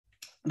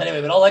But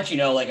anyway, but I'll let you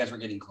know like as we're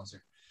getting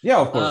closer. Yeah,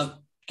 of course.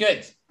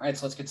 Good. All right,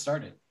 so let's get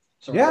started.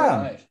 So we're Yeah.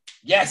 going live.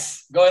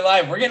 Yes, going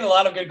live. We're getting a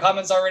lot of good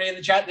comments already in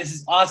the chat. This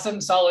is awesome,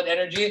 solid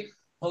energy.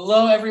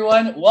 Hello,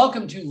 everyone.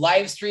 Welcome to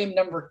live stream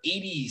number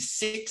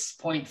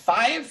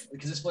 86.5,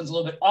 because this one's a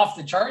little bit off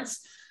the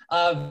charts.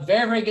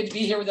 Very, very good to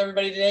be here with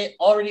everybody today.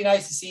 Already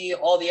nice to see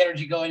all the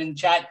energy going in the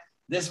chat.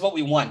 This is what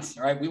we want,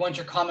 all right? We want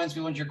your comments.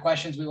 We want your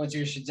questions. We want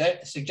your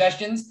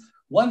suggestions.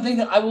 One thing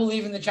that I will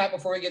leave in the chat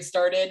before we get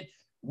started,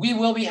 we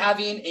will be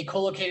having a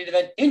co-located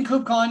event in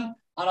KubeCon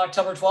on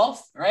October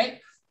 12th, all right?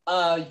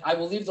 I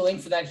will leave the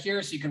link for that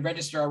here so you can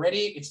register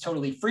already. It's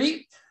totally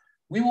free.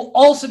 We will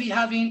also be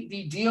having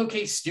the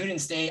DOK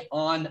Students Day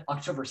on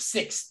October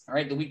 6th, all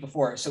right, the week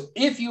before. So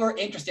if you are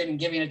interested in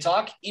giving a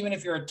talk, even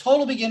if you're a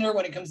total beginner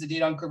when it comes to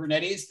data on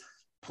Kubernetes,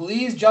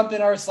 please jump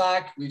in our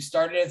Slack. We've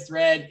started a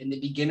thread in the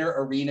beginner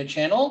arena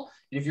channel.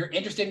 And if you're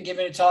interested in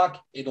giving a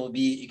talk, it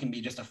can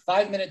be just a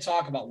 5-minute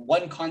talk about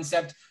one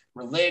concept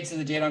related to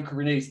the data on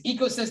Kubernetes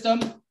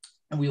ecosystem.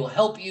 And we will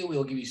help you. We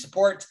will give you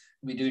support.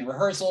 We'll be doing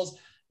rehearsals.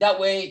 That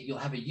way you'll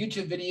have a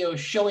YouTube video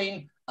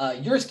showing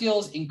your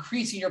skills,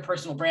 increasing your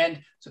personal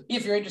brand. So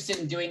if you're interested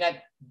in doing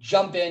that,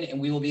 jump in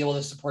and we will be able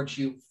to support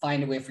you,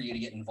 find a way for you to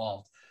get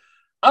involved.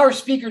 Our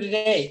speaker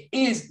today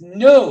is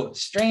no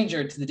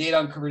stranger to the Data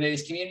on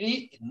Kubernetes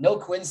community. No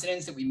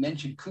coincidence that we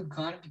mentioned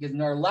KubeCon, because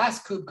in our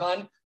last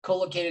KubeCon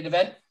co-located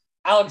event,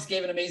 Alex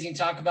gave an amazing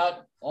talk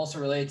about, also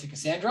related to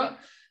Cassandra.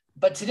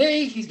 But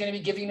today he's going to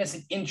be giving us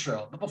an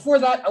intro. But before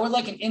that, I would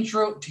like an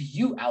intro to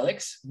you,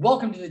 Alex.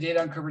 Welcome to the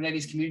Data on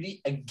Kubernetes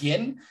community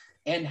again.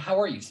 And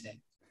how are you today?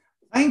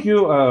 Thank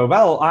you.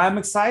 Well, I'm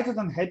excited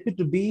and happy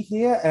to be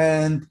here.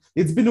 And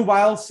it's been a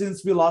while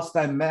since we last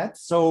time met.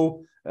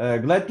 So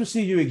glad to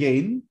see you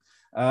again.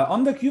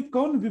 On the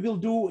KubeCon, we will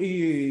do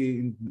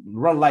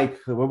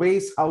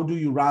ways how do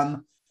you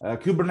run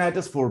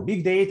Kubernetes for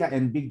big data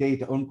and big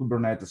data on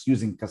Kubernetes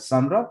using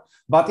Cassandra.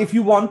 But if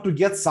you want to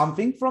get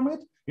something from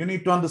it, you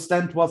need to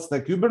understand what's the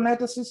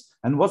Kubernetes is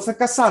and what's the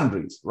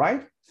Cassandra is,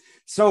 right?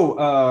 So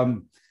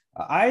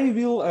I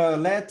will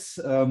let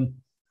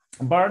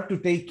Bart to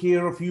take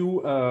care of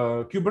you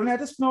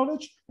Kubernetes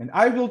knowledge, and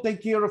I will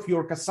take care of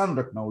your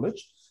Cassandra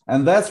knowledge.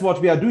 And that's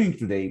what we are doing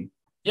today.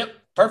 Yep,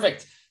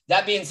 perfect.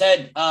 That being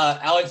said,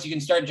 Alex, you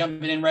can start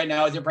jumping in right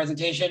now with your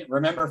presentation.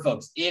 Remember,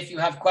 folks, if you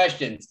have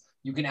questions,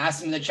 you can ask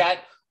them in the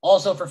chat.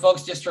 Also, for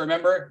folks, just to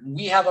remember,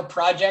 we have a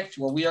project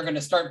where we are going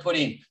to start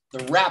putting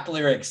the rap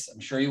lyrics. I'm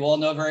sure you all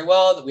know very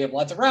well that we have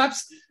lots of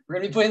raps. We're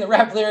going to be putting the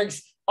rap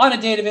lyrics on a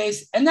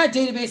database, and that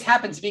database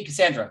happens to be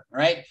Cassandra,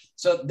 right?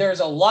 So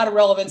there's a lot of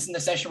relevance in the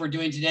session we're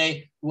doing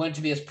today. We want it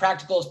to be as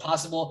practical as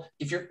possible.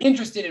 If you're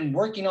interested in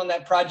working on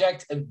that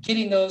project of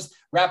getting those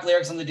rap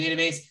lyrics on the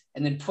database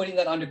and then putting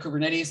that onto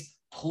Kubernetes,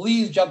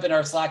 please jump in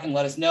our Slack and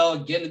let us know.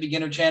 Get in the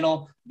beginner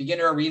channel,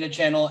 beginner arena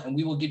channel, and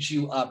we will get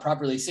you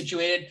properly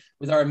situated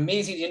with our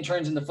amazing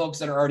interns and the folks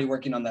that are already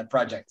working on that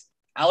project.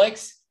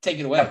 Alex, take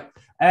it away.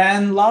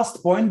 And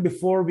last point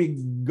before we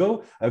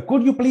go,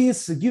 could you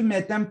please give me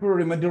a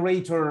temporary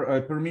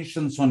moderator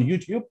permissions on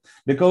YouTube,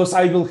 because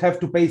I will have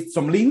to paste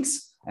some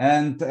links,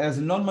 and as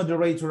a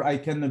non-moderator, I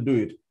cannot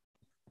do it.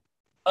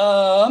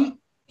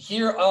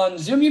 Here on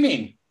Zoom, you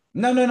mean?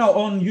 No,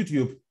 on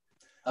YouTube.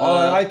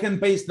 I can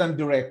paste them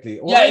directly.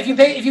 Or yeah, if you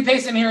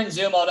paste them here in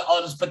Zoom,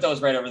 I'll just put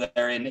those right over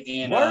there in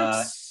the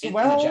chat.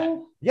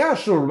 Yeah,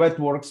 sure, that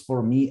works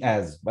for me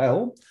as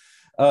well.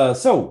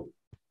 So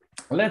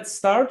let's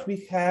start.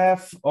 We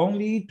have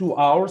only 2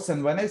 hours,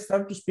 and when I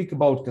start to speak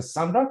about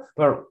Cassandra,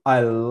 well, I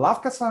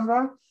love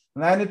Cassandra,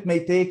 then it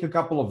may take a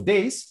couple of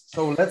days.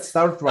 So let's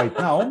start right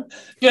now.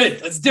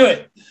 Good, let's do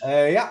it.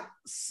 Yeah.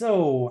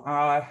 So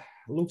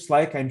looks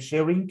like I'm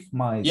sharing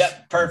my.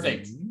 Yep,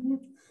 perfect.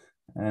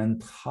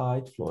 And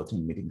hide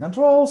floating meeting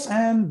controls,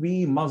 and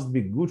we must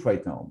be good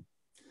right now.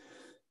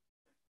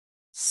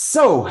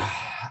 So,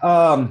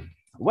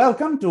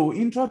 welcome to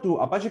Intro to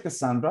Apache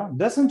Cassandra,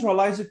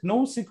 decentralized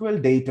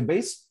NoSQL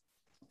database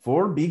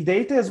for big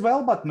data as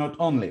well, but not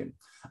only.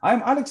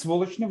 I'm Alex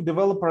Voloshnov,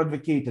 developer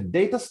advocate at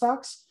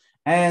DataStax,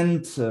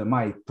 and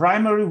my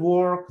primary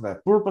work, the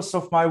purpose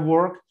of my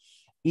work,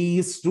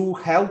 is to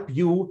help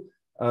you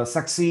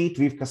succeed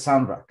with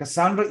Cassandra.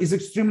 Cassandra is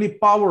extremely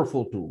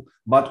powerful tool,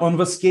 but on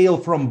the scale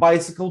from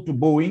bicycle to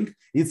Boeing,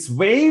 it's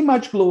way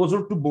much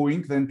closer to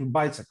Boeing than to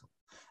bicycle.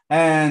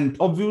 And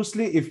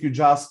obviously, if you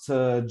just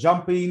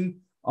jump in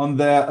on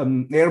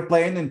the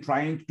airplane and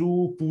trying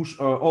to push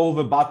all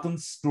the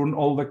buttons, turn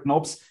all the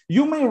knobs,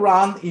 you may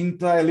run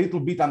into a little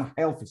bit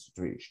unhealthy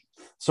situation.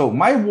 So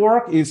my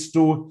work is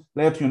to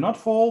let you not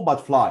fall,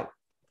 but fly.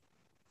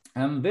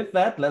 And with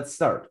that, let's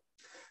start.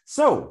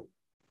 So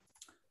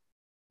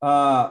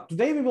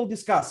today we will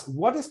discuss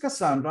what is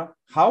Cassandra,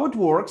 how it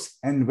works,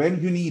 and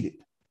when you need it.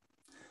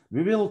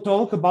 We will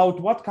talk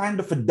about what kind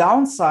of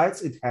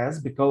downsides it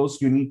has,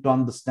 because you need to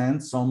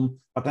understand some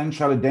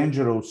potentially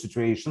dangerous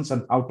situations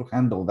and how to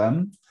handle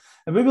them.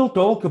 And we will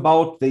talk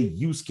about the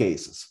use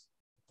cases.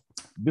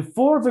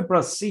 Before we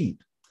proceed,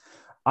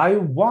 I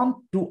want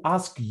to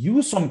ask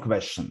you some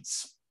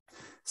questions.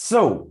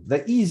 So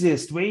the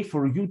easiest way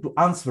for you to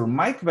answer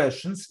my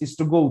questions is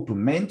to go to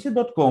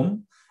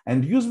menti.com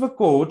and use the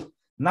code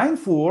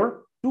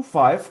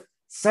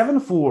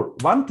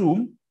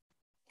 94257412,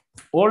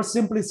 or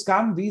simply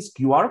scan this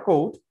QR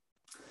code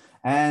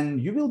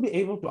and you will be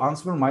able to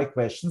answer my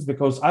questions,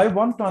 because I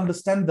want to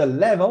understand the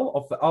level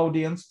of the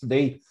audience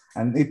today,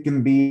 and it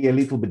can be a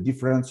little bit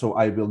different, so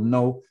I will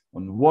know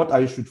on what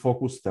I should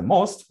focus the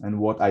most and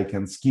what I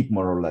can skip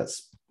more or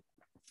less.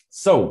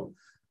 So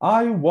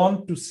I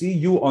want to see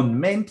you on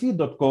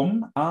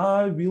menti.com.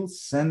 I will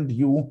send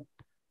you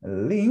a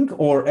link,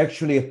 or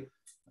actually,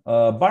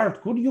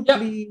 Bart, could you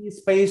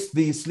please paste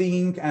this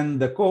link and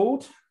the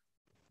code?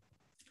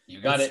 You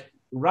got it.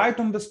 Right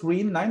on the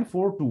screen,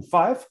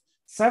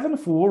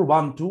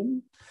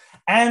 94257412.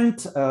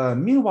 And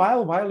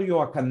meanwhile, while you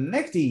are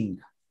connecting,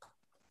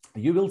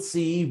 you will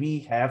see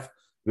we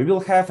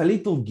will have a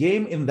little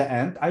game in the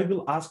end. I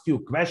will ask you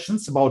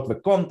questions about the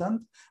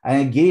content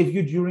I gave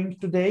you during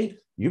today.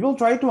 You will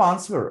try to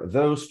answer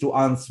those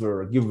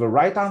give the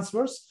right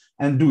answers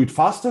and do it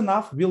fast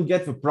enough. We'll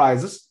get the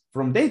prizes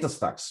from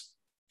DataStax.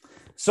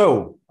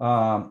 So,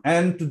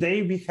 and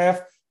today we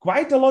have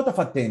quite a lot of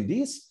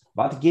attendees,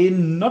 but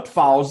again, not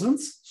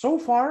thousands so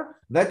far.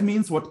 That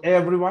means what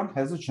everyone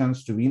has a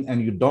chance to win,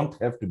 and you don't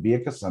have to be a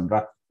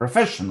Cassandra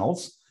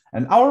professionals.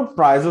 And our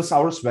prizes,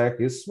 our swag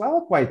is,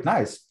 well, quite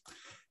nice.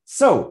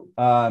 So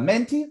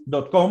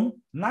menti.com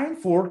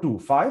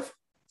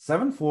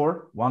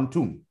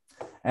 94257412.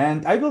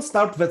 And I will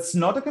start. That's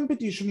not a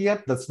competition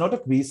yet. That's not a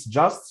quiz,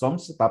 just some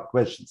setup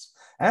questions.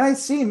 And I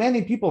see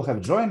many people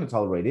have joined it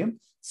already.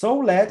 So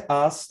let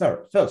us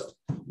start. First,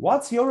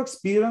 what's your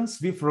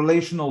experience with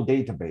relational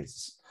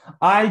databases?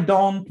 I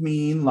don't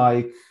mean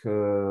like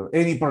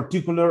any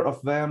particular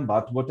of them,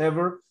 but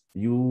whatever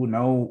you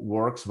know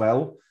works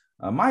well.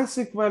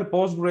 MySQL,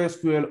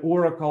 PostgreSQL,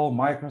 Oracle,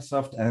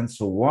 Microsoft, and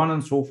so on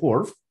and so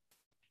forth.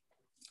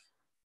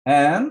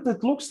 And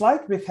it looks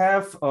like we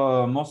have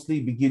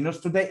mostly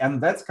beginners today,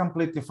 and that's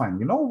completely fine.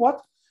 You know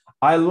what?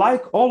 I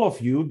like all of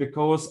you,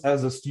 because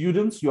as a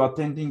students, you are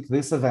attending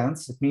these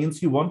events. It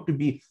means you want to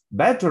be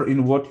better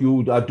in what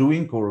you are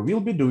doing or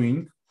will be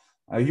doing.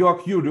 You are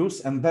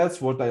curious, and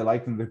that's what I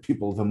like in the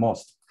people the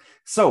most.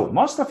 So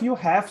most of you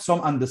have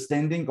some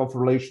understanding of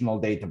relational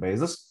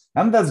databases,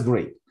 and that's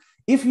great.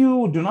 If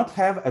you do not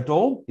have at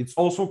all, it's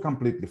also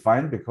completely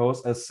fine,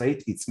 because as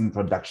said, it's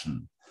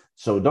introduction.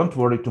 So don't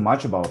worry too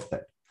much about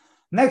that.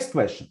 Next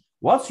question.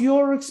 What's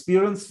your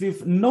experience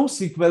with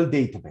NoSQL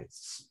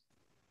databases?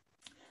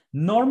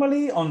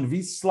 Normally on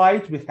this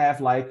slide, we have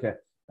like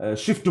a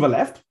shift to the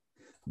left,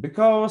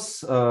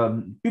 because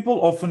people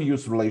often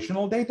use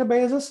relational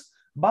databases,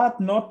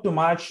 but not too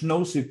much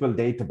NoSQL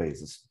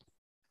databases.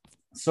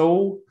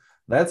 So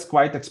that's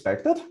quite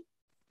expected.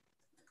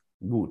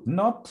 Good,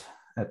 not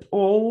at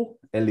all,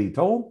 a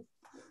little.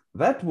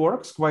 That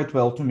works quite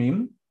well to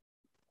me.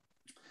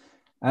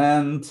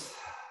 And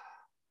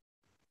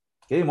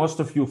okay, most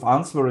of you have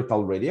answered it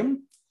already.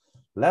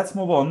 Let's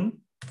move on.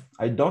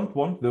 I don't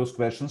want those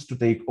questions to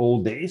take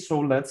all day, so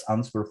let's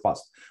answer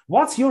fast.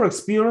 What's your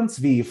experience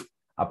with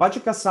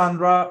Apache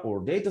Cassandra or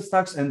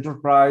DataStax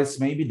Enterprise,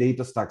 maybe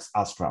DataStax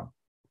Astra?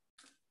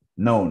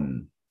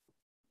 Known.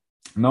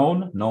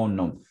 Known, known,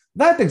 known.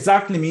 That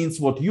exactly means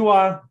what you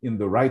are in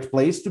the right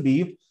place to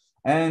be.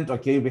 And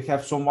okay, we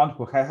have someone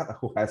who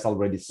has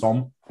already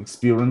some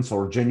experience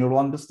or general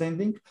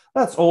understanding.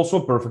 That's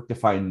also perfectly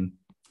fine.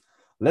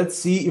 Let's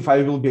see if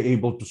I will be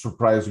able to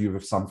surprise you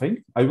with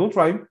something. I will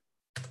try.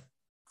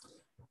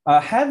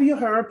 Have you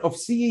heard of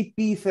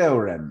CAP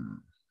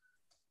theorem?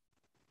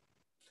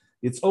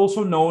 It's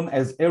also known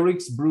as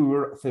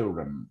Eriks-Brewer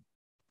theorem.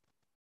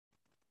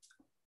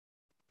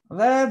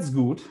 That's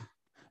good.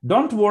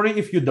 Don't worry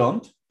if you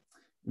don't.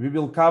 We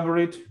will cover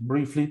it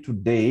briefly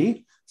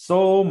today.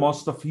 So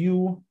most of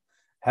you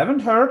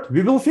haven't heard.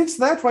 We will fix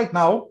that right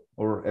now,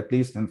 or at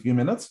least in a few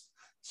minutes.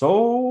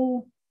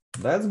 So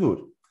that's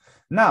good.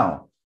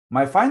 Now,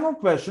 my final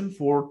question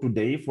for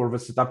today for the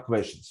setup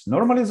questions.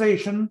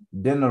 Normalization,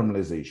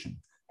 denormalization.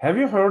 Have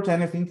you heard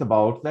anything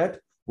about that?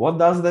 What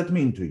does that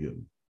mean to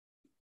you?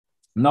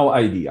 No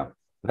idea.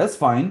 That's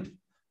fine.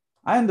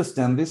 I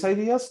understand these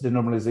ideas.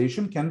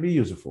 Denormalization can be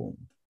useful.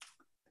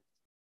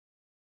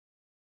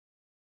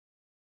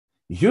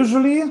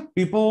 Usually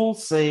people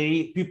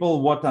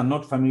what are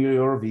not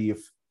familiar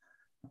with,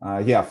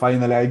 yeah,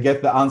 finally I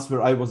get the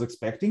answer I was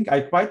expecting.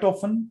 I quite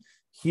often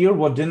hear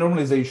what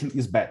denormalization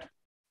is bad.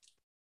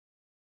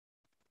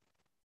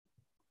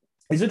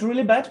 Is it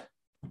really bad?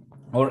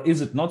 Or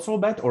is it not so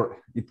bad? Or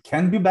it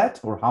can be bad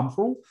or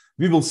harmful?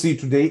 We will see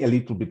today a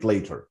little bit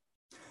later.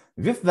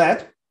 With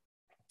that,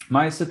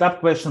 my setup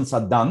questions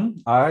are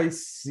done. I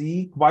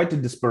see quite a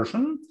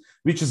dispersion,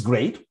 which is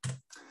great.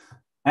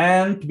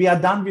 And we are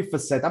done with the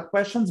setup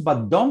questions,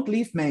 but don't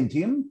leave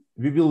Mentium.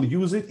 We will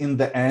use it in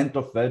the end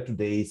of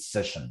today's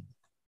session.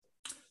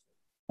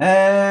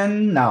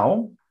 And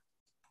now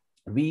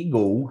we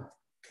go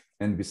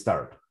and we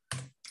start.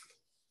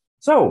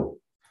 So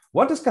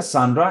what is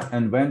Cassandra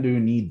and when do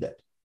you need that?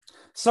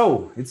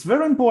 So it's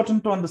very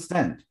important to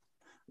understand.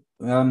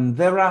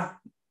 there are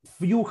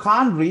few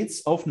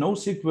hundreds of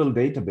NoSQL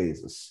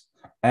databases,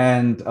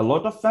 and a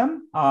lot of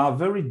them are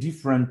very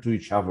different to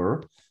each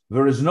other.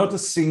 There is not a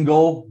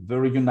single,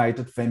 very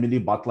united family,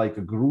 but like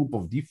a group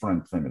of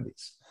different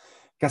families.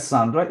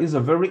 Cassandra is a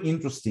very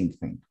interesting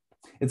thing.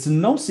 It's a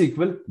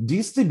NoSQL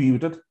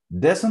distributed,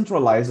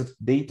 decentralized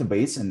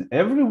database, and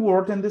every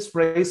word in this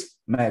phrase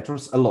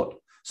matters a lot.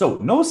 So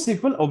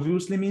NoSQL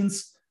obviously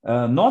means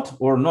not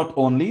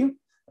only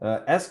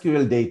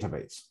SQL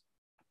database.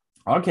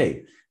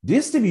 Okay,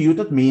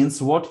 distributed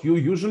means what you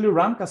usually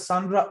run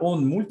Cassandra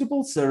on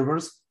multiple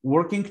servers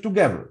working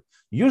together.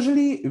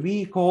 Usually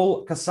we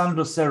call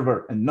Cassandra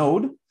server a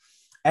node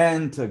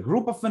and a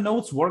group of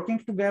nodes working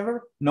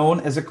together known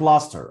as a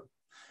cluster.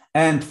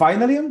 And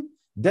finally,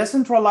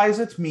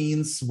 decentralized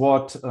means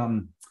what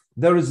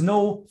there is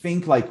no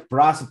thing like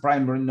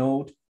primary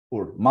node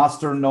or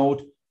master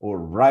node or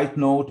write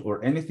node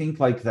or anything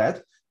like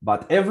that,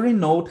 but every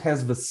node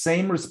has the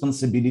same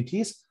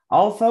responsibilities,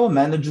 although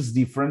manages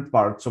different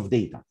parts of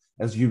data,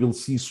 as you will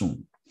see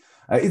soon.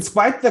 It's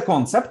quite the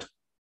concept,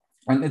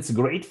 and it's a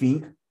great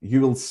thing.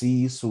 You will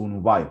see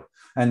soon why.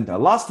 And the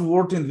last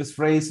word in this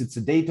phrase, it's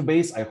a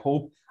database. I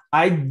hope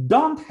I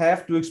don't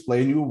have to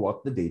explain you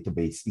what the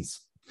database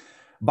is.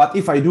 But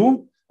if I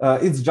do,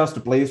 it's just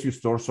a place you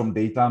store some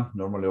data,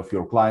 normally of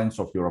your clients,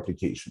 of your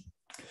application.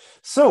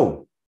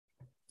 So,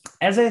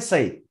 as I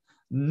say,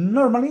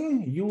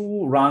 normally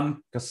you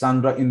run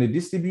Cassandra in a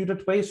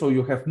distributed way, so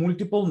you have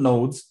multiple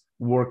nodes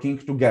working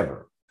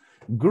together.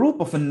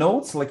 Group of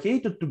nodes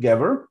located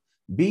together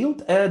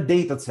build a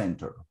data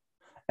center.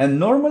 And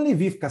normally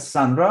with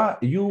Cassandra,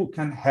 you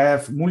can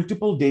have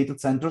multiple data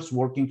centers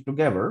working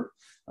together.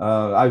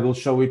 I will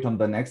show it on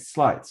the next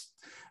slides.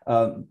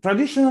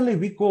 Traditionally,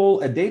 we call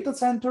a data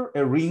center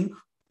a ring,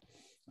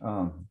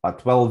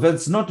 but well,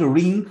 that's not a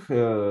ring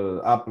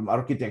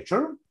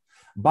architecture,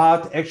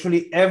 but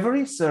actually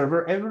every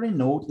server, every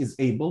node is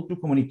able to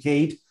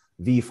communicate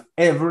with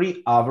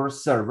every other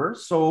server.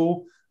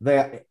 So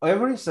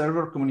every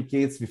server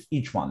communicates with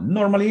each one.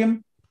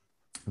 Normally,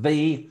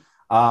 they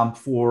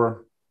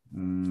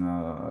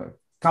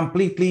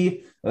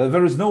completely,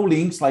 there is no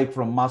links like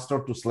from master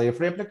to slave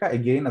replica,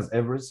 again, as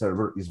every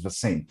server is the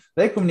same.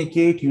 They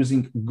communicate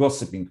using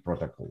gossiping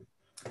protocol.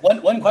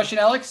 One question,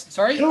 Alex.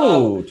 Sorry. We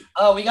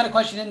got a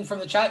question in from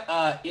the chat.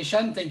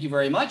 Ishan, thank you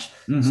very much.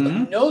 So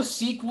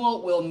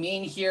NoSQL will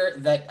mean here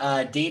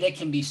that data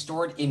can be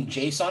stored in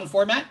JSON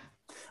format?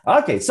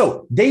 Okay,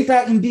 so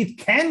data indeed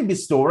can be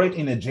stored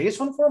in a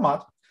JSON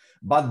format,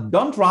 but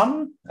don't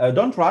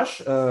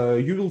rush.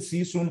 You will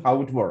see soon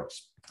how it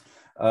works.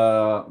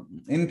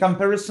 In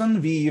comparison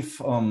with,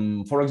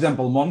 for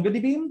example,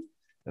 MongoDB,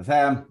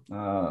 the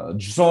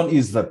JSON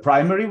is the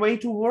primary way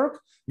to work.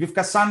 With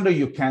Cassandra,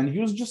 you can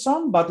use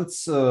JSON, but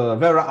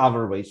there are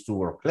other ways to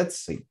work. Let's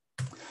see.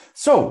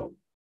 So,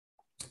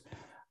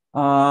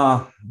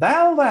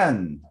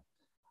 then,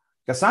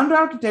 Cassandra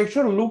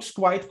architecture looks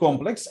quite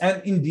complex,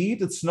 and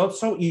indeed, it's not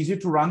so easy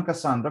to run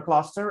Cassandra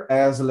cluster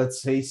as,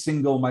 let's say,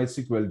 single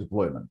MySQL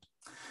deployment.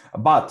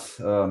 But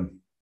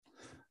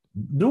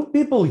do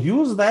people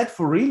use that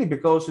for really?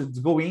 Because it's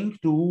going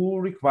to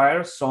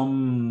require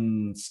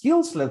some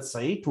skills, let's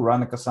say, to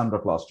run a Cassandra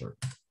cluster.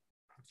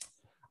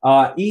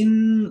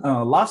 In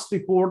last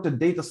report at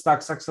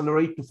DataStax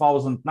Accelerate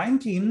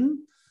 2019,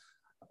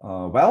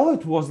 well,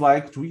 it was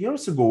like 2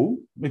 years ago.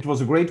 It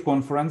was a great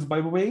conference, by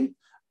the way.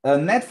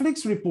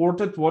 Netflix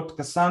reported what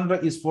Cassandra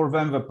is for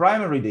them, the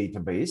primary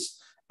database,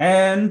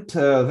 and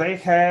they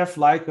have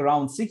like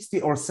around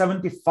 60 or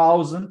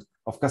 70,000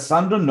 of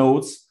Cassandra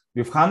nodes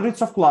with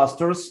hundreds of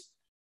clusters,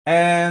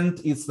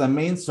 and it's the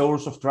main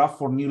source of trust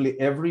for nearly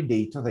every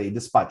data they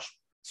dispatch.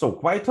 So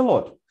quite a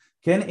lot.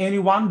 Can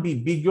anyone be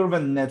bigger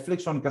than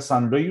Netflix on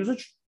Cassandra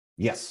usage?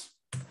 Yes.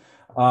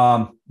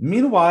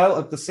 Meanwhile,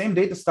 at the same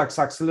DataStax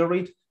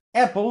Accelerate,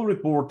 Apple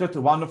reported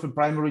one of the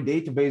primary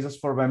databases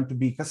for them to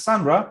be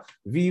Cassandra,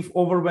 with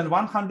over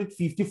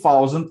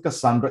 150,000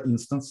 Cassandra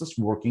instances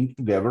working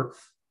together,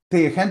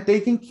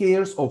 taking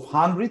care of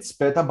hundreds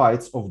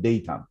petabytes of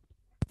data.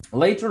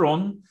 Later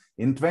on,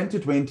 in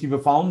 2020, we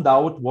found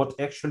out what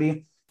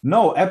actually,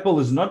 no, Apple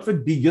is not the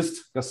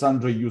biggest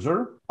Cassandra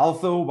user,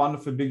 although one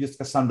of the biggest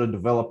Cassandra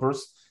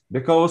developers,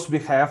 because we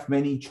have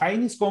many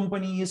Chinese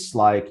companies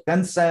like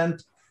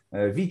Tencent,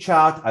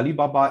 WeChat,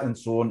 Alibaba, and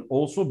so on,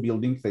 also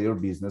building their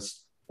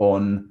business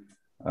on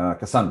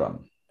Cassandra.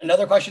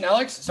 Another question,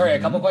 Alex. Sorry, a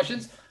couple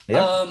questions.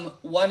 Yeah.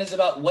 One is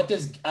about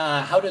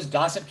how does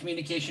gossip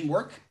communication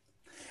work?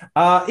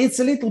 It's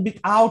a little bit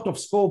out of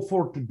scope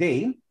for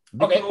today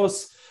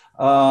because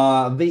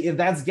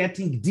that's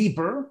getting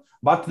deeper.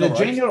 But the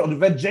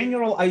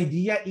general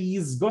idea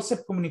is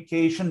gossip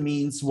communication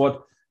means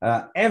what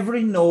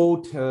every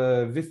node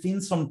within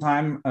some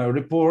time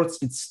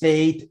reports its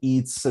state,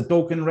 its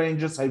token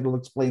ranges, I will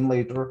explain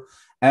later,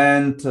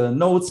 and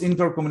nodes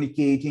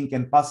intercommunicating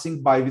and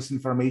passing by this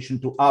information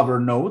to other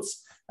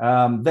nodes.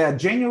 The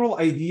general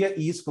idea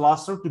is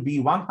cluster to be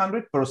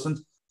 100%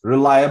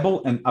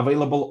 reliable and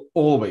available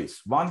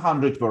always,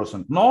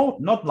 100%. No,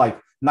 not like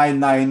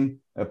 99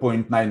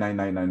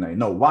 0.99999,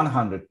 no,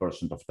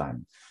 100% of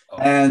time. Oh.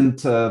 And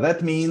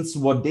that means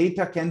what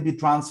data can be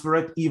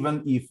transferred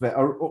even if the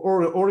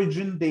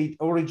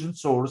origin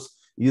source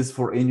is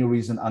for any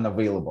reason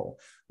unavailable.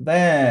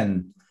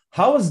 Then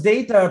how is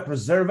data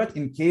preserved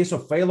in case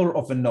of failure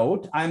of a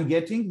node? I'm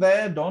getting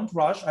there, don't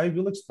rush, I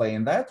will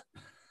explain that.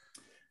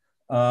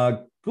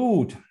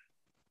 Good.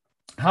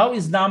 How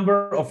is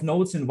number of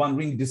nodes in one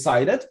ring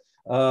decided?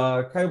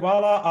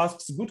 Kaiwala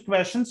asks, good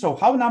question. So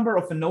how number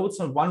of nodes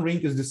on one ring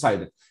is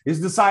decided? It's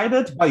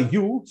decided by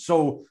you.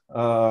 So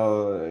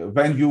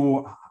when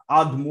you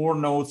add more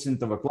nodes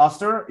into the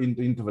cluster,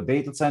 into the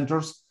data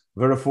centers,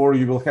 therefore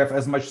you will have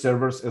as much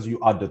servers as you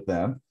added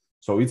them.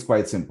 So it's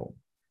quite simple.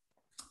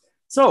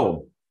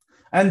 So,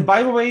 and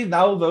by the way,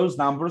 now those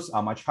numbers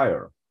are much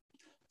higher.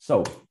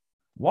 So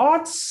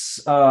what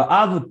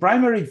are the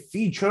primary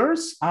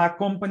features are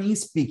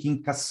companies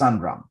picking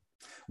Cassandra?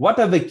 What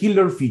are the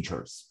killer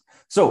features?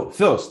 So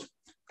first,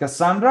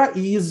 Cassandra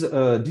is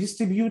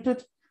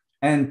distributed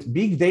and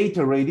big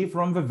data ready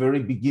from the very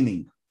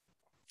beginning.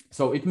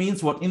 So it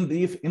means what in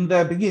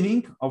the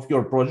beginning of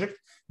your project,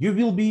 you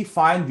will be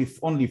fine with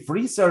only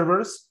 3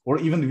 servers or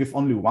even with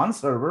only 1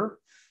 server,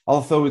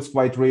 although it's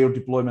quite rare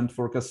deployment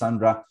for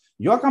Cassandra.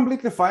 You are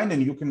completely fine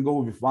and you can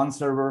go with 1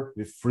 server,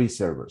 with 3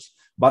 servers.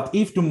 But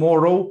if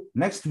tomorrow,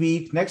 next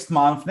week, next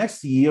month,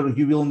 next year,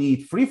 you will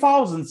need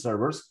 3,000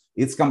 servers,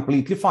 it's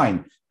completely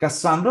fine.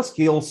 Cassandra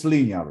scales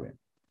linearly.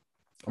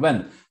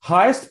 When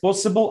highest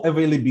possible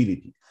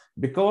availability,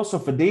 because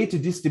of a data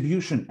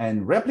distribution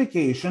and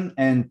replication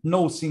and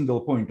no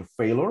single point of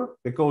failure,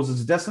 because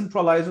it's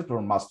decentralized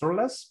or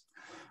masterless.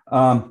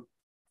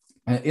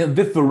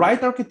 With the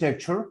right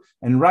architecture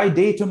and right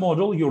data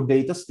model, your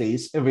data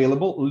stays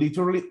available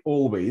literally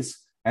always.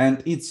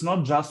 And it's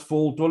not just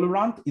fault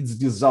tolerant, it's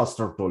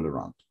disaster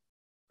tolerant.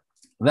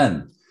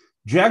 Then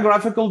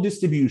geographical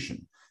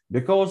distribution,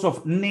 because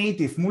of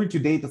native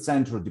multi-data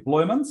center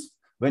deployments.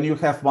 When you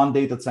have 1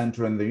 data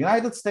center in the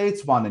United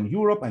States, 1 in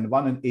Europe, and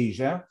 1 in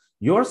Asia,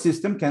 your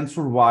system can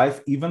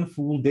survive even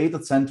full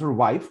data center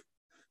wipe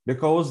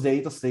because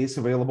data stays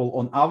available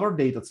on our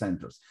data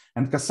centers.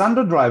 And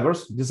Cassandra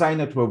drivers design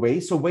it a way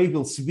so they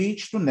will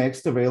switch to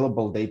next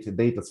available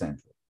data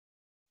center.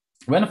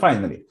 When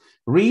finally,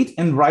 read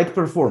and write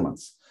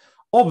performance.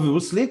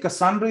 Obviously,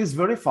 Cassandra is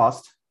very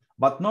fast,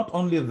 but not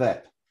only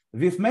that.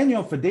 With many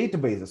of the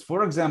databases,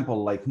 for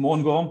example, like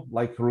Mongo,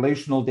 like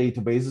relational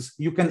databases,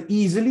 you can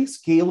easily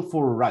scale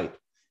for write.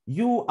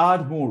 You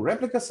add more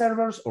replica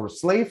servers or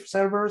slave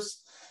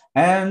servers,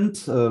 and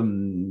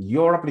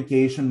your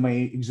application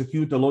may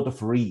execute a lot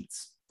of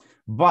reads.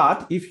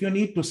 But if you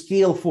need to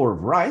scale for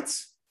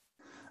writes,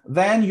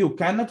 then you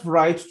cannot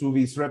write to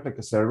these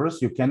replica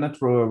servers. You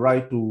cannot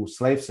write to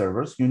slave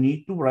servers. You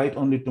need to write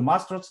only to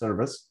master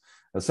servers,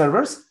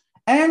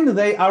 and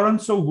they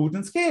aren't so good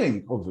in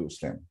scaling,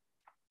 obviously.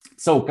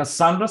 So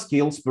Cassandra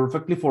scales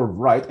perfectly for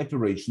write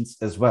operations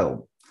as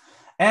well.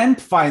 And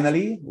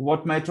finally,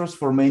 what matters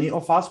for many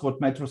of us,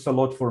 what matters a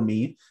lot for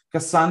me,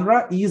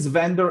 Cassandra is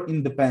vendor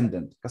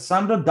independent.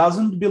 Cassandra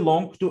doesn't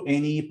belong to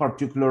any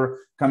particular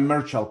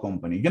commercial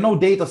company. You know,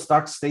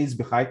 DataStax stays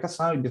behind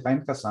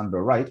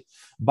Cassandra, right?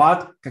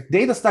 But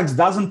DataStax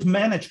doesn't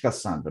manage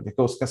Cassandra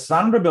because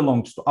Cassandra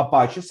belongs to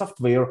Apache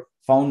Software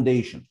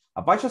Foundation.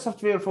 Apache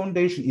Software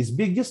Foundation is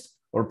biggest,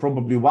 or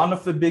probably one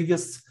of the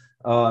biggest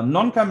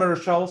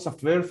non-commercial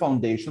software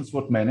foundations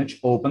that manage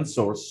open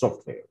source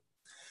software.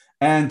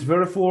 And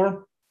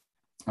therefore,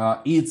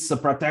 it's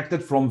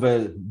protected from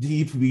the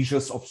deep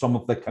wishes of some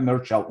of the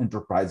commercial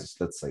enterprises,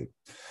 let's say.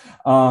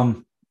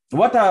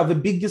 What are the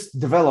biggest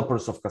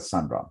developers of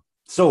Cassandra?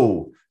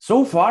 So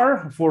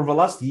far, for the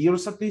last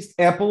years at least,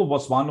 Apple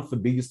was one of the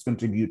biggest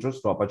contributors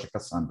to Apache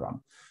Cassandra.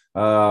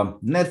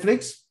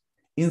 Netflix,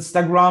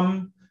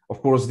 Instagram,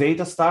 of course,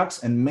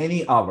 DataStax, and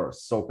many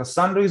others. So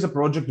Cassandra is a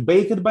project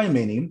baked by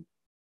many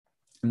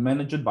and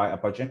managed by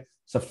Apache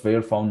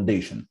Software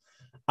Foundation.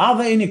 Are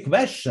there any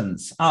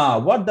questions?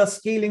 What does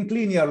scaling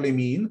linearly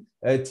mean?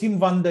 Tim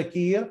van der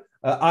Keer,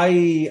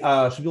 I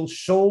will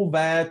show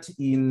that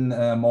in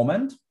a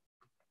moment.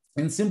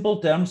 In simple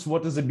terms,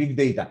 what is a big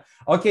data?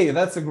 Okay,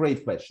 that's a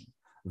great question.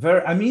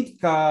 Amit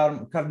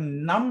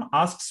Karnam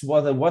asks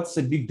what's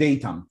a big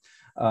data?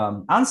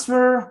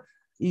 Answer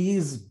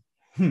is,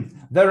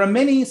 there are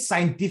many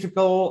scientific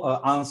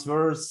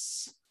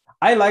answers.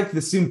 I like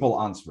the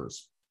simple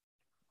answers.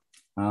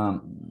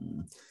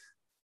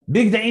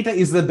 Big data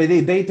is the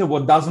data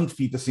what doesn't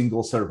fit a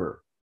single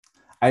server.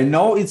 I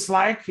know it's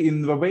like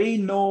in the way,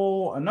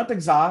 no, not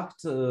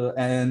exact,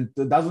 and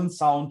doesn't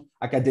sound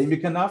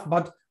academic enough,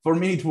 but for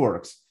me it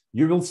works.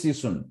 You will see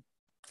soon.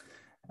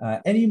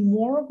 Any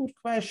more good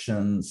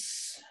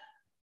questions?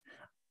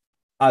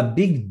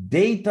 Big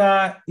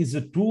data is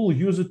a tool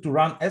used to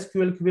run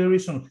SQL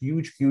queries on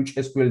huge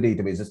SQL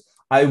databases.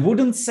 I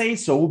wouldn't say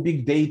so.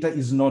 Big data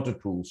is not a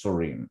tool,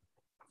 sorry.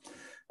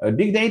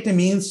 Big data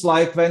means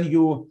like when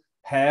you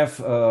have,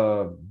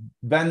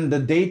 when the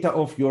data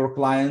of your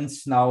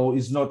clients now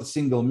is not a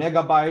single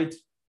megabyte,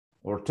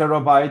 or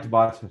terabyte,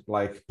 but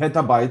like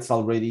petabytes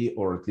already,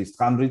 or at least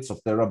hundreds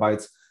of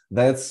terabytes.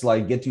 That's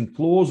like getting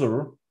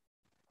closer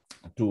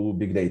to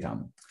big data.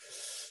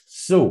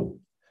 So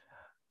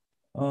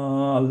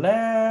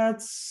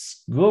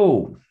let's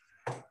go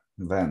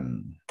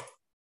then.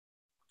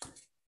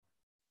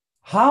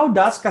 How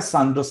does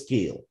Cassandra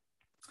scale?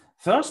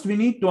 First, we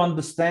need to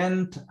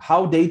understand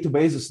how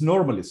databases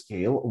normally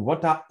scale,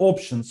 what are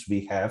options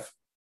we have.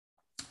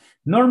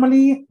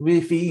 Normally,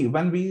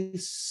 when we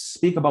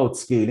speak about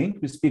scaling,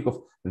 we speak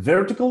of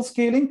vertical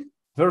scaling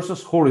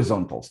versus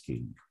horizontal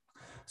scaling.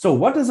 So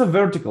what is a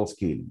vertical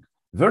scaling?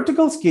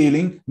 Vertical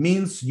scaling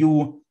means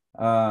you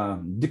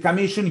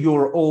decommission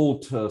your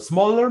old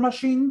smaller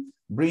machine,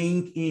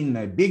 bring in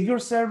a bigger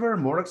server,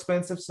 more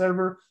expensive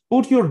server,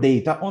 put your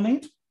data on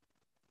it,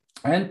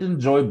 and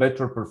enjoy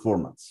better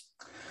performance.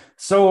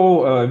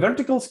 So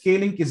vertical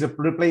scaling is a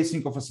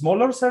replacing of a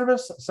smaller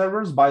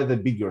servers by the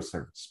bigger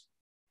servers.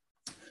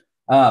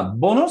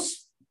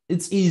 Bonus,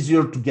 it's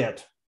easier to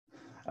get.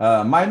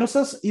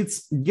 Minuses,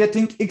 it's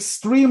getting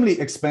extremely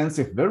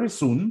expensive very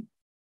soon.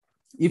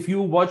 If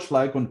you watch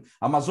like on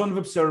Amazon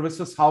Web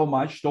Services, how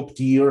much top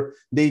tier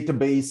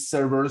database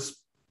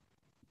servers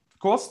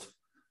cost,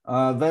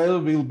 there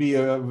will be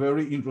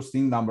very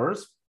interesting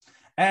numbers.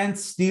 And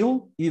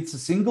still, it's a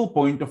single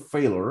point of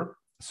failure.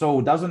 So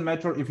it doesn't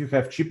matter if you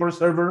have cheaper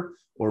server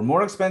or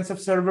more expensive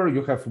server,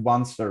 you have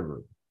one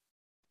server.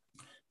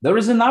 There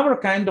is another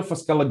kind of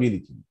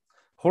scalability,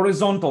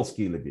 horizontal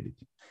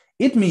scalability.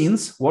 It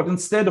means what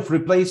instead of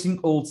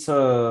replacing old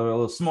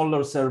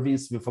smaller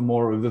service with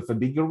a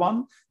bigger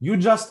one, you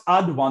just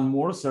add one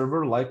more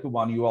server like the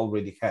one you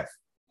already have.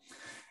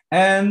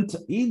 And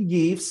it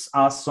gives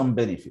us some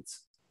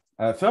benefits.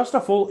 First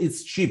of all,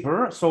 it's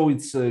cheaper. So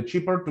it's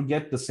cheaper to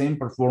get the same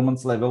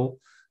performance level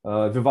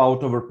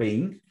without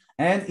overpaying.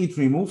 And it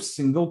removes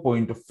single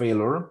point of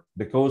failure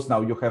because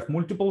now you have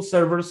multiple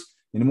servers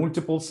in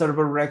multiple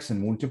server racks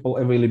and multiple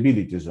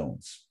availability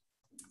zones.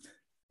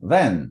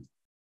 Then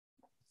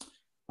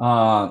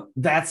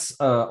that's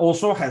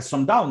also has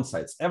some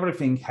downsides.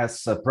 Everything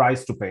has a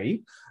price to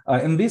pay.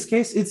 In this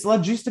case, it's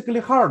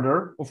logistically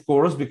harder, of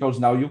course, because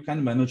now you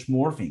can manage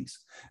more things.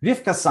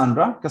 With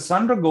Cassandra,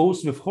 Cassandra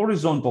goes with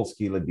horizontal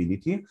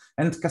scalability,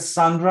 and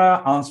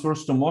Cassandra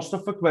answers to most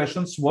of the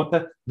questions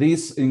what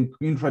this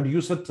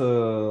introduced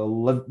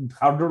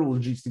harder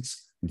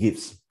logistics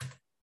gives.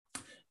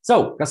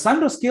 So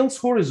Cassandra scales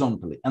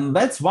horizontally, and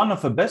that's one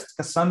of the best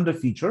Cassandra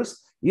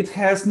features. It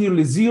has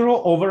nearly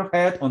zero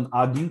overhead on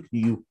adding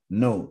new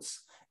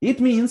nodes.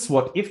 It means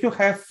what if you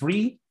have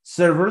 3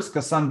 servers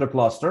Cassandra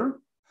cluster,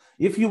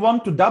 if you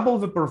want to double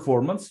the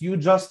performance, you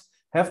just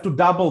have to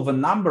double the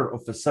number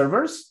of the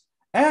servers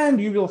and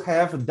you will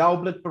have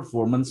doublet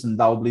performance and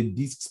doublet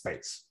disk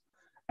space.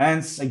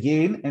 And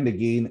again and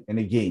again and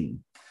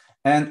again.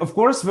 And of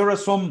course, there are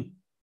some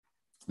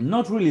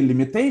not really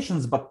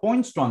limitations, but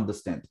points to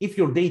understand. If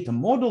your data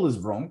model is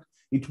wrong,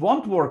 it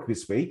won't work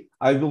this way.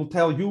 I will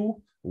tell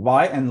you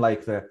why, and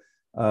like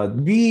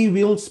we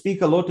will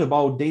speak a lot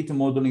about data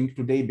modeling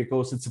today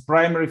because it's a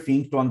primary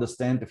thing to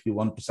understand if you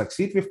want to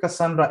succeed with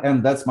Cassandra,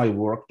 and that's my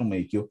work to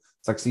make you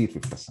succeed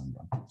with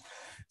Cassandra.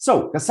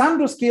 So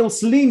Cassandra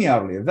scales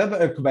linearly. That's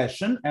a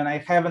question, and I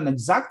have an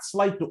exact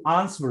slide to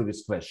answer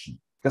this question.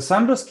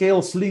 Cassandra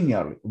scales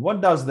linearly. What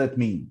does that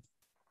mean?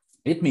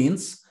 It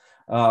means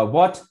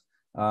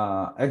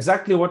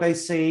exactly what I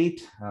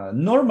said.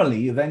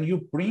 Normally, when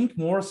you bring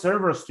more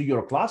servers to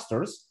your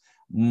clusters,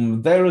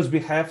 we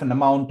have an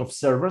amount of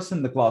servers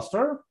in the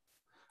cluster,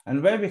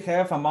 and where we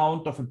have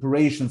amount of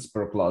operations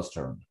per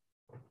cluster.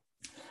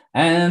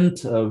 And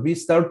we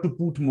start to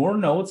put more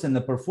nodes, and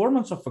the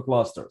performance of the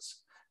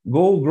clusters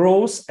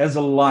grows as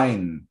a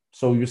line.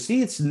 So you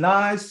see it's a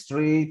nice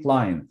straight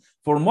line.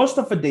 For most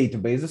of the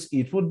databases,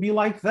 it would be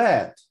like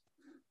that.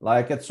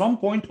 Like at some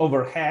point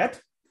overhead,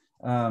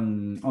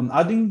 on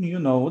adding new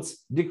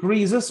nodes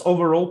decreases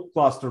overall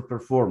cluster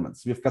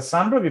performance. With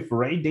Cassandra, with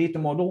array data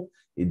model,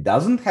 it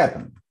doesn't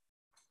happen.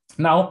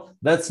 Now,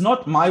 that's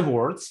not my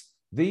words.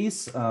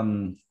 This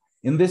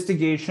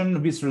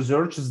investigation, this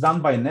research is done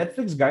by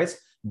Netflix guys.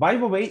 By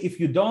the way, if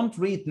you don't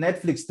read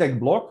Netflix tech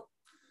blog,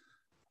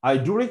 I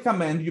do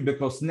recommend you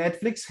because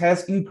Netflix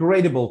has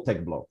incredible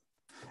tech blog.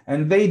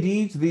 And they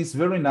did this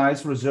very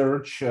nice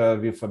research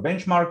with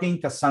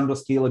benchmarking Cassandra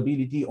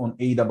scalability on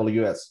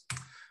AWS.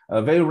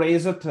 They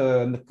raised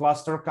the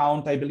cluster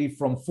count, I believe,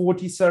 from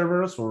 40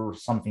 servers or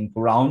something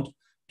around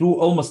to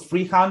almost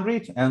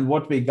 300. And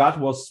what we got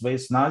was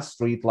this nice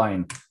straight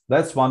line.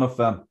 That's one of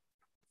the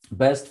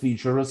best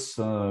features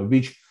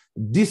which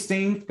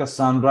distinct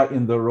Cassandra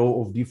in the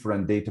row of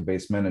different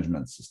database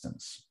management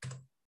systems.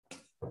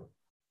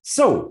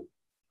 So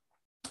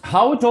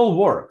how it all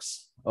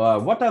works?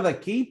 What are the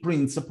key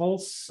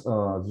principles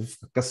with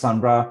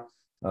Cassandra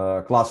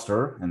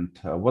cluster, and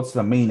what's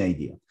the main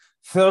idea?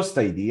 First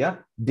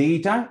idea,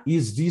 data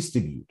is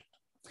distributed.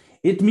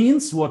 It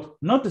means what?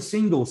 Not a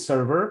single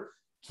server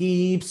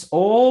keeps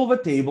all the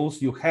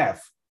tables you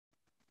have,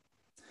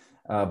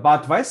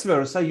 but vice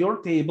versa,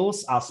 your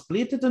tables are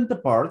split into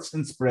parts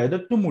and spread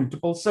to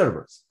multiple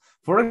servers.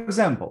 For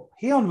example,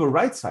 here on the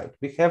right side,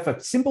 we have a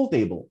simple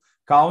table,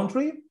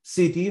 country,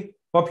 city,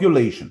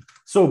 population.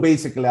 So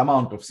basically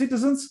amount of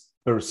citizens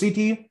per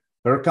city,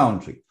 per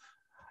country.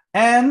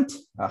 And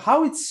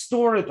how it's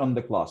stored on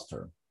the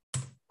cluster.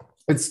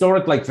 It's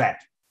stored like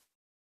that.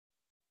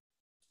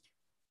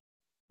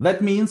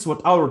 That means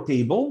what our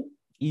table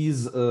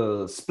is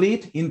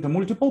split into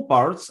multiple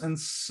parts and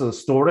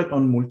stored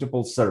on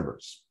multiple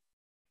servers.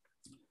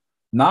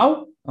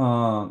 Now,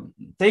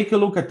 take a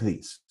look at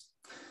this.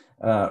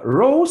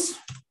 Rows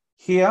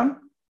here,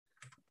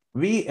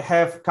 we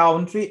have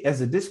country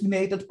as a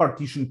designated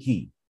partition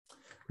key.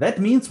 That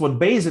means what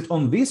based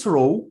on this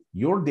row,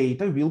 your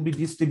data will be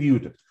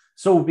distributed.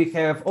 So we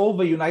have all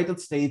the United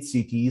States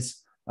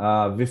cities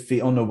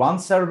on one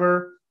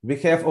server. We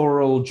have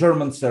all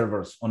German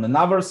servers on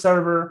another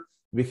server.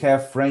 We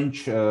have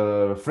French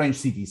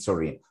cities,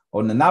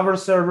 on another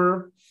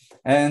server.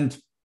 And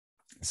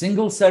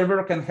single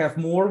server can have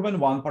more than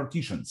one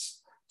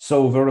partitions.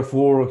 So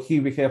therefore,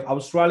 here we have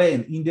Australia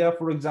and India,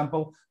 for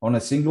example, on a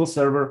single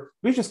server,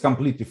 which is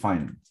completely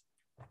fine.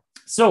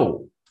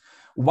 So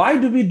why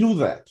do we do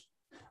that?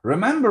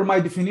 Remember my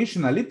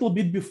definition a little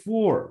bit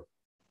before.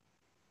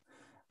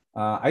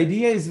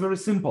 Idea is very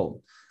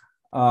simple.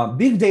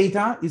 Big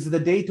data is the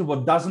data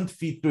what doesn't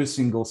fit to a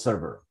single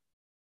server.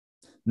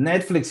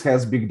 Netflix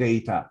has big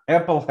data,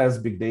 Apple has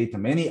big data,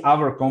 many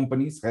other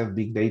companies have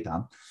big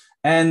data.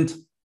 And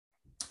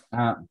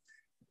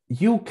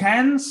you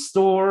can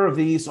store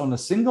these on a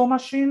single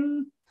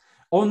machine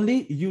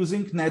only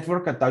using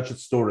network attached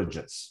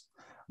storages.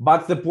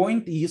 But the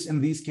point is,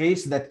 in this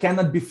case, that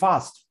cannot be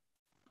fast.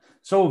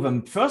 So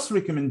the first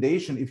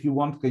recommendation, if you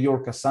want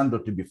your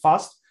Cassandra to be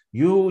fast,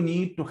 you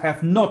need to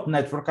have not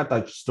network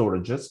attached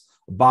storages,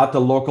 but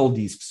local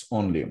disks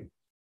only.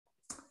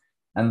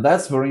 And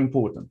that's very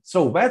important.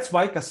 So that's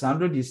why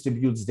Cassandra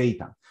distributes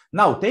data.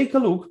 Now take a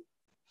look.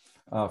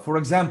 For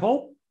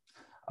example,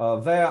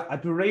 the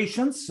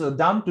operations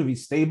done to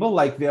this table,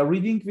 like we are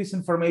reading this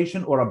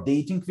information or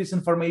updating this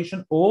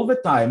information all the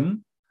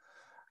time,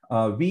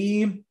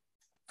 we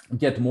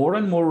get more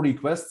and more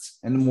requests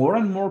and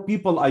more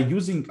people are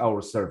using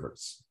our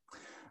servers.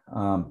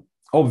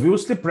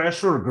 Obviously,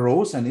 pressure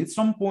grows and at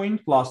some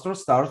point, cluster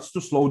starts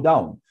to slow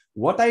down.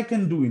 What I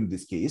can do in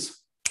this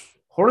case,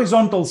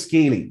 horizontal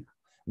scaling.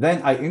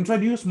 Then I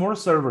introduce more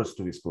servers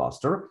to this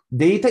cluster.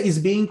 Data is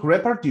being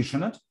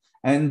repartitioned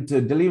and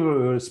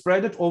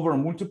spread it over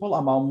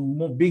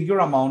bigger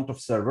amount of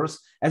servers.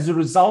 As a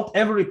result,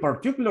 every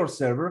particular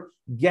server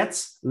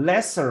gets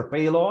lesser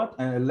payload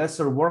and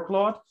lesser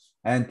workload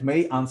and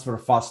may answer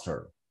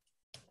faster.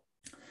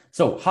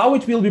 So how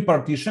it will be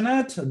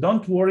partitioned?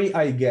 Don't worry,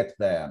 I get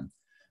there.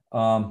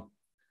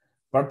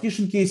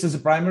 Partition case is a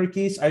primary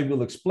case, I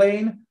will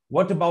explain.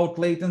 What about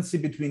latency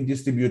between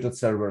distributed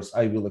servers?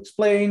 I will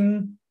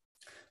explain.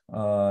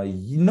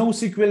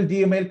 NoSQL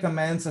DML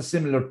commands are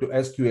similar to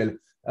SQL.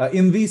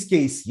 In this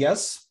case,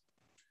 yes.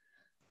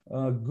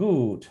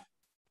 Good.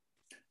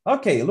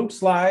 Okay,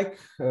 looks like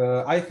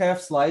I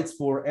have slides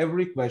for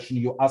every question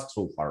you asked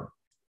so far.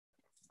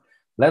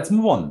 Let's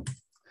move on.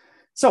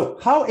 So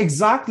how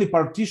exactly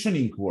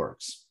partitioning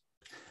works?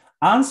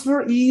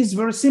 Answer is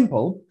very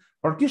simple.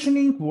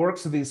 Partitioning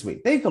works this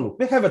way. Take a look.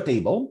 We have a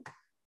table.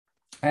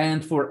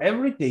 And for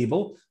every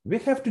table, we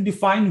have to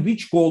define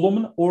which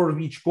column or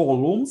which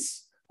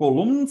columns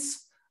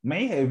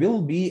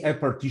will be a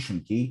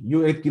partition key.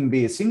 It can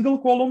be a single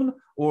column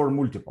or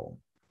multiple.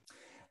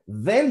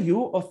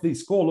 Value of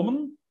this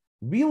column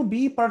will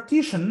be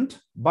partitioned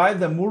by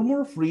the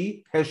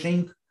murmur-free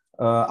hashing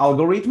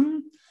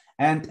algorithm.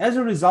 And as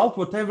a result,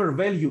 whatever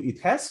value it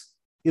has,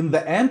 in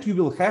the end, you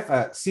will have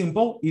a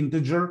simple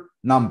integer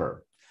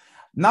number.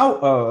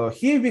 Now,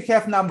 here we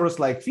have numbers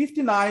like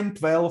 59,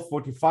 12,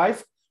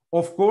 45.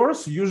 Of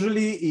course,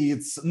 usually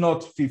it's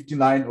not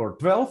 59 or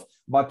 12,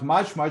 but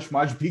much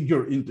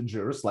bigger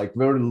integers, like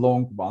very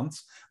long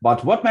ones.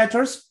 But what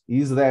matters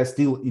is they're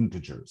still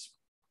integers.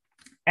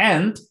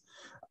 And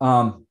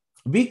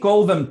we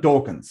call them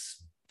tokens.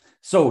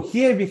 So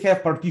here we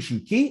have partition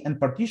key, and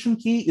partition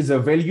key is a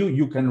value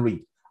you can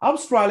read.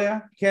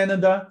 Australia,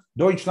 Canada,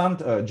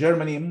 Deutschland,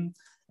 Germany,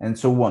 and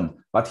so on.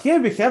 But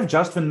here we have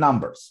just the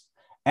numbers.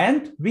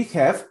 And we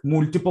have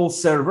multiple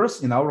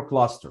servers in our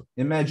cluster.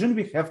 Imagine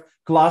we have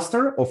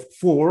cluster of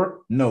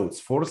 4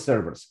 nodes, 4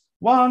 servers.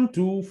 1,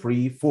 2,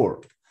 3,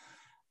 4.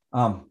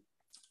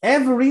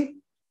 Every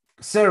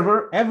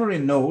server, every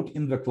node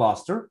in the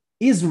cluster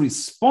is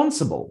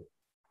responsible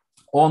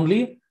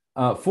only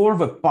for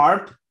the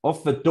part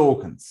of the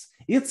tokens.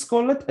 It's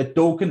called a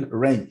token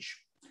range.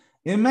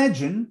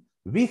 Imagine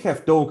we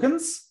have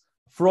tokens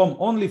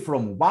only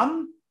from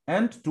 1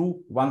 and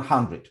to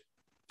 100.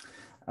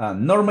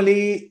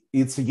 Normally,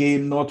 it's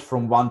again not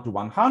from 1 to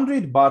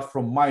 100, but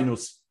from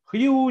minus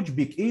huge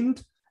big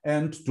int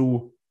and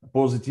to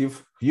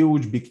positive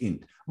huge big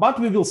int. But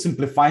we will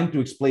simplify to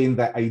explain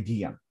the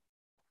idea.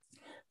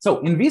 So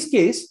in this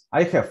case,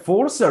 I have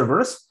 4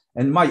 servers,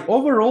 and my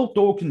overall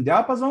token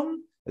diapason,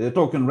 the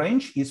token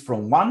range is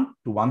from 1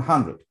 to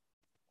 100.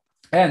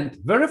 And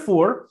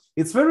therefore,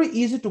 it's very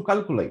easy to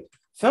calculate.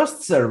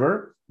 First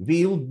server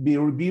will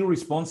be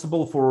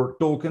responsible for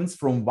tokens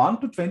from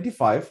 1 to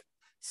 25,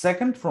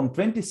 second from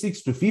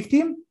 26 to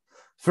 50,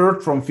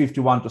 third from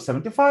 51 to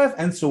 75,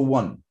 and so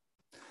on.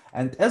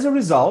 And as a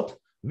result,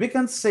 we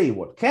can say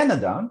what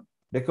Canada,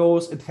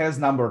 because it has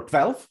number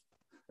 12,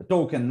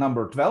 token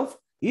number 12,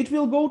 it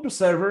will go to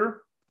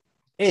server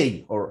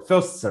A, or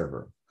first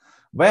server.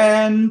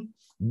 When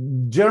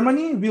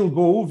Germany will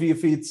go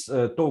with its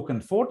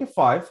token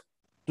 45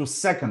 to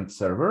second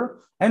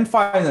server, and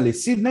finally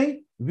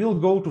Sydney will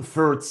go to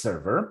third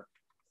server.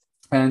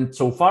 And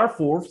so far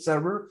fourth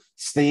server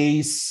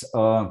stays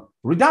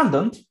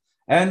redundant,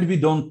 and we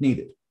don't need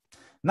it.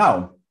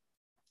 Now,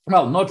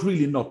 well, not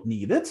really not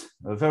needed.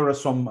 There are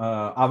some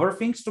other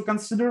things to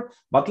consider,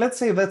 but let's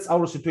say that's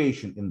our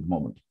situation in the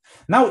moment.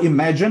 Now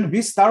imagine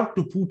we start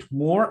to put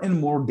more and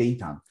more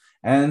data,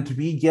 and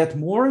we get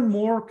more and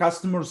more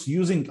customers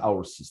using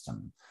our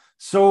system.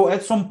 So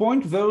at some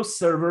point, those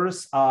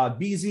servers are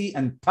busy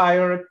and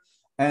tired,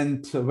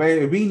 and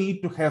we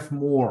need to have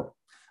more.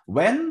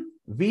 When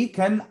we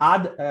can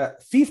add a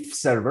fifth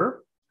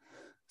server,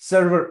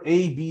 server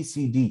A, B,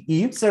 C, D,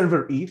 E,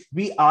 server E,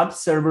 we add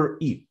server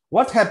E.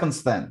 What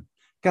happens then?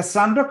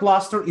 Cassandra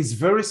cluster is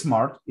very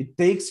smart. It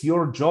takes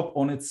your job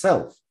on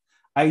itself.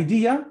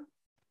 Idea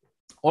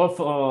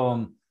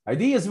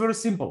is very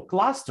simple.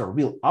 Cluster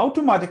will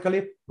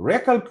automatically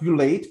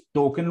recalculate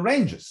token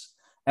ranges.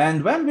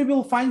 And when we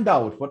will find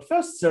out what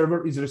first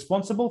server is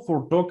responsible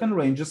for token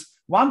ranges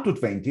 1 to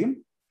 20,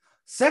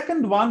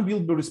 second one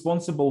will be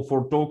responsible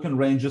for token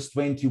ranges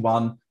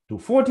 21 to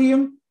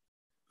 40,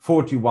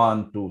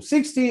 41 to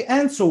 60,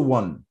 and so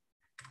on.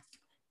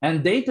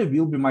 And data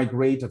will be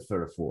migrated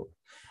therefore.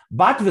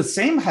 But the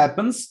same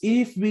happens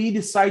if we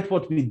decide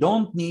what we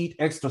don't need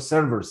extra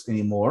servers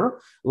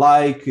anymore,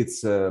 like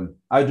it's,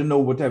 I don't know,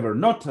 whatever,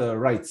 not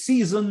right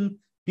season,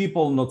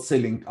 people not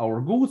selling our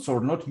goods or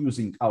not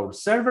using our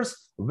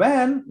servers,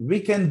 then we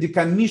can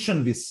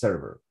decommission this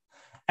server.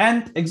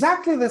 And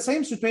exactly the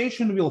same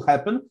situation will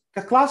happen.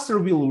 The cluster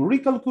will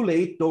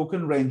recalculate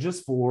token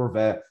ranges for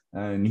the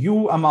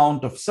new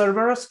amount of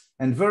servers,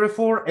 and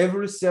therefore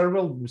every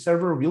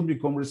server will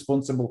become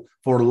responsible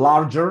for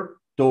larger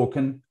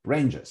token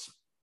ranges.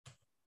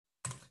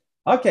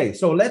 Okay,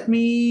 so let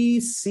me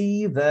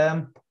see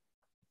the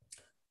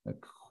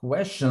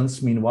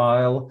questions.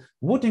 Meanwhile,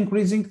 would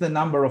increasing the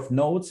number of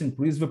nodes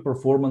increase the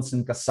performance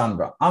in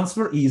Cassandra?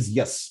 Answer is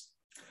yes.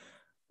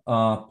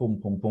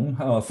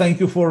 Thank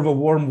you for the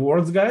warm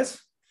words, guys.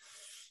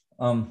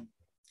 Will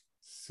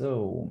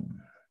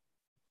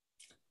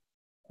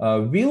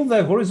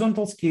the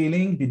horizontal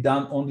scaling be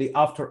done only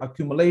after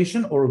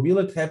accumulation, or will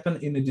it happen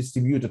in a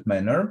distributed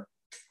manner?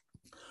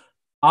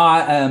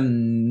 I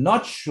am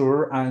not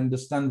sure I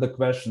understand the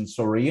question,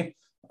 sorry.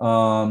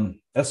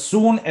 As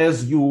soon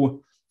as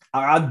you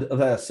add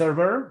the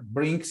server,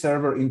 bring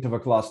server into the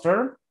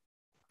cluster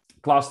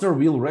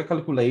will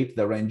recalculate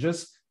the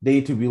ranges,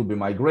 data will be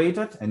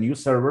migrated, a new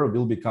server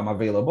will become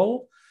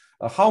available.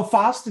 How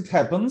fast it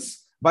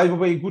happens? By the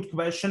way, good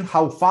question.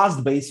 How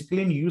fast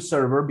basically a new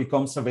server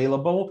becomes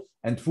available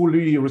and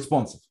fully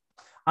responsive?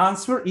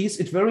 Answer is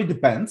it very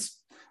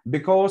depends,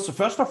 because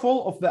first of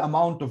all, of the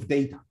amount of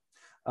data.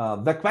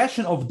 The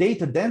question of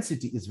data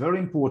density is very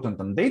important,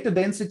 and data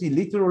density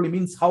literally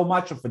means how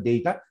much of the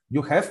data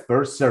you have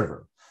per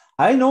server.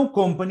 I know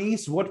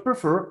companies would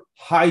prefer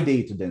high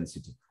data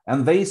density,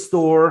 and they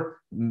store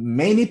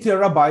many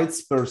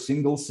terabytes per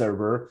single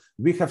server.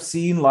 We have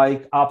seen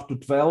like up to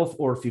 12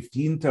 or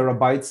 15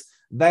 terabytes.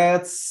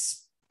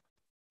 That's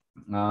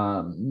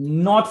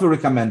not the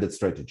recommended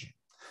strategy.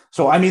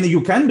 So, I mean,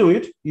 you can do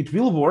it, it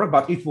will work,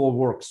 but it will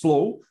work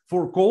slow.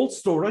 For cold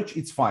storage,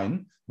 it's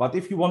fine. But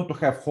if you want to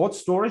have hot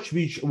storage,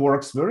 which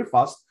works very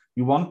fast,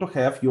 you want to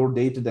have your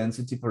data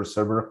density per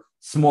server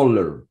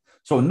smaller.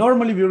 So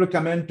normally we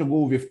recommend to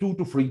go with 2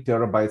 to 3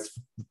 terabytes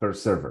per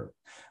server.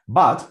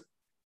 But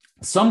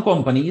some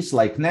companies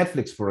like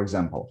Netflix, for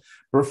example,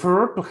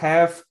 prefer to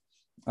have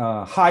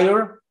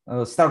higher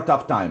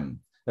startup time.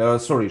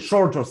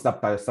 Shorter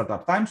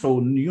startup time. So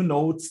new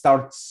node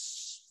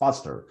starts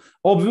faster.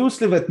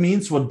 Obviously, that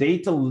means what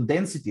data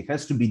density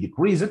has to be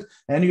decreased,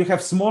 and you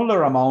have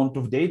smaller amount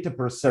of data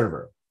per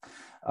server.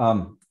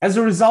 As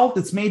a result,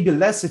 it's maybe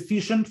less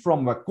efficient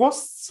from a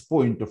costs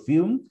point of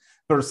view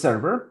per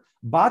server,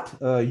 but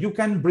you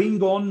can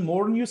bring on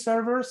more new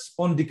servers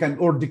or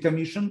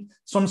decommission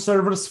some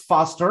servers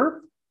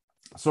faster.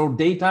 So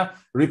data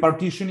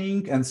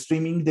repartitioning and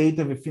streaming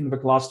data within the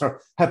cluster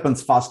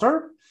happens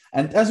faster.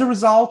 And as a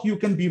result, you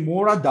can be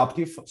more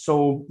adaptive.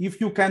 So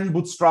if you can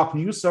bootstrap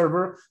new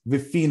server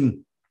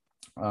within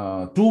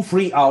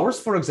 2-3 hours,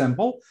 for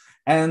example,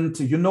 and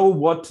you know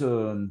what,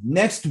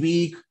 next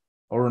week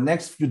or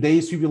next few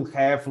days, you will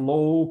have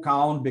low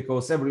count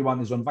because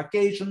everyone is on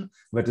vacation,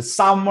 but it's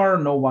summer,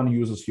 no one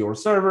uses your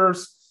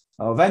servers.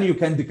 Then you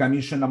can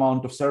decommission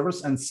amount of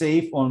servers and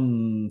save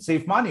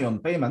money on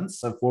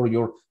payments for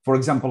your, for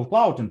example,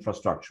 cloud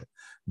infrastructure.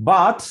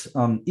 But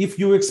if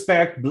you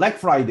expect Black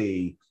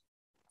Friday,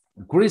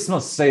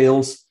 Christmas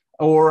sales,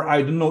 or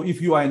I don't know,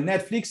 if you are in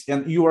Netflix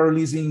and you are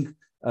releasing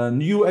a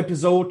new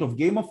episode of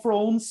Game of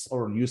Thrones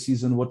or new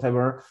season,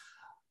 whatever,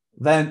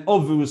 then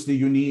obviously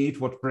you need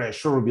what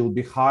pressure will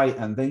be high,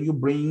 and then you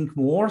bring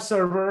more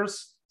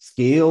servers,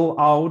 scale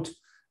out,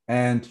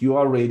 and you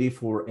are ready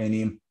for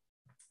any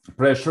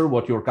pressure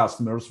what your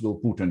customers will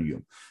put on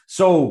you.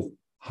 So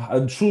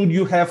should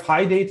you have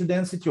high data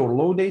density or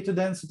low data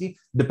density?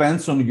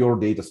 Depends on your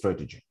data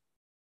strategy.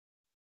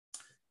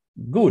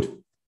 Good.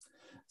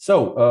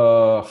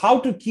 So how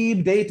to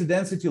keep data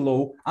density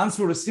low?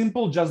 Answer is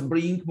simple, just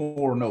bring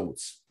more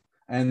nodes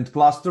and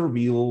cluster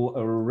will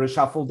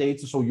reshuffle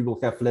data, so you will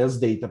have less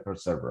data per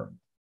server.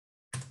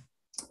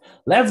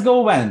 Let's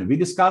go on. We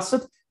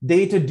discussed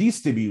data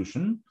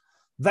distribution.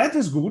 That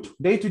is good.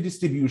 Data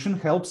distribution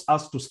helps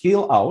us to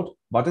scale out,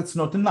 but it's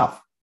not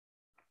enough.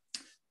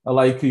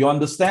 Like, you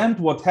understand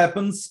what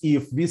happens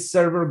if this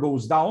server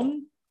goes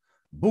down?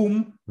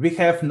 Boom, we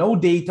have no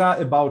data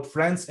about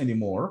France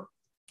anymore.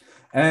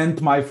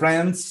 And my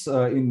friends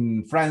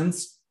in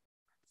France,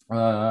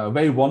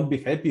 they won't be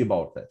happy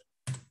about that.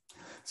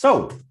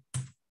 So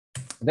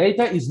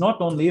data is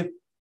not only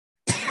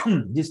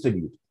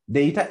distributed,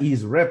 data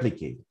is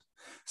replicated.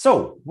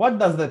 So what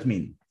does that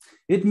mean?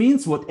 It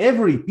means what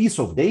every piece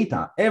of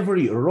data,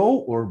 every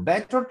row, or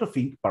better to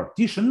think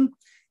partition,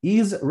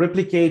 is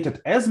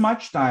replicated as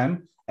much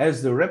time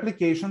as the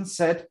replication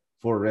set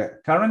for the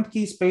current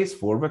key space,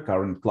 for the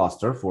current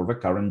cluster, for the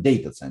current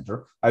data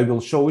center. I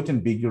will show it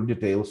in bigger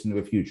details in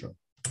the future.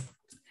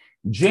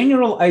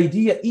 General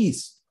idea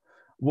is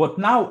what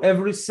now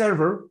every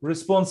server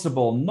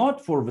responsible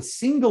not for the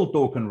single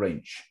token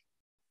range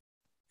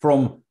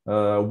from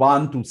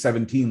 1 to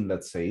 17,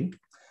 let's say,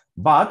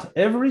 but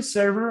every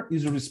server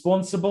is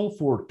responsible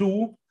for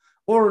 2,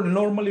 or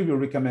normally we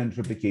recommend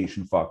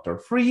replication factor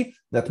 3.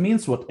 That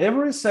means what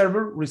every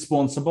server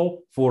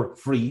responsible for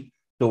 3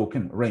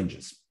 token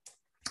ranges.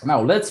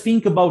 Now let's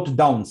think about the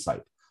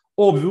downside.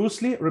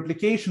 Obviously,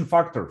 replication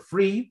factor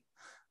 3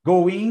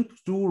 going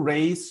to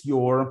raise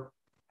your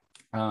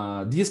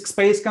disk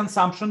space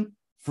consumption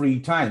 3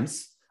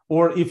 times.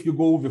 Or if you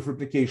go with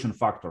replication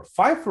factor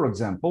 5, for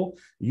example,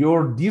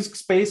 your disk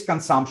space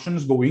consumption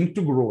is going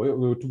to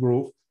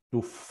grow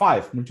to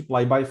 5,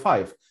 multiplied by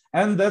 5.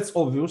 And that's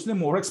obviously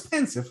more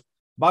expensive.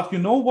 But you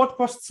know what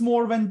costs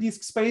more than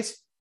disk space?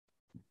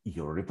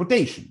 Your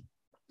reputation.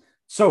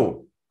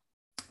 So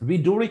we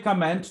do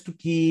recommend to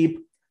keep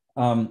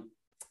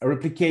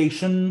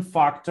replication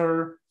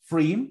factor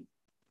 3.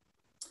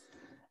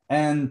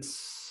 And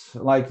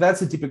like,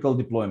 that's a typical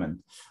deployment.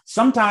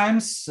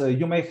 Sometimes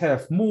you may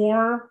have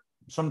more,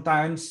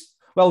 sometimes,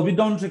 well, we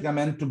don't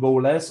recommend to go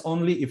less,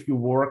 only if you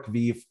work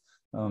with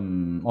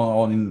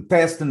on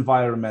test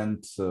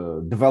environment,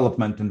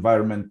 development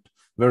environment,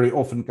 very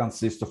often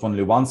consists of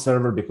only one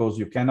server because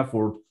you can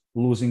afford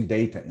losing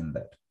data in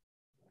that.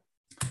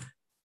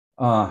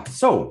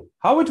 So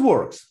how it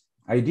works?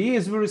 Idea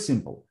is very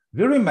simple.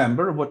 We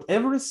remember what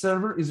every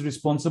server is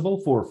responsible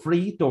for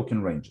 3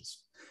 token ranges.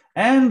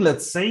 And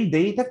let's say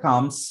data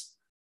comes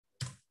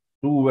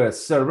to a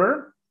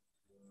server,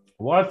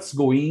 what's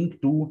going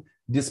to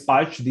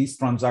dispatch this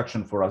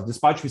transaction for us,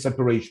 dispatch this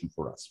operation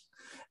for us.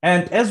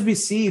 And as we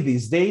see,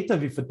 this data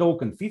with a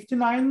token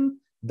 59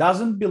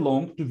 doesn't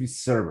belong to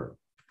this server.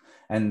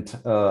 And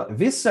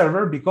this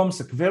server becomes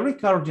a query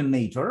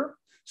coordinator.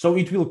 So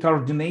it will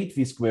coordinate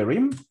this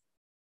query.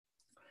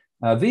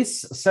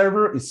 This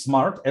server is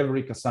smart.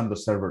 Every Cassandra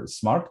server is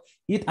smart.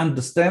 It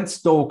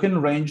understands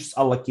token ranges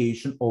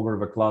allocation over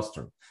the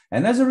cluster.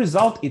 And as a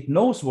result, it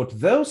knows what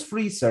those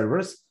 3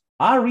 servers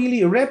are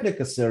really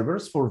replica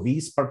servers for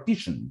this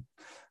partition.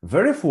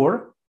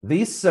 Therefore,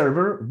 this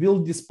server will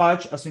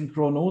dispatch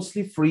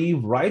asynchronously 3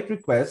 write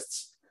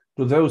requests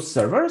to those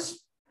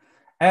servers,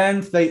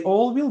 and they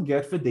all will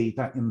get the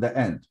data in the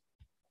end.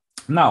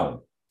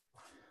 Now,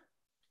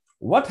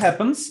 what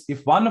happens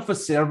if one of the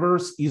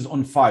servers is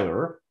on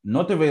fire,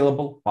 not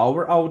available,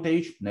 power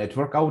outage,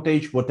 network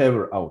outage,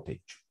 whatever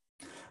outage?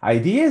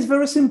 Idea is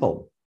very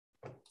simple.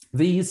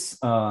 This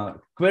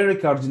query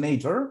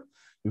coordinator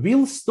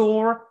will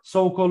store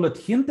so-called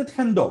hinted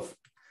handoff.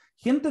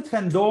 Hinted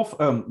handoff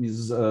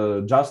is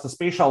just a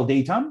spatial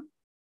data.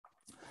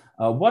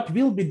 What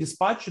will be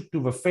dispatched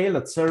to the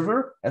failed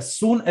server as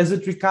soon as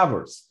it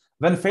recovers.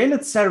 When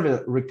failed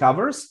server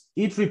recovers,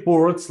 it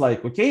reports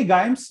like, okay,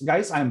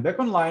 guys, I'm back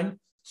online.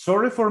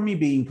 Sorry for me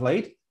being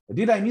late.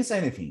 Did I miss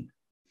anything?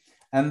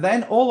 And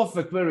then all of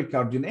the query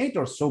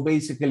coordinators, so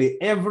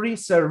basically every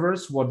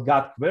servers what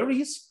got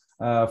queries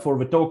for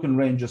the token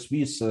ranges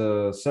this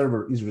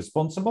server is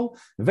responsible,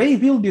 they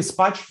will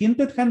dispatch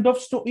hinted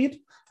handoffs to it,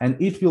 and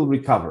it will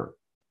recover.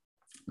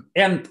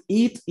 And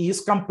it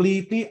is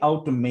completely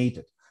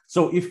automated.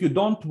 So if you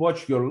don't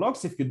watch your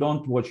logs, if you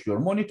don't watch your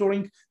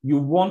monitoring, you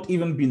won't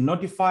even be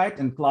notified,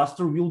 and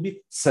cluster will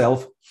be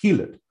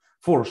self-healed.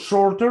 For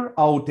shorter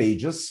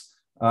outages,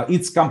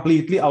 it's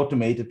completely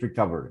automated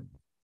recovery.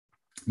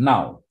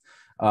 Now,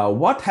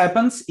 what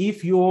happens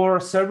if your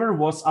server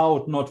was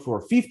out not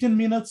for 15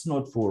 minutes,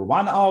 not for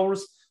 1 hour,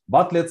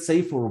 but let's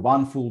say for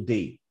 1 full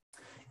day?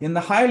 In the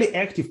highly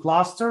active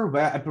cluster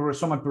where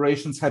some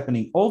operations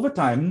happening all the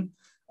time,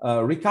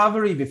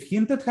 recovery with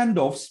hinted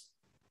handoffs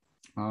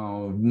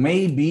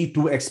may be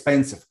too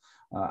expensive.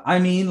 I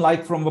mean,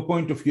 like from the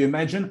point of view,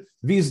 imagine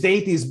this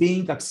data is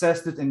being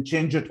accessed and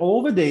changed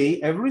all the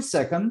day, every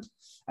second,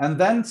 and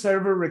then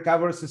server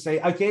recovers to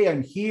say, okay,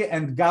 I'm here,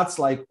 and gets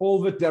like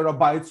all the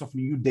terabytes of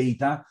new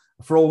data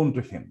thrown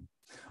to him.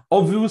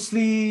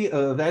 Obviously,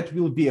 that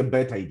will be a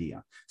bad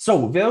idea.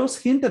 So those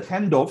hinted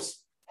handoffs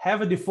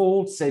have a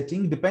default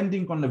setting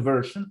depending on the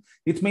version.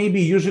 It may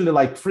be usually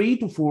like 3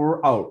 to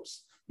 4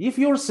 hours. If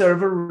your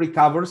server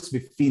recovers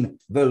within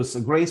those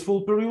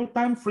graceful period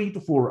time, 3 to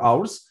 4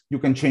 hours, you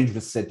can change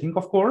the setting,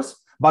 of course,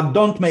 but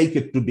don't make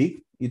it too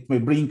big.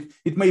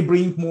 It may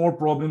bring more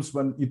problems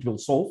when it will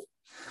solve.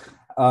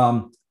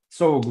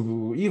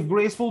 So if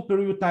graceful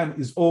period time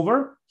is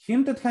over,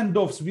 hinted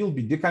handoffs will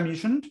be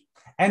decommissioned,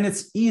 and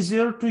it's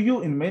easier to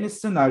you in many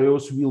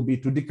scenarios will be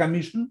to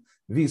decommission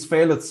this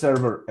failed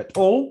server at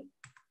all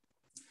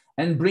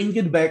and bring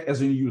it back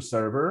as a new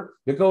server,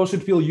 because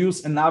it will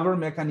use another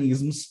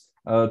mechanisms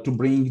to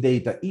bring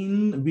data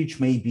in, which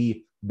may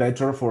be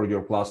better for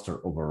your cluster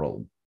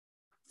overall.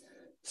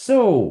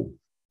 So,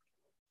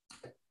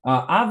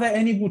 are there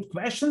any good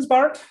questions,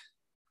 Bart?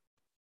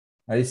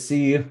 I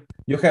see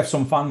you have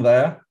some fun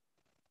there.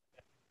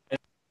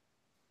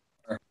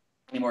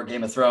 Any more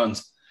Game of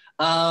Thrones?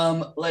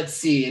 Let's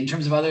see. In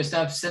terms of other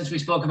stuff, since we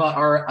spoke about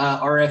our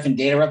RF and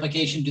data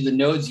replication, do the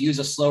nodes use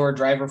a slower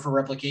driver for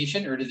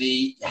replication, or do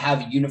they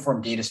have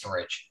uniform data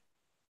storage?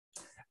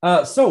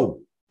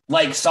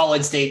 Like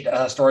solid state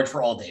storage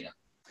for all data.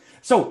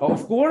 So,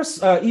 of course,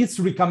 it's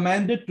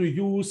recommended to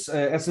use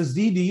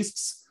SSD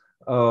disks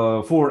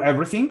for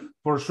everything,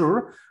 for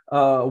sure.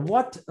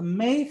 What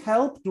may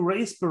help to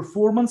raise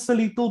performance a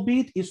little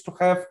bit is to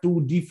have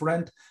 2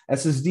 different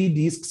SSD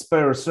disks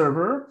per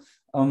server.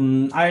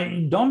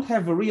 I don't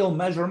have real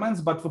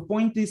measurements, but the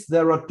point is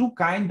there are 2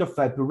 kinds of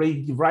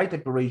write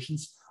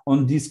operations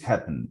on disk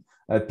happen.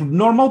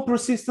 Normal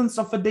persistence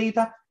of the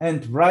data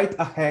and write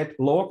ahead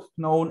log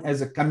known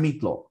as a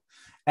commit log.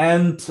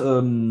 And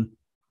to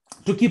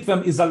keep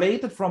them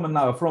isolated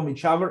from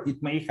each other,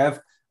 it may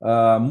have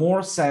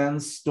more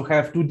sense to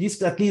have 2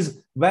 disks, at least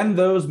when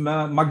those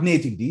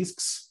magnetic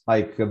disks,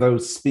 like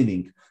those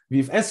spinning.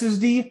 With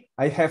SSD,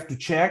 I have to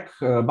check,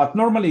 but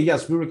normally,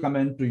 yes, we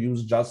recommend to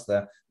use just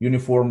a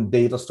uniform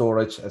data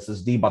storage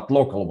SSD, but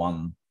local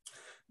one.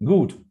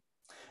 Good.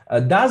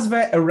 Does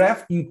the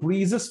RF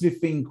increases with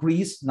the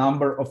increased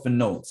number of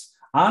nodes?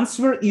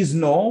 Answer is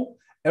no.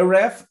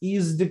 RF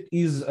is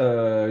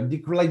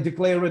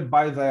declared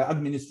by the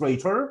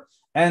administrator,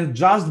 and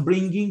just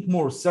bringing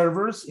more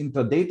servers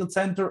into data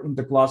center, in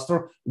the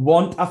cluster,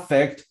 won't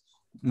affect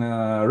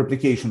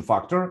replication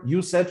factor.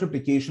 You set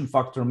replication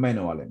factor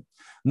manually.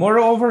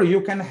 Moreover,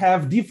 you can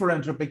have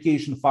different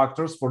replication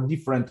factors for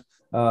different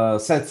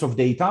sets of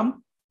data,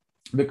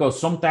 because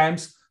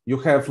sometimes you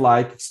have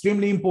like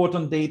extremely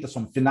important data,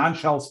 some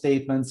financial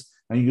statements,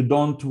 and you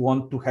don't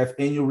want to have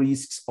any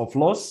risks of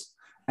loss.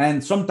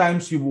 And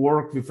sometimes you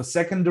work with a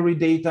secondary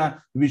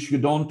data, which you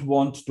don't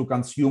want to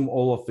consume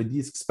all of the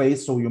disk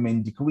space, so you may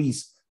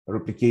decrease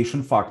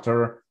replication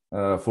factor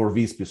for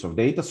this piece of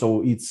data,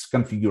 so it's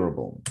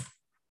configurable.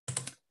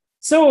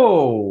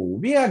 So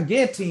we are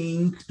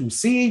getting to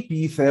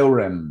CAP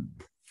theorem,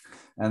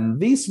 and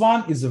this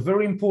one is a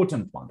very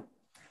important one.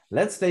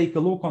 Let's take a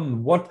look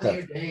on what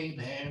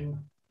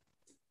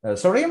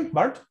sorry,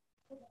 Bart?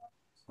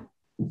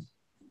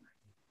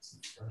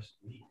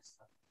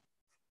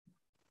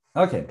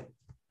 Okay,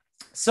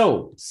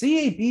 so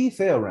CAP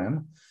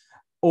theorem,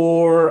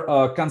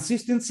 or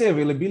consistency,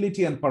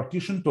 availability, and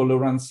partition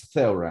tolerance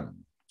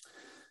theorem.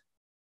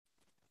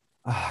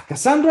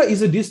 Cassandra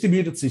is a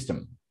distributed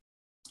system,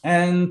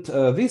 and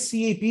this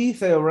CAP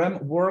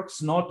theorem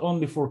works not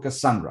only for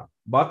Cassandra,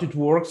 but it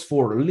works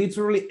for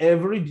literally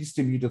every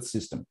distributed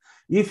system.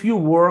 If you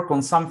work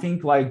on something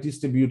like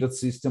distributed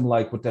system,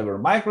 like whatever,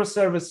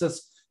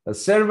 microservices, a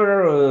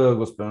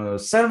server,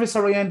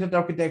 service-oriented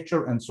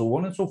architecture, and so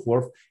on and so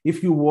forth.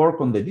 If you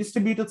work on the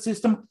distributed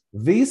system,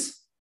 this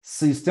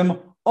system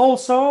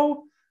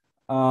also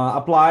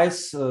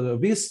applies,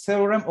 this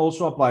theorem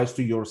also applies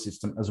to your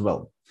system as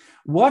well.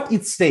 What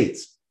it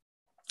states,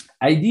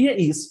 idea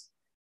is,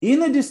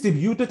 in a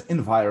distributed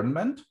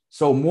environment,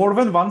 so more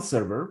than one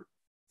server,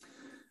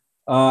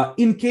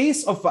 in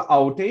case of an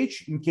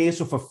outage, in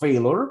case of a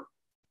failure,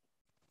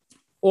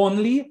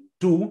 only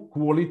 2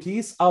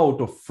 qualities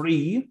out of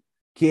 3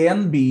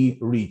 can be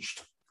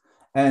reached,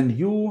 and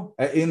you,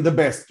 in the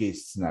best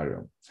case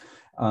scenario.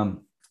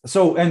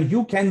 And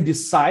you can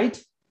decide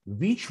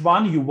which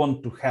one you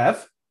want to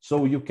have.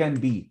 So you can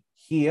be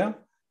here,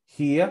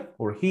 here,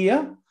 or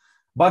here,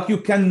 but you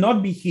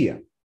cannot be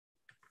here.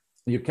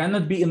 You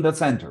cannot be in the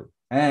center,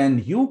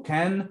 and you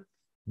can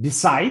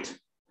decide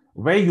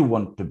where you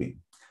want to be.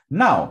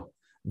 Now,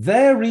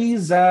 there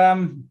is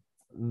very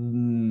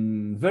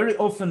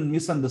often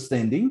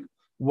misunderstanding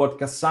what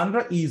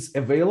Cassandra is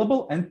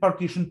available and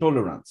partition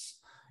tolerance.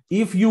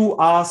 If you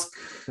ask,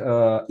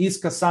 is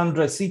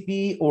Cassandra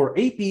CP or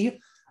AP,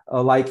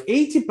 like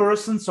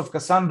 80% of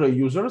Cassandra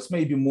users,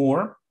 maybe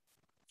more,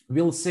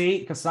 will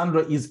say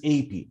Cassandra is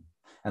AP.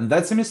 And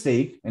that's a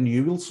mistake, and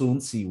you will soon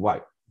see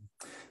why.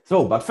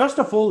 So, but first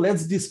of all,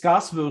 let's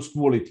discuss those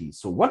qualities.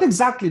 So what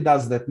exactly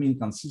does that mean?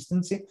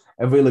 Consistency,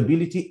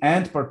 availability,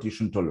 and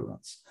partition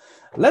tolerance.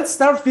 Let's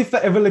start with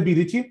the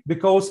availability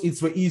because it's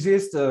the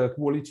easiest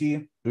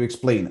quality to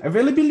explain.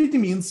 Availability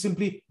means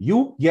simply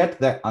you get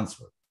the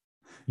answer.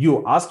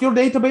 You ask your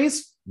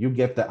database, you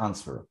get the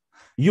answer.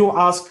 You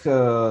ask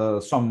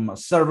some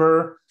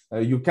server,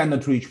 you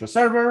cannot reach the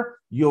server,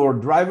 your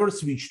driver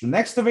switch to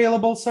next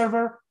available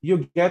server,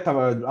 you get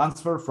an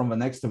answer from the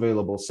next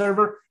available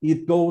server.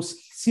 It goes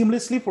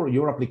seamlessly for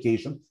your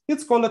application.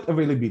 It's called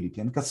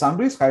availability, and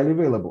Cassandra is highly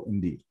available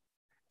indeed.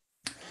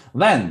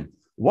 Then,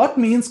 what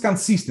means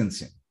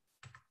consistency?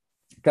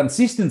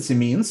 Consistency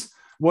means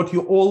what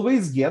you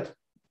always get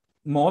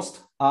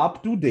most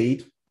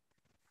up-to-date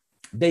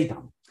data.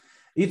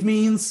 It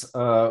means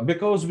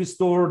because we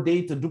store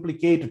data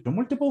duplicated to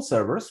multiple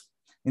servers,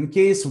 in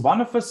case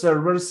one of the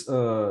servers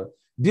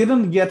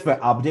didn't get the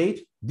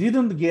update,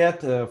 didn't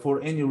get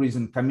for any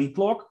reason commit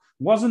log,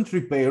 wasn't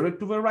repaired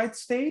to the right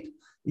state,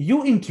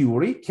 you in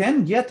theory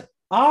can get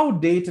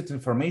outdated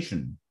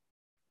information.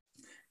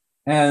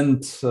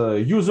 And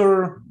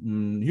user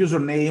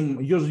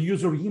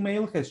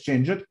email has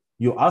changed,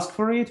 you ask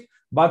for it,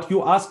 but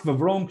you ask the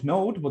wrong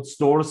node what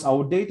stores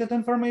outdated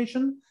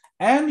information,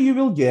 and you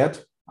will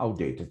get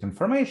outdated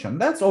information.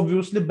 That's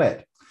obviously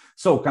bad.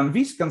 So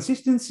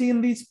consistency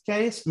in this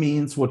case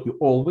means what you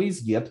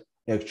always get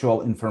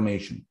actual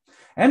information.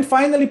 And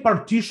finally,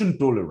 partition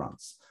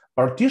tolerance.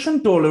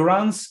 Partition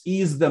tolerance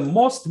is the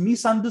most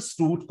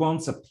misunderstood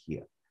concept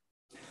here.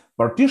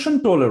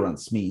 Partition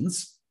tolerance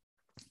means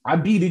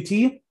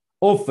ability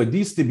of a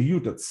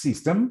distributed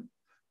system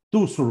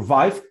to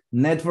survive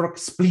network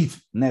split,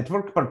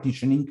 network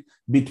partitioning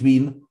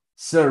between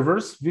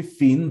servers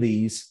within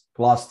these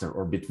cluster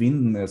or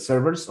between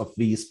servers of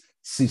these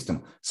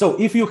system. So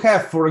if you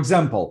have, for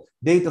example,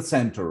 data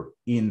center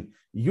in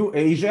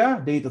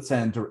Asia, data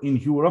center in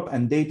Europe,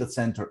 and data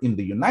center in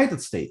the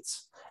United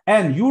States,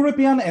 and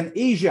European and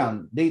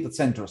Asian data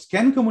centers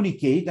can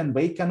communicate and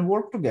they can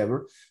work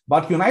together,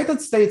 but United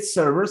States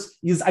servers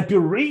is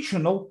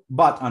operational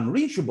but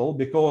unreachable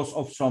because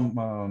of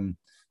some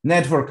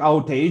network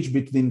outage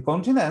between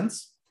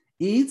continents,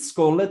 it's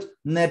called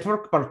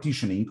network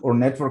partitioning or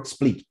network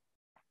split.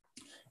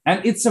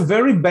 And it's a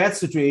very bad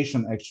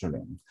situation,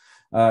 actually.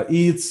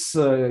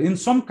 In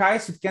some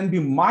cases, it can be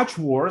much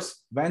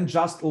worse than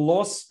just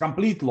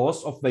complete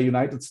loss of the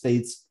United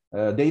States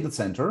data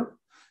center,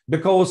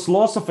 because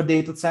loss of a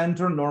data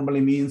center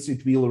normally means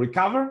it will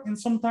recover in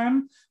some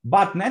time,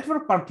 but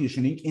network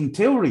partitioning in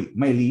theory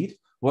may lead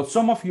what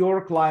some of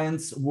your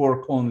clients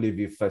work only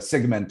with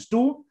segment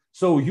 2,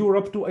 so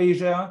Europe to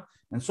Asia,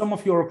 and some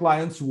of your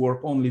clients work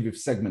only with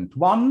segment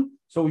 1,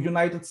 so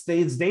United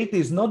States data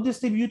is not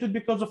distributed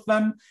because of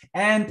them,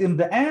 and in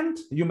the end,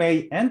 you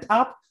may end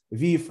up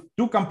with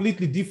two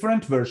completely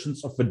different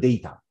versions of the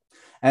data.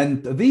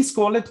 And these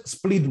call it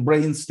split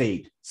brain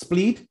state,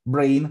 split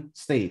brain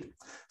state.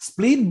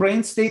 Split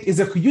brain state is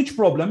a huge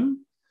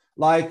problem,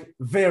 like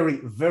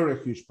very,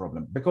 very huge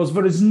problem, because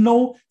there is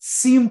no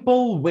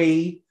simple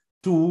way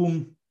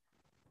to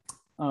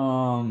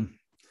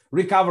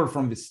recover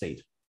from this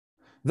state.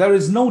 There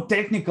is no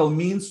technical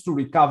means to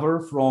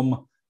recover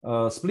from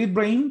split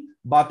brain,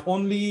 but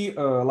only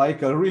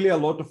like really a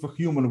lot of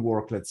human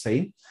work, let's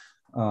say.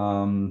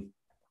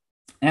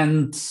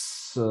 And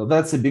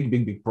that's a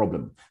big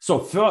problem. So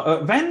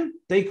then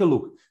take a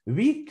look.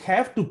 We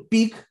have to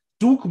pick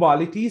two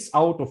qualities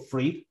out of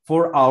 3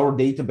 for our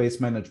database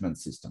management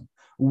system.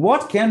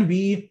 What can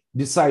we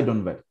decide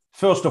on that?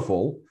 First of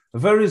all,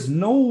 there is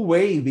no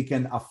way we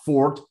can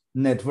afford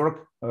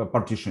network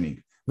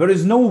partitioning. There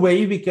is no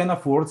way we can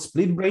afford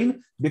split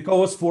brain,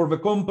 because for the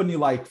company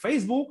like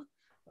Facebook,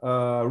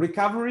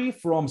 recovery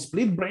from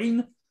split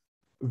brain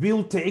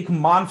will take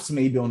months,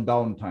 maybe on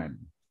downtime.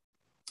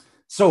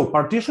 So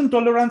partition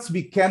tolerance,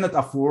 we cannot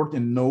afford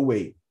in no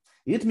way.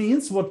 It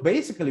means what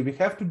basically we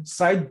have to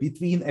decide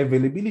between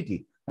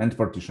availability and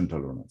partition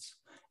tolerance,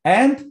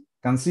 and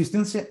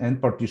consistency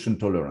and partition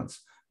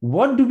tolerance.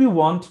 What do we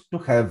want to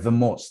have the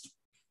most?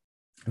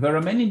 There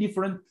are many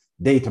different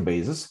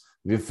databases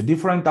with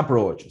different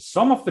approaches.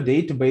 Some of the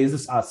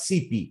databases are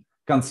CP,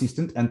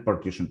 consistent and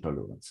partition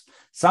tolerance.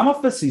 Some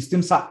of the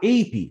systems are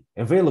AP,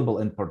 available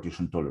and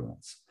partition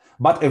tolerance,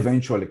 but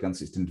eventually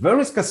consistent. Where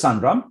is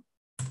Cassandra?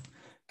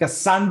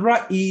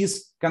 Cassandra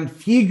is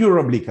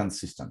configurably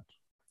consistent.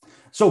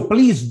 So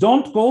please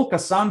don't call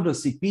Cassandra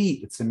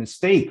CP, it's a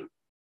mistake.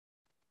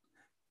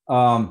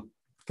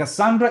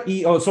 Cassandra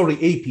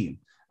AP.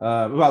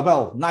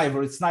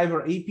 Neither. It's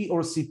neither AP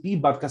or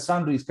CP, but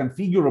Cassandra is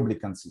configurably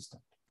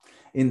consistent.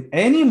 In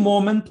any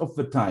moment of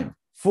the time,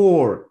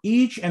 for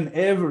each and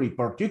every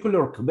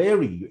particular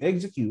query you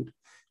execute,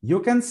 you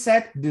can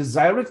set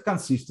desired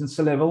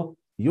consistency level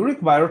you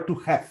require to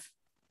have.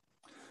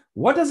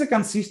 What is a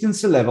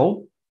consistency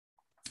level?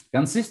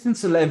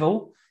 Consistency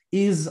level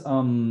is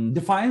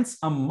defines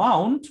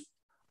amount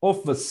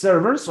of the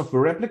servers, of the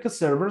replica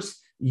servers,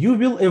 you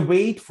will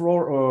await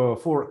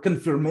for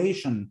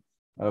confirmation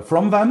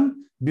from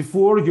them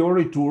before you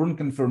return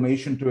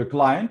confirmation to a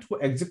client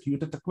who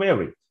executed a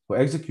query, who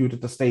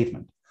executed a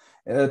statement.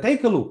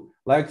 Take a look.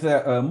 Like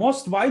the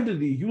most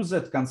widely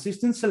used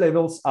consistency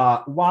levels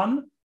are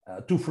 1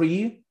 to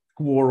 3,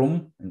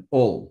 quorum, and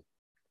all.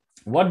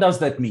 What does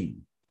that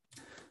mean?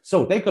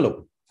 So take a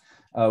look.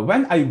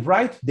 When I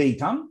write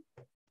data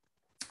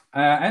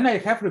and I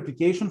have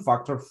replication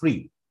factor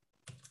 3,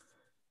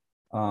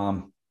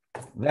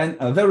 then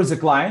there is a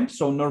client,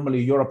 so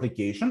normally your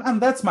application,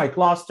 and that's my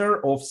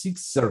cluster of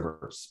 6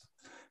 servers.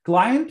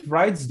 Client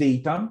writes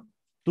data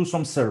to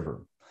some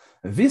server.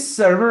 This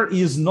server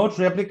is not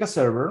replica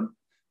server,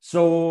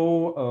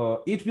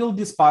 so it will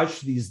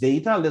dispatch this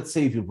data. Let's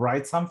say if you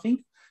write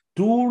something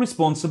to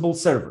responsible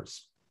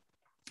servers.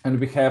 And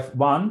we have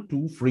 1,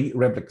 2, 3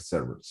 replica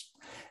servers.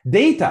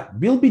 Data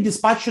will be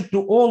dispatched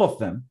to all of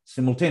them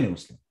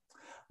simultaneously.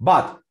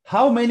 But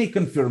how many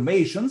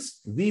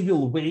confirmations we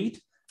will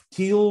wait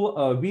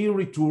till we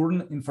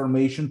return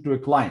information to a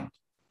client?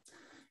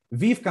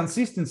 With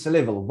consistency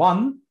level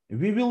 1,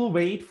 we will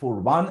wait for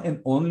 1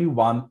 and only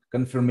 1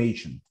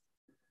 confirmation.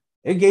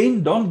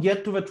 Again, don't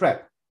get to the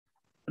trap.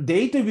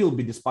 Data will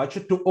be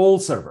dispatched to all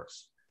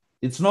servers.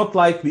 It's not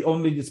like we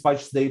only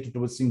dispatch data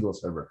to a single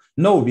server.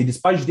 No, we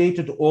dispatch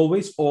data to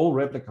always all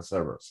replica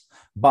servers.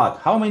 But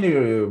how many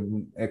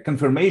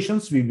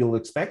confirmations we will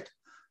expect?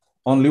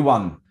 Only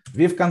 1.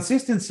 With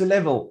consistency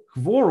level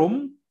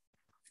quorum,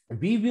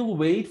 we will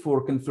wait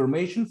for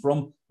confirmation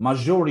from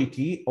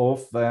majority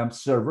of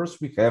servers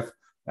we have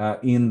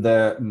in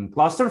the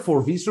cluster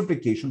for this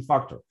replication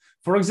factor.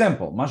 For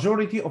example,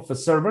 majority of the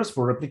servers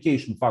for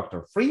replication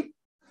factor 3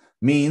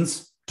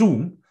 means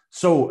 2.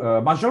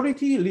 So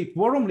majority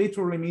quorum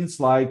literally means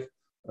like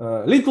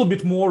a little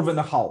bit more than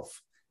a half.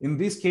 In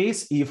this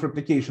case, if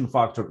replication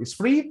factor is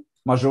 3,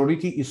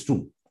 majority is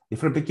 2.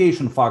 If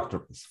replication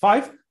factor is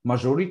 5,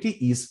 majority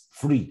is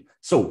 3.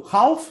 So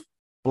half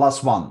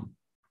plus 1.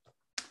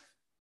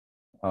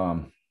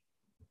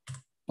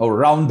 Or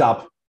round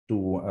up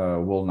to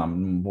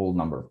whole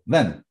number.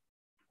 Then,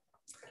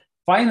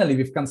 finally,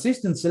 with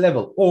consistency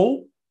level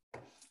all,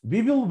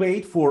 we will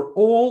wait for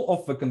all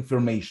of the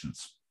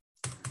confirmations.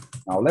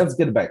 Now, let's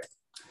get back.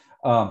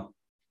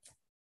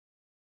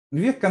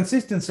 With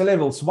consistency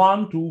levels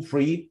 1, 2,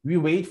 3, we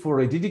wait for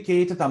a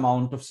dedicated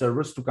amount of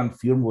servers to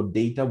confirm what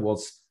data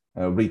was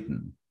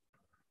written.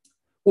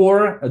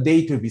 Or a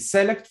data we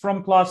select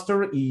from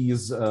cluster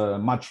is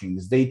matching.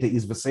 This data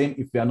is the same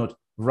if we are not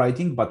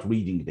writing but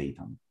reading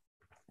data.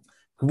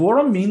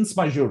 Quorum means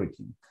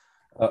majority.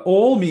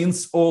 All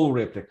means all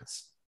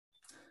replicas.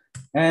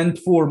 And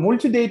for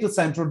multi-data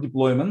center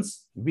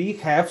deployments, we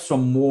have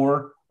some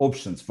more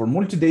options. For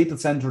multi-data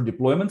center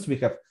deployments, we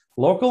have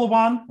local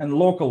one and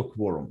local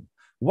quorum.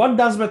 What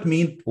does that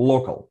mean,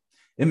 local?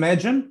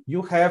 Imagine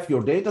you have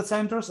your data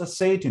centers as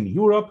set in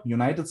Europe,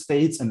 United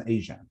States, and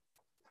Asia.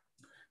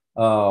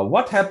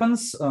 What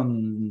happens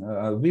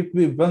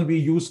when we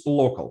use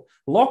local?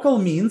 Local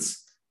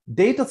means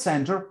data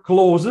center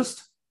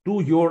closest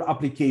to your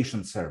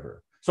application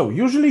server. So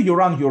usually you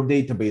run your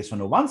database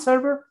on one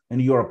server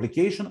and your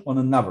application on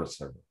another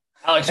server.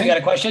 Alex, we got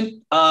a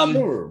question.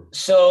 Sure.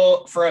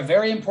 So for a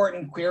very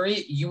important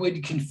query, you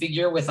would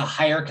configure with a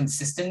higher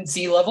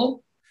consistency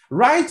level?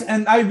 Right,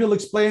 and I will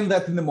explain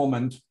that in a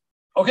moment.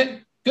 Okay,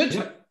 good.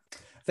 Yeah.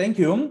 Thank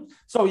you.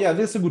 So yeah,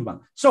 this is a good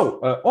one.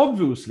 So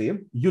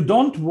obviously, you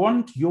don't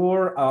want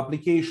your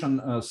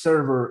application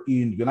server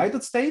in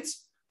United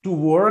States to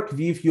work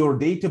with your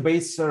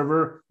database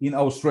server in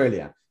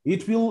Australia.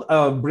 It will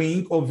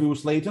bring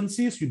obvious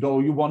latencies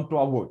you want to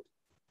avoid.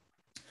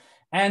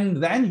 And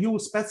then you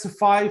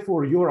specify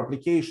for your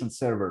application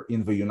server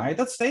in the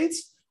United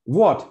States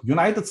what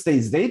United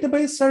States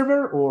database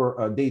server or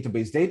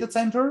database data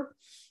center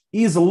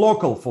is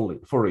local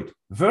for it.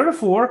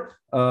 Therefore,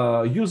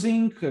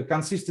 using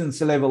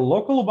consistency level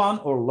local one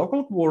or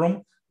local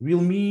quorum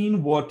will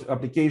mean what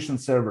application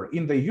server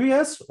in the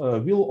US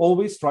will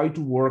always try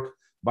to work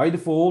by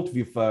default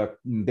with a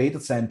data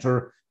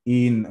center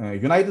in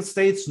United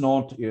States,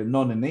 not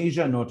in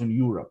Asia, not in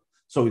Europe.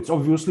 So it's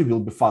obviously will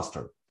be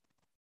faster.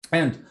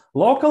 And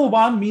local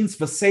one means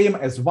the same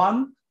as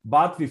one,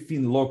 but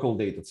within local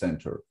data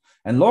center.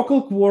 And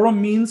local quorum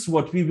means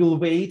what we will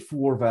wait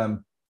for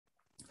the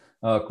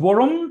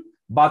quorum,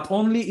 but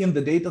only in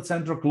the data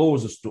center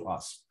closest to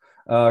us.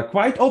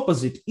 Quite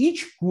opposite,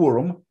 each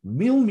quorum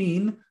will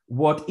mean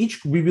what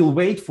we will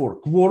wait for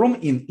quorum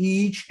in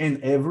each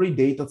and every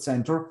data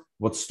center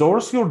what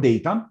stores your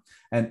data.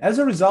 And as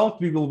a result,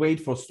 we will wait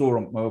for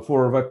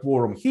the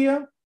quorum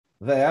here,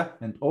 there,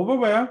 and over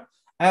there.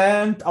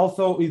 And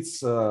although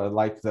it's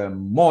like the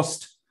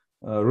most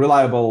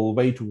reliable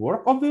way to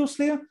work,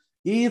 obviously,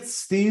 it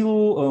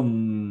still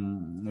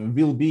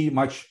will be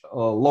much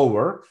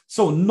lower.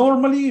 So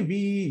normally we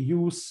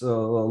use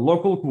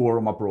local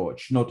quorum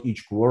approach, not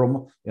each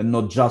quorum and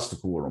not just a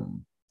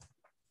quorum.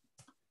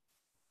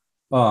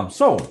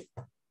 So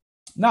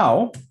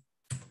now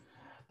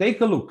take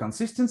a look,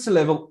 consistency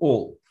level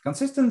all.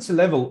 Consistency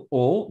level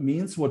all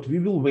means what we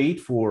will wait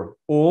for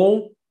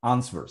all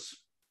answers.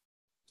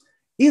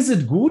 Is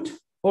it good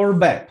or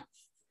bad?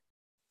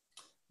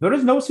 There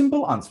is no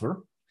simple answer,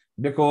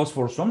 because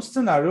for some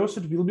scenarios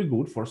it will be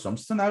good, for some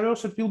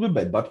scenarios it will be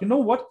bad. But you know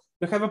what?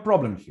 We have a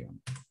problem here.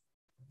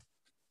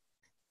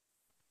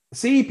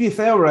 CEP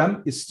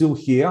theorem is still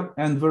here,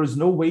 and there is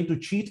no way to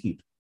cheat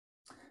it.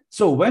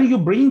 So when you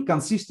bring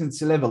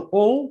consistency level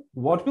all,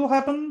 what will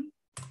happen?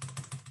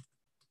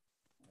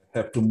 I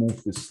have to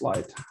move this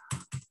slide.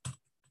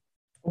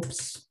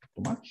 Oops,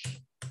 too much.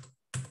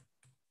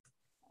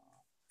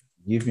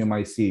 Give me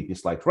my CEP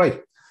slide,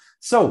 right?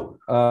 So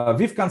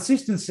with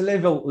consistency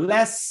level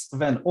less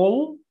than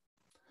all,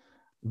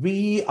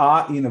 we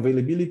are in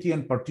availability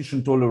and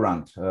partition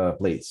tolerant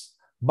place.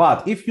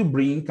 But if you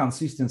bring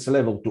consistency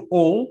level to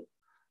all,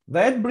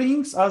 that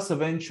brings us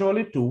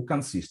eventually to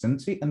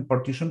consistency and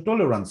partition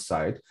tolerance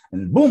side.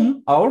 And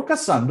boom, our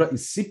Cassandra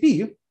is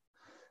CP.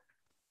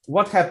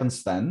 What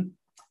happens then?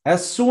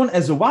 As soon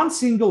as one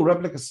single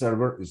replica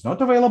server is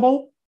not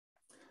available,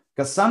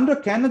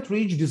 Cassandra cannot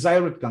reach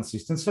desired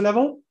consistency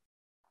level.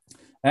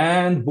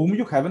 And boom,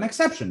 you have an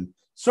exception.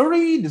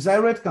 Sorry,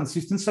 desired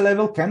consistency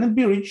level cannot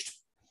be reached.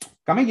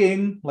 Come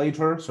again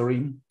later,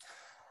 sorry.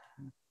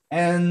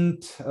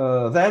 And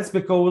that's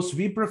because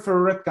we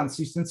prefer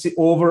consistency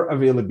over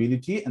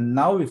availability. And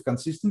now with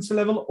consistency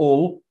level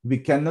all, we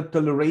cannot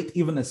tolerate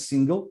even a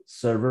single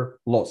server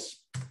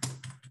loss.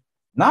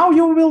 Now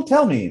you will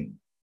tell me,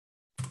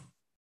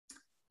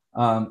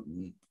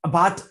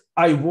 but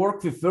I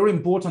work with very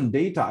important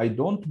data. I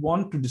don't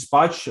want to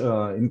dispatch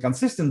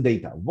inconsistent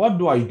data. What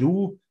do I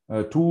do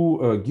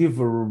to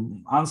give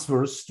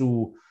answers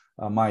to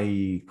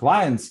my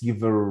clients,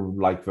 give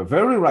like the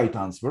very right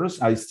answers?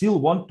 I still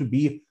want to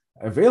be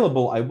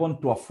available. I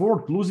want to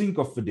afford losing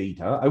of the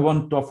data. I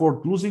want to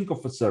afford losing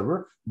of a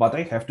server, but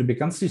I have to be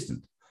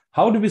consistent.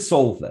 How do we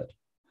solve that?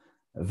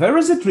 There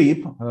is a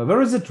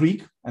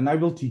trick, and I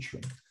will teach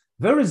you.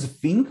 There is a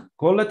thing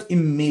called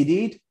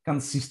immediate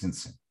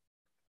consistency.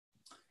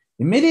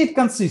 Immediate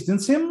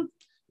consistency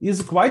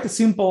is quite a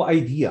simple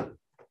idea.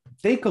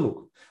 Take a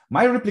look.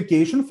 My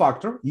replication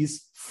factor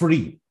is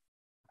 3.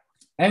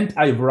 And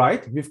I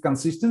write with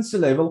consistency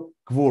level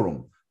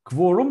quorum.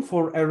 Quorum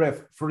for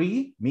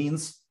RF3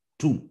 means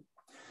 2.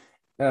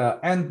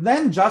 And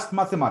then just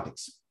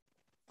mathematics.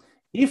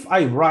 If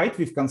I write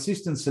with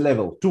consistency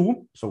level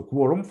 2, so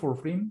quorum for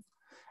 3,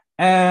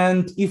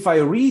 and if I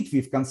read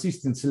with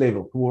consistency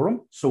level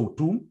quorum, so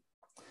 2,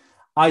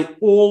 I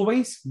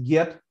always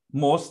get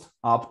most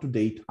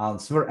up-to-date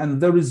answer, and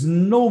there is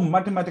no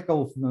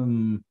mathematical,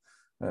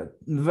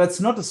 that's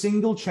not a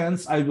single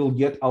chance I will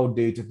get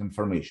outdated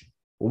information.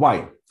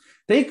 Why?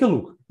 Take a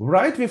look.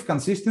 Write with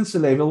consistency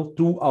level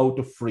 2 out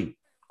of 3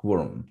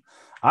 quorum.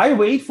 I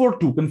wait for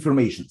 2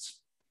 confirmations.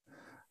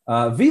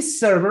 This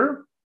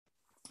server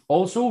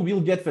also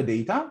will get the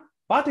data,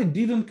 but it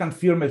didn't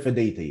confirm the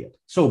data yet.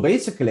 So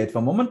basically at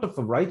the moment of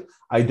the write,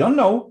 I don't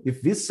know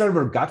if this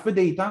server got the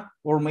data,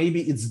 or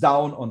maybe it's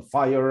down on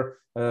fire,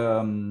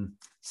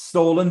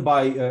 stolen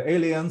by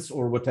aliens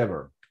or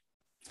whatever.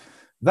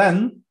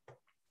 Then,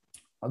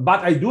 but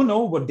I do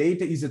know what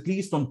data is at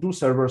least on 2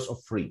 servers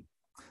of 3.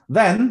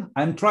 Then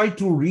I'm trying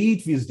to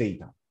read this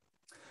data.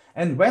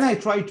 And when I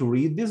try to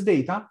read this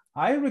data,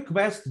 I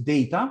request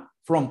data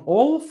from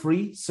all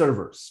 3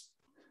 servers,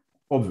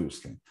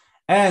 obviously.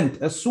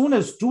 And as soon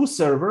as 2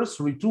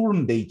 servers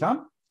return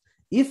data,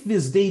 if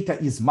this data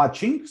is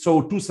matching,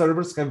 so 2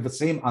 servers have the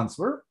same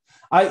answer,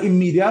 I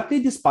immediately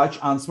dispatch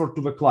answer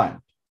to the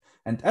client.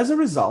 And as a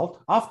result,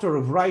 after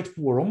a write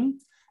quorum,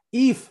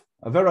 if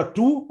there are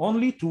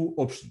only two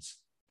options,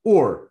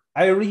 or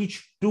I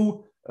reach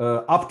 2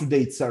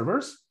 up-to-date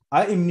servers,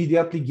 I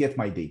immediately get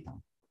my data.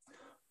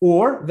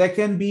 Or there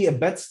can be a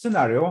bad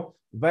scenario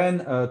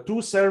when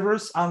 2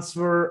 servers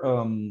answer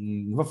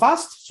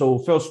fast, so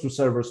first 2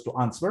 servers to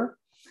answer.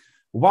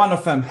 One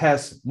of them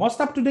has most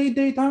up-to-date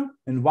data,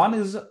 and one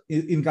is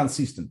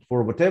inconsistent.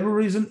 For whatever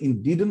reason,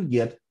 it didn't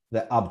get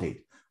the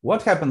update.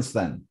 What happens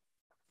then?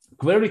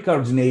 Query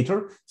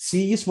coordinator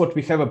sees what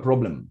we have a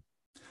problem.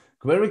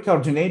 Query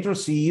coordinator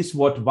sees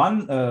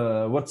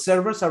what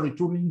servers are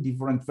returning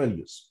different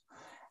values.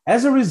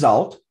 As a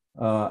result,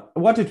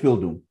 what it will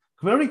do?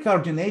 Query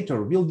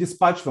coordinator will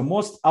dispatch the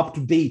most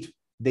up-to-date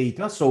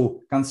data,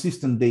 so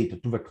consistent data,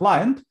 to the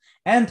client,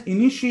 and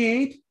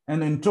initiate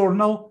an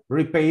internal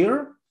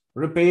repair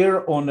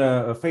on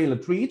a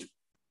failed read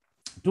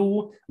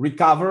to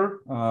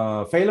recover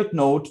failed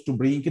node to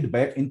bring it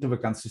back into the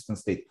consistent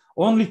state.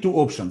 Only 2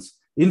 options.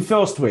 In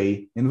first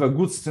way, in the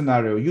good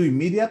scenario, you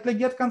immediately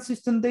get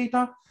consistent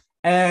data.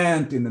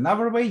 And in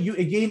another way, you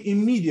again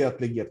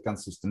immediately get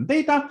consistent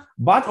data,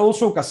 but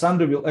also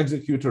Cassandra will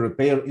execute a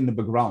repair in the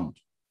background.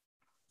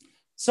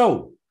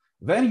 So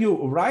when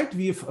you write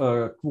with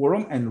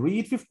quorum and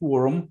read with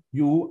quorum,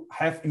 you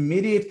have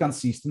immediate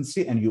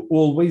consistency and you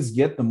always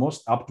get the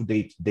most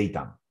up-to-date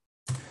data.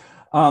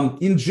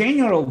 In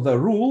general, the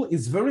rule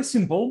is very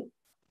simple.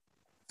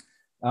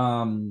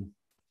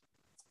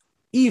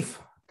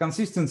 If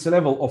consistency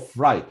level of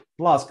write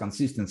plus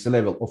consistency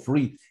level of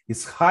read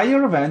is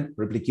higher than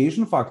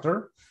replication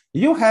factor,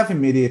 you have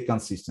immediate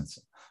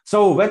consistency.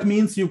 So that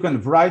means you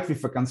can write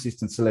with a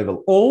consistency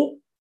level all.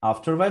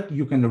 After that,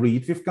 you can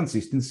read with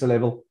consistency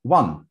level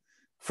 1.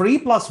 3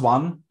 plus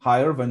 1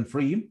 higher than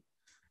 3.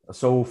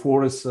 So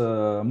 4 is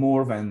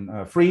more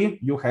than 3.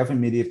 You have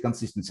immediate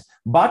consistency.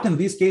 But in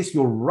this case,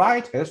 your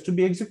write has to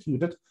be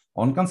executed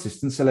on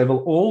consistency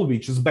level all,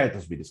 which is bad,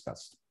 as we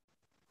discussed.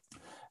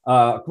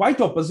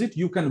 Quite opposite,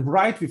 you can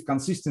write with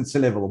consistency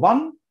level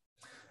 1,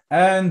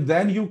 and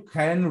then you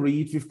can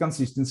read with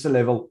consistency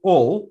level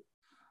all.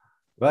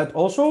 That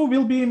also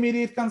will be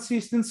immediate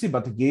consistency,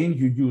 but again,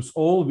 you use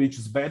all, which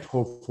is bad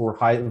for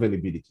high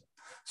availability.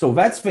 So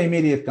that's the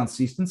immediate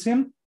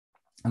consistency,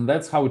 and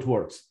that's how it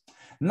works.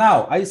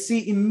 Now, I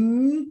see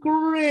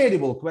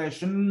incredible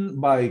question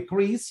by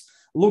Chris,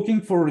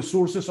 looking for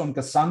resources on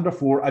Cassandra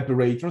for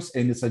operators.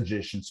 Any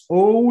suggestions?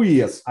 Oh,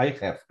 yes, I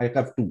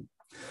have two.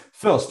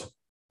 First,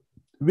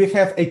 we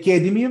have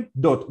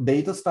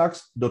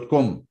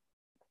academy.datastacks.com.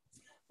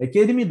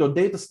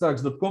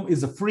 Academy.datastacks.com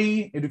is a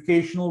free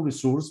educational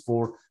resource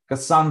for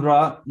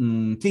Cassandra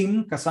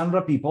team,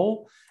 Cassandra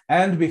people,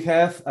 and we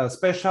have a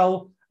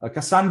special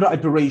Cassandra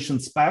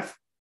operations path.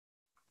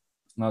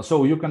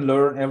 So you can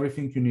learn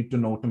everything you need to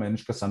know to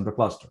manage Cassandra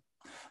cluster.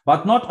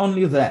 But not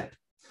only that,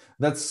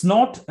 that's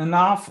not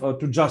enough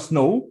to just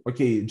know.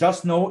 Okay,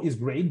 just know is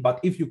great, but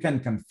if you can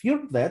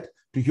confirm that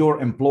to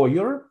your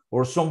employer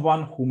or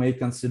someone who may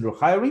consider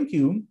hiring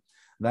you,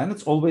 then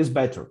it's always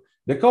better.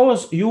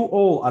 Because you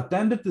all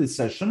attended this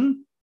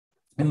session,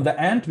 in the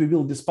end, we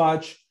will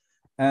dispatch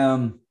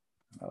a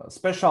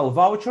special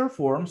voucher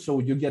form. So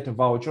you get a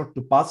voucher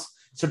to pass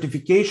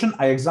certification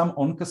exam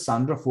on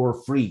Cassandra for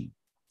free.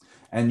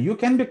 And you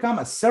can become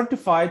a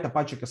certified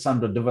Apache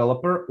Cassandra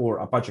developer or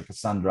Apache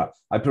Cassandra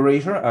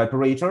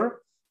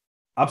operator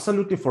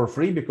absolutely for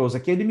free, because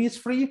Academy is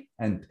free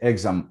and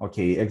exam,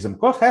 okay, exam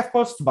have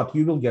costs, but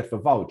you will get the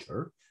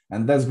voucher,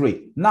 and that's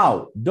great.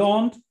 Now,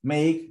 don't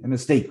make a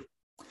mistake.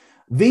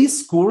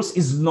 This course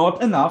is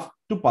not enough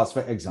to pass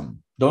the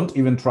exam. Don't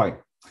even try.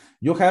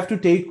 You have to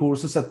take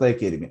courses at the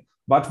Academy,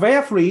 but they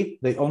are free.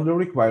 They only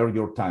require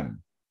your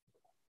time.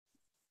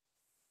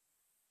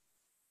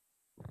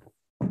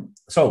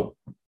 So,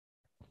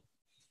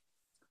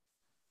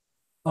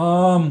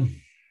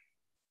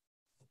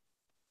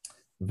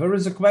 there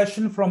is a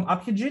question from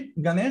Abhijit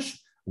Ganesh.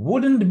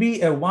 Wouldn't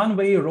be a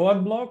one-way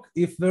roadblock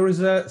if there is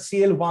a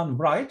CL1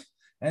 write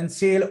and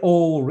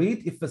CL0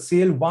 read if the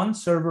CL1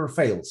 server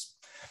fails?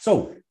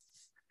 So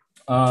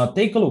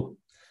take a look.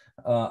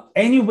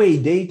 Anyway,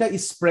 data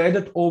is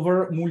spread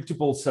over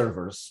multiple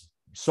servers.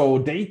 So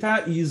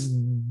data is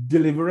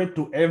delivered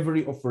to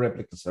every of the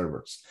replica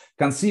servers.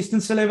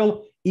 Consistency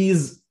level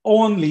is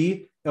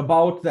only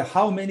about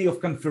how many of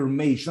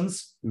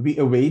confirmations we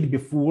await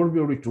before we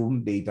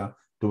return data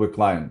to a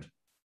client.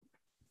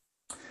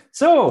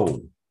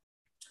 So,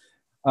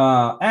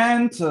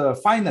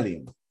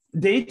 finally,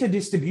 data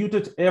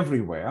distributed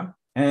everywhere,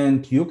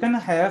 and you can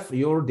have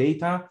your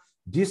data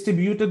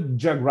distributed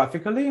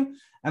geographically,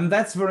 and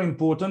that's very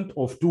important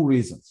of two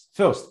reasons.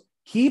 First,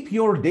 keep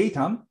your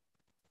data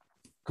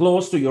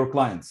close to your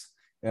clients.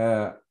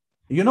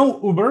 You know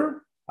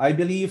Uber? I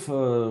believe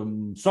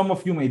some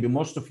of you, maybe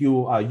most of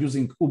you, are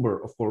using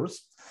Uber, of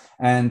course.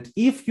 And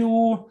if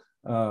you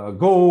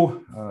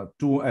go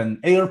to an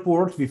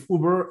airport with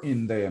Uber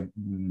in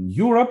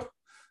Europe,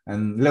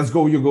 and let's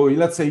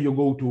say you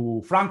go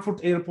to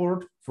Frankfurt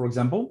Airport, for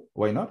example,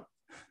 why not?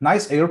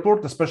 Nice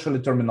airport, especially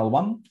Terminal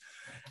 1.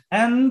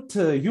 And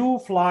you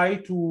fly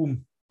to,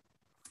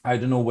 I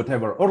don't know,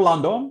 whatever,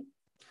 Orlando.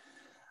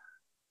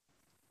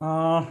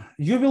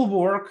 You will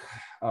work,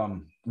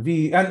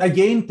 and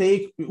again,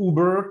 take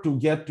Uber to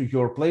get to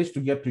your place, to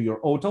get to your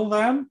hotel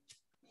there.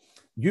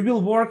 You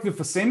will work with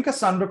the same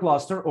Cassandra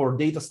cluster or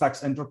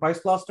DataStax Enterprise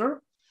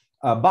cluster,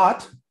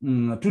 but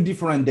two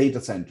different data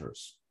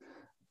centers.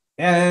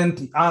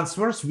 And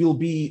answers will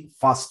be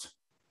fast.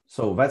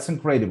 So that's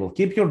incredible.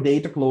 Keep your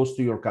data close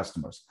to your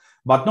customers.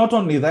 But not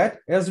only that,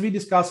 as we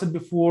discussed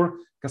before,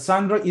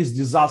 Cassandra is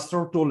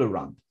disaster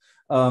tolerant.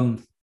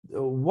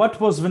 What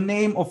was the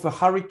name of a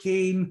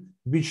hurricane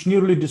which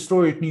nearly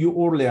destroyed New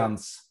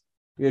Orleans?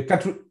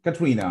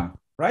 Katrina,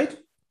 right?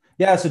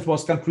 Yes, it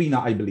was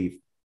Katrina, I believe.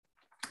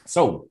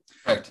 So,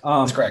 correct.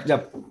 That's correct.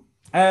 Yep.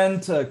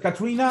 And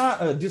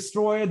Katrina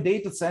destroyed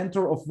data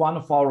center of one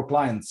of our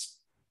clients.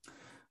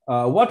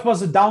 What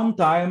was the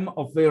downtime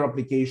of their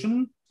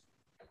application?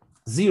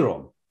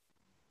 0.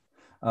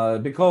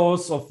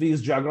 Because of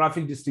this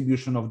geographic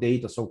distribution of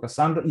data. So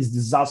Cassandra is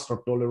disaster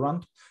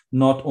tolerant,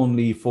 not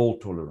only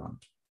fault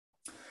tolerant.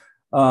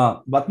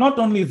 But not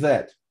only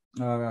that,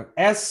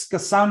 as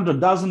Cassandra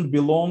doesn't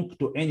belong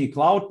to any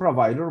cloud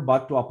provider,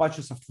 but to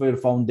Apache Software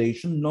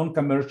Foundation,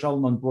 non-commercial,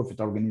 non-profit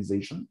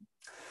organization,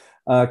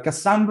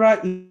 Cassandra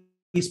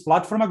is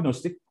platform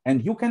agnostic,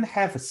 and you can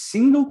have a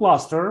single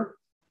cluster,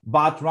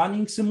 but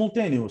running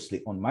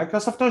simultaneously on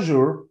Microsoft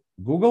Azure,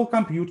 Google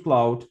Compute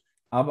Cloud,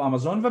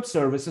 Amazon Web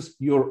Services,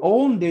 your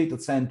own data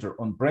center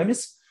on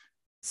premise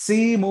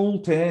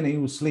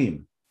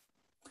simultaneously.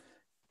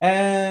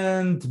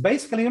 And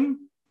basically,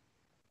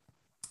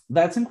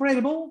 that's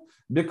incredible,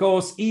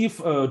 because if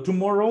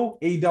tomorrow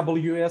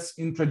AWS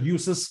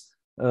introduces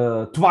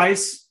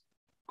twice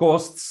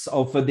costs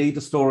of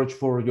data storage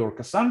for your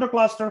Cassandra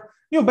cluster,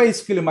 you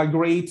basically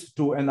migrate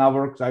to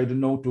another, I don't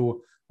know,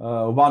 to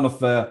one of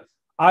the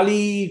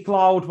Ali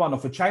cloud, one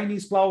of a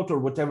Chinese cloud, or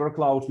whatever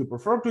cloud you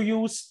prefer to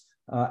use.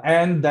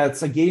 And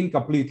that's again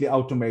completely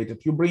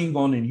automated. You bring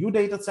on a new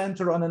data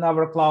center on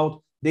another cloud,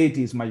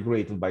 data is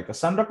migrated by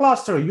Cassandra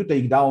cluster, you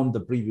take down the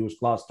previous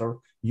cluster,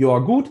 you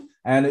are good,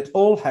 and it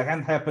all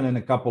can happen in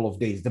a couple of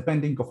days,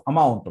 depending on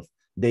amount of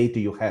data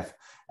you have.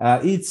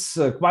 It's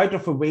quite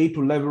of a way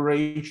to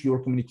leverage your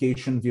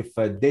communication with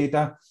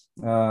data,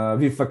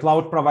 with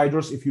cloud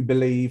providers, if you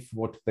believe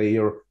what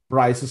their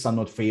prices are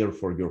not fair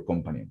for your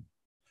company.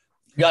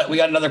 We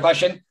got another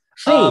question.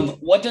 Sure.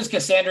 What does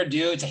Cassandra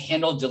do to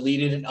handle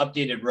deleted and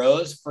updated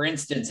rows? For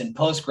instance, in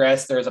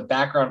Postgres, there is a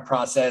background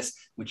process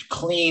which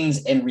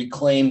cleans and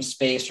reclaims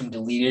space from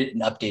deleted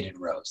and updated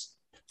rows.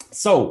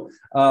 So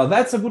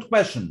that's a good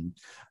question.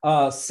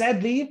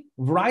 Sadly,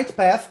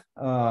 Write-Path,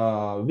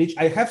 which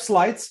I have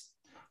slides,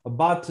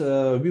 but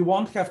we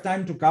won't have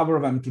time to cover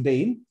them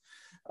today.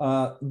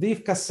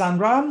 With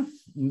Cassandra,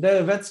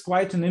 that's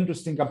quite an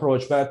interesting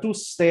approach. There are two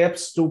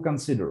steps to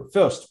consider.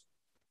 First,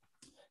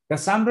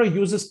 Cassandra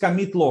uses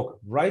commit log,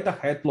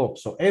 write-ahead log.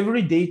 So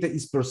every data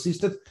is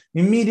persisted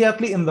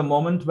immediately in the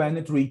moment when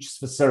it reaches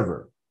the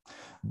server.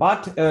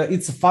 But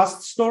it's a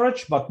fast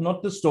storage, but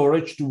not the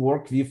storage to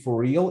work with for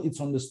real. It's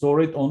on the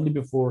storage only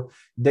before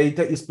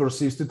data is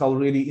persisted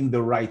already in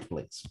the right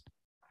place.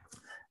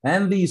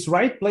 And this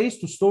right place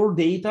to store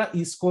data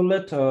is called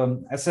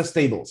SS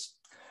tables,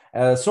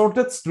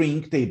 sorted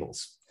string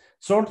tables.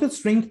 Sorted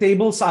string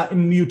tables are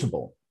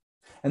immutable.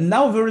 And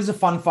now there is a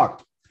fun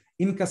fact.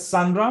 In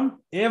Cassandra,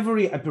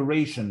 every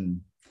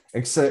operation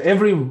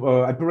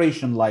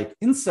like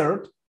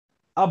insert,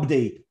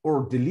 update,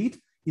 or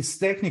delete is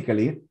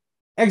technically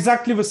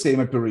exactly the same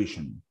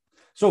operation.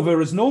 So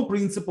there is no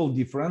principal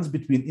difference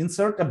between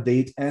insert,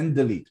 update, and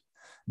delete.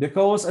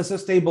 Because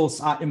SS tables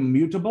are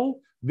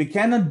immutable, we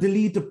cannot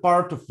delete a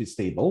part of this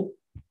table.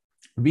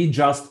 We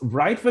just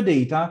write the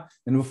data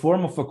in the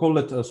form of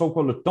a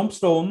so-called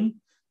tombstone.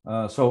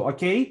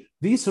 Okay,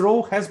 this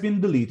row has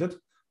been deleted,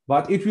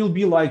 but it will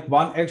be like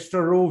one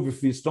extra row with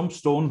this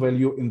tombstone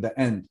value in the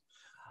end.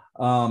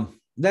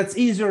 That's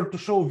easier to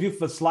show with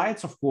the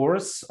slides, of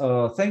course.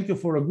 Thank you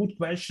for a good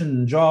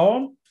question,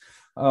 Joe.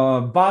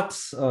 But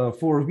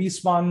for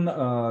this one,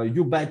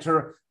 you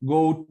better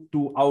go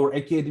to our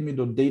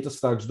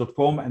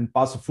academy.datastacks.com and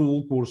pass a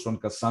full course on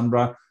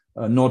Cassandra,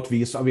 not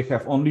this. We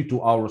have only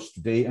 2 hours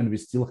today, and we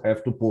still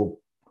have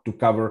to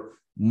cover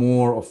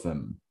more of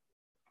them.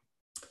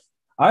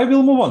 I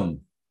will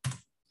move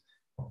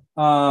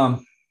on.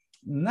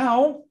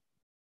 Now,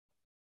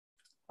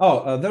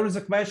 there is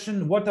a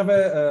question. What are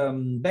the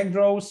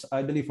backdraws,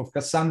 I believe, of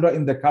Cassandra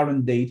in the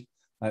current date,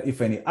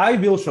 if any? I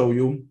will show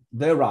you.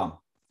 There are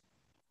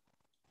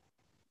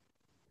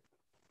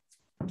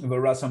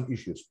some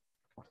issues.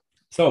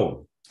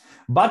 So,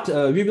 but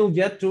we will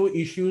get to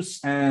issues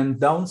and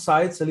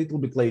downsides a little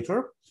bit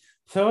later.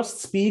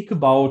 First, speak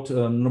about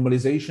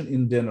normalization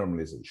in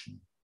denormalization.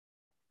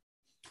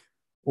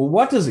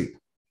 What is it?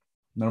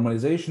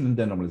 Normalization and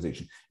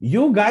denormalization.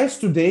 You guys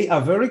today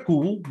are very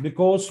cool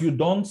because you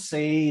don't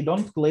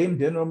claim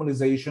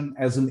denormalization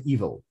as an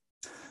evil.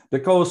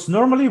 Because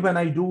normally when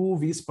I do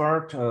this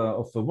part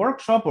of the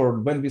workshop, or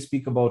when we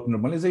speak about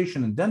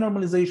normalization and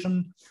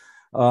denormalization,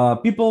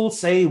 people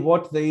say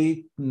what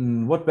they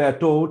are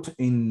taught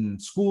in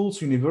schools,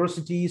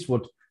 universities,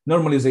 what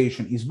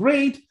normalization is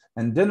great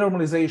and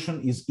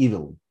denormalization is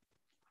evil.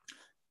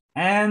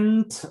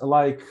 And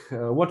like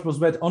what was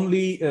that,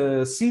 only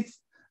Sith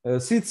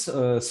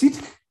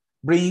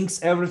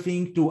brings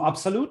everything to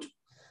absolute.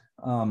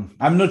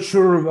 I'm not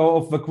sure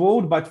of the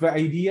quote, but the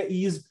idea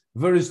is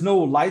there is no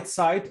light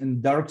side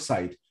and dark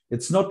side.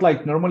 It's not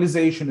like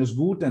normalization is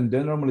good and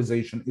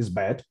denormalization is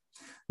bad.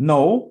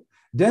 No,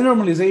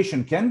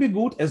 denormalization can be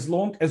good as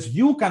long as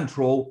you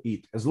control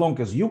it. As long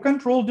as you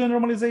control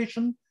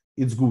denormalization,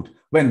 it's good.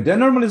 When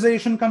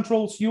denormalization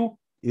controls you,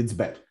 it's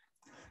bad.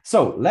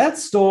 So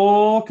let's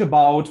talk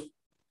about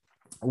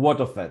what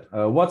of that.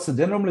 What's the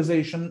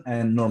denormalization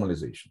and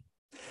normalization?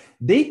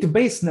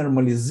 Database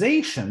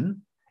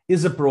normalization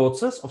is a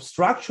process of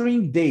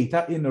structuring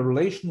data in a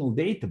relational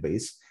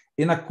database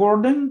in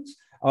accordance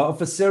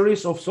of a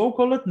series of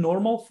so-called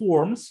normal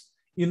forms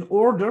in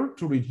order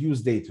to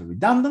reduce data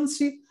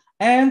redundancy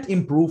and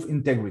improve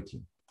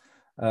integrity.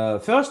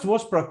 First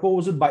was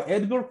proposed by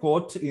Edgar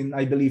Cott in,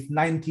 I believe,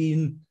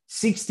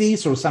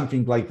 1960s or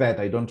something like that.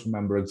 I don't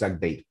remember exact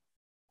date.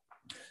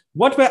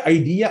 What the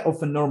idea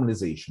of a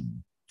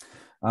normalization?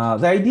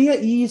 The idea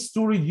is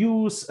to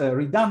reduce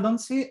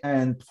redundancy.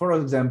 And for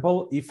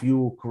example, if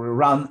you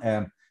run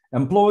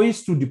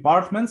employees to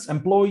departments,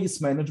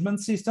 employees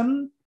management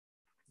system,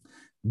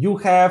 you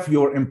have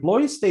your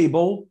employees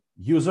table,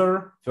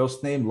 user,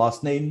 first name,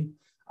 last name,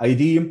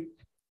 ID,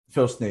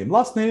 first name,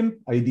 last name,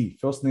 ID,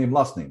 first name,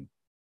 last name.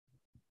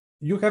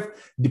 you have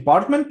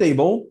department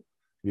table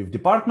with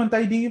department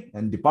ID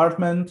and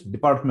department.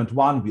 Department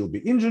 1 will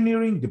be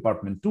engineering,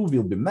 department 2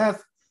 will be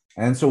math,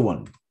 and so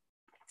on.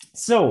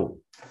 So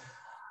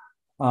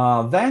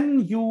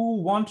then you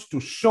want to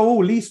show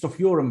list of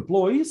your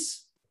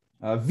employees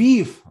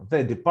with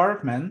the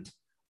department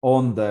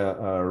on the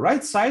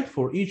right side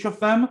for each of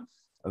them.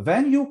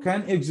 Then you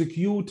can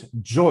execute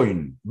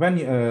join.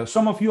 When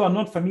some of you are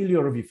not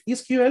familiar with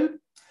SQL,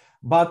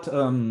 but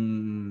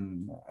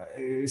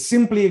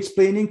simply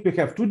explaining, we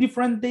have two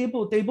different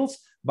tables.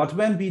 But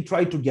when we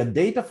try to get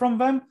data from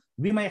them,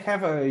 we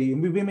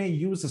may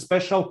use a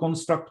special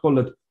construct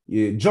called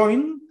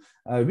join,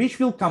 which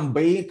will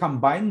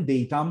combine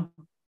data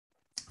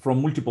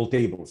from multiple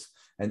tables.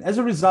 And as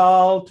a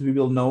result, we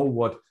will know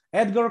what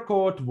Edgar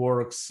Cott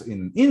works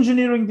in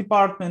engineering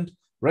department,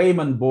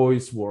 Raymond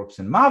Boyce works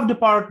in math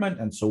department,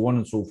 and so on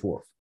and so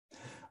forth.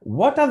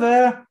 What are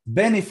the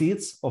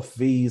benefits of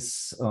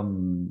this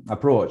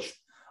approach?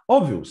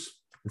 Obvious.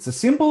 It's a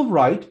simple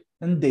write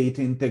and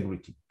data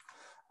integrity.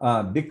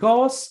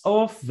 Because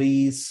of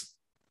this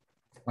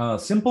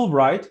simple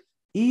write,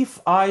 if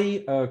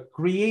I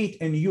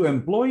create a new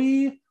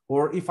employee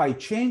or if I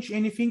change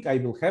anything, I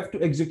will have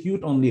to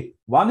execute only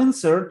one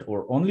insert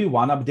or only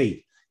one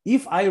update.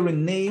 If I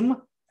rename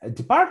a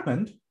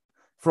department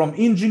from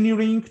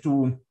engineering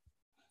to,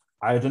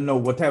 I don't know,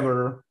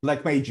 whatever,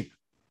 Blackmagic,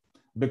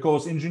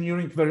 because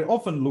engineering very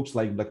often looks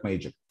like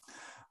Blackmagic,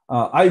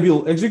 I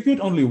will execute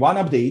only one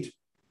update.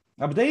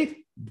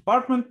 Update,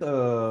 department,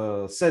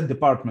 set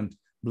department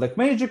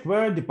Blackmagic,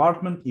 where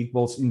department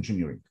equals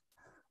engineering.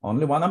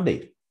 Only one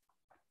update.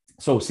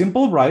 So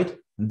simple write,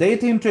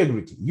 data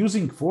integrity,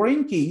 using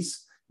foreign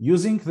keys,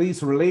 using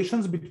these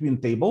relations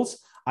between tables,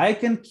 I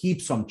can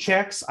keep some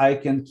checks, I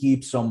can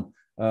keep some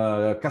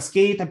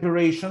cascade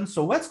operations.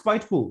 So that's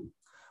quite cool.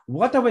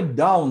 What are the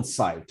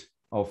downside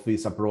of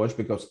this approach?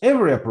 Because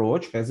every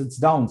approach has its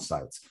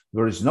downsides.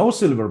 There is no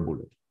silver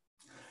bullet.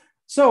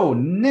 So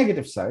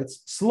negative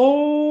sides,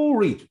 slow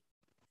read.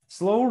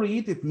 Slow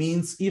read, it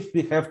means if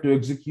we have to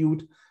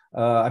execute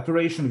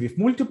operation with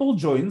multiple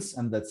joins,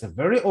 and that's a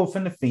very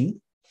often a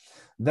thing,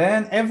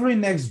 then every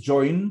next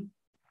join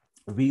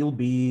will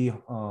be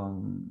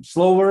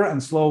slower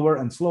and slower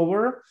and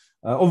slower.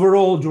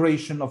 Overall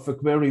duration of a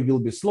query will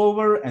be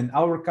slower, and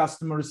our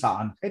customers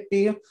are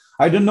unhappy.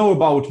 I don't know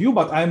about you,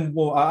 but I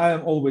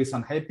am always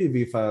unhappy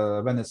with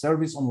when a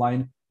service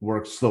online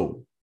works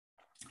slow.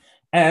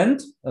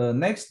 And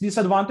next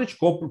disadvantage,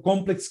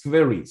 complex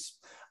queries.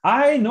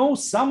 I know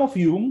some of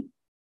you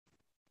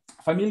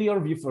familiar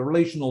with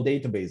relational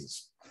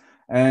databases,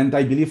 and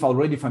I believe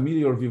already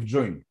familiar with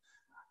join.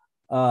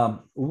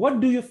 What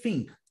do you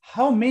think?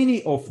 How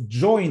many of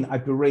join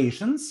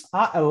operations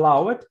are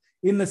allowed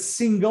in a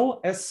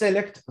single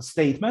select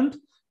statement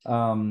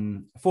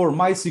for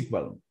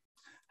MySQL?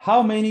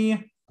 How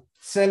many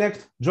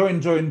select,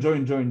 join,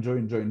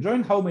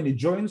 how many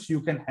joins you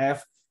can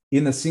have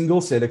in a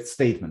single select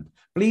statement?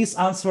 Please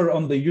answer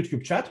on the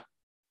YouTube chat.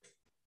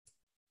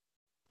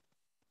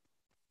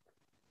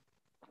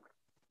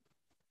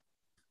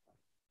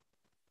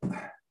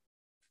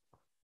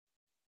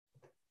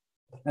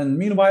 And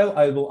meanwhile,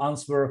 I will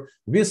answer,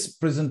 this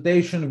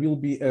presentation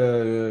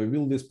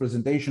will this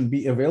presentation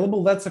be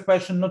available? That's a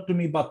question not to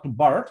me, but to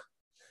Bart.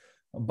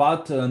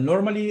 But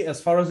normally, as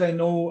far as I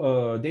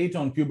know, data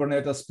on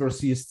Kubernetes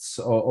persists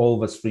all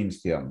the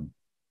streams here.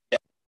 Yeah.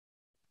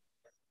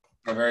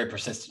 They're very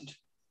persistent.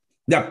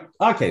 Yeah,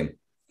 okay.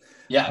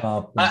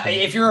 Yeah,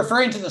 if you're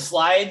referring to the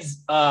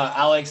slides,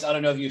 Alex, I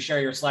don't know if you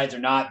share your slides or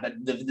not, but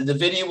the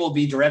video will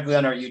be directly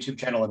on our YouTube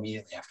channel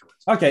immediately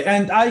afterwards. Okay,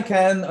 and I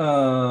can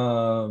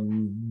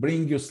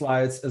bring you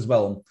slides as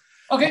well.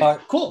 Okay,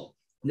 cool.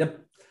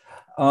 Yep.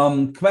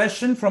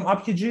 Question from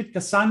Abhijit: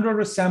 Cassandra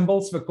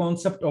resembles the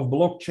concept of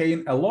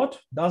blockchain a lot,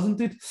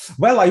 doesn't it?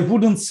 Well, I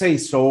wouldn't say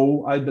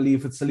so. I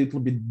believe it's a little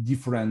bit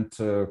different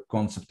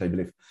concept, I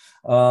believe.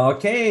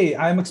 Okay,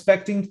 I'm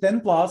expecting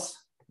 10 plus,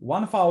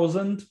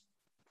 1,000.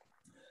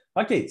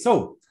 Okay,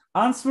 so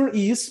answer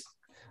is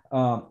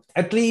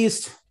at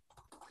least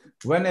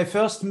when I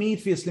first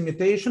met this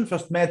limitation,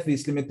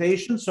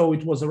 so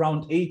it was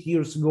around 8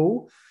 years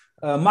ago,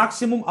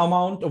 maximum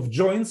amount of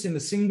joins in a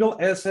single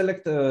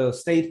select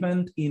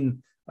statement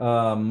in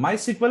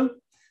MySQL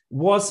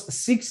was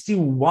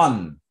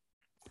 61.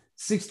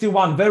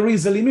 61, there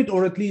is a limit,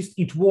 or at least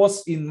it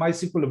was in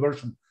MySQL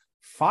version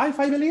 5,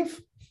 I believe.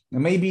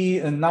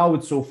 Maybe now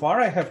it's so far,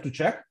 I have to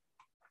check.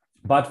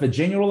 But the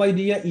general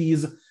idea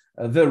is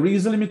there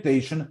is a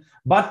limitation,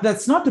 but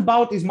that's not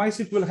about is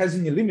MySQL has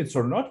any limits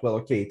or not. Well,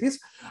 okay, it is.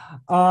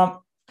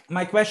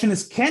 My question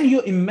is, can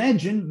you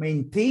imagine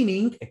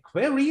maintaining a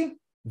query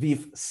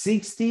with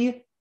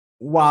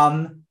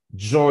 61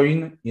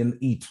 join in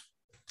it?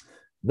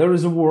 There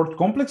is a word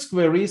complex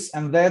queries,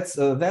 and that's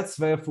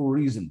there for a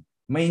reason.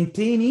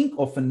 Maintaining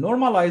of a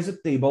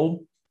normalized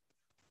table,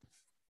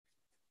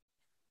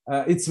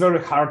 it's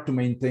very hard to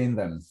maintain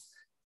them.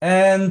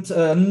 And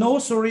no,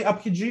 sorry,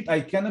 Abhijit,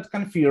 I cannot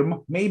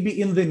confirm. Maybe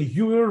in the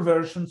newer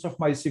versions of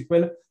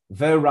MySQL,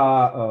 there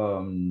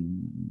are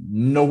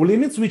no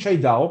limits, which I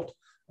doubt,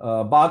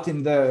 but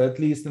at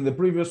least in the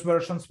previous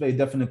versions, they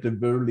definitely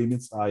were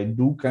limits. I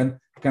can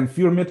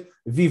confirm it.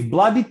 With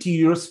bloody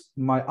tears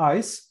in my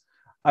eyes,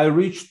 I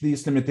reached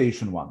these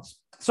limitation ones.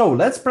 So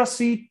let's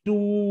proceed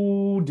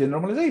to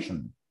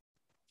denormalization.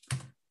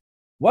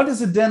 What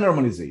is a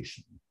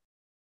denormalization?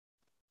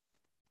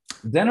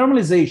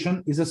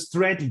 Denormalization is a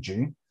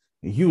strategy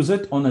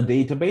used on a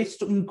database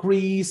to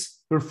increase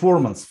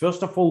performance.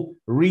 First of all,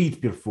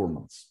 read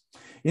performance.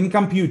 In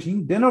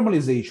computing,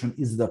 denormalization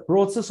is the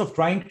process of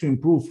trying to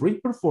improve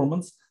read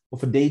performance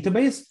of a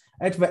database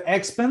at the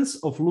expense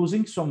of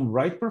losing some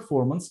write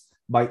performance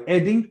by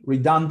adding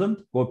redundant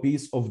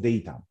copies of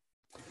data.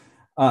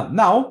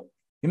 Now,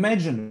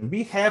 imagine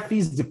we have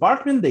this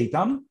department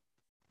data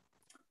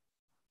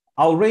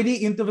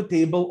already into the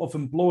table of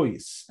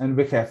employees, and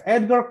we have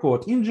Edgar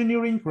Code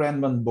Engineering,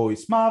 Raymond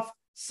Boyce Math,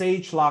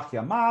 Sage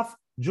Lahya Math,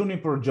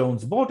 Juniper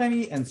Jones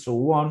Botany, and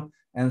so on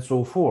and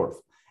so forth.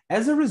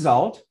 As a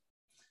result,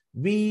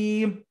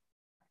 we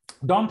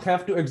don't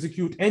have to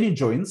execute any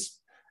joins,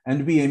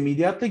 and we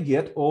immediately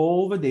get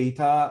all the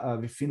data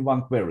within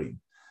one query.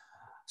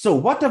 So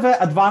what are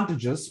the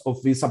advantages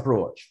of this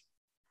approach?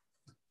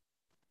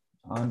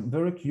 I'm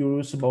very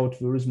curious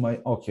about where is my,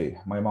 okay,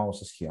 my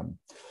mouse is here.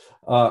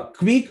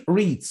 Quick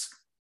reads.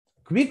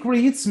 Quick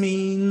reads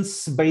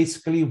means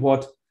basically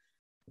what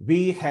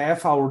we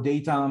have our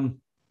data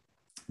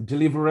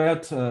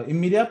delivered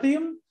immediately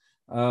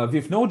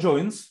with no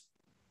joins.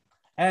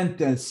 And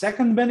the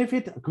second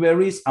benefit,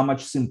 queries are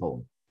much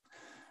simple.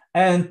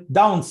 And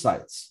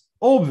downsides.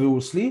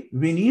 Obviously,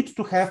 we need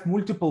to have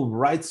multiple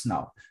writes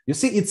now. You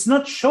see, it's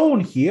not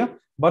shown here,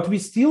 but we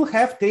still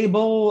have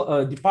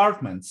table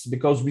departments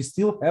because we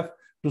still have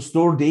to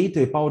store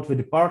data about the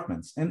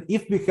departments. And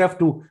if we have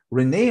to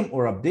rename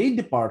or update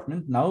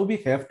department, now we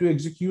have to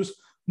execute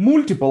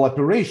multiple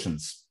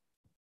operations,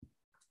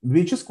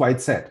 which is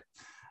quite sad.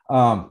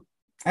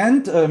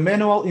 And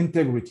manual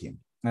integrity.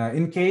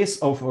 In case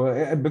of,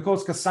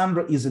 because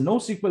Cassandra is a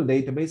NoSQL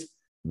database,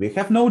 we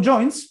have no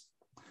joins.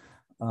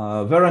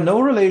 There are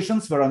no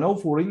relations, there are no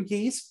foreign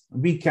keys.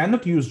 We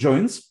cannot use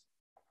joins.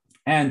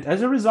 And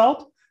as a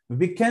result,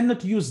 we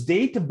cannot use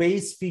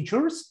database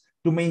features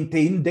to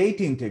maintain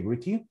data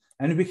integrity,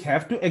 and we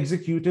have to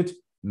execute it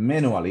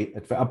manually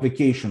at the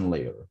application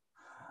layer.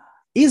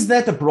 Is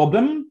that a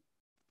problem?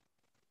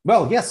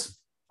 Well, yes.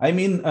 I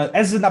mean,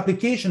 as an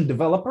application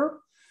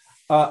developer,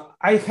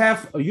 I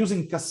have,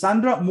 using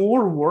Cassandra,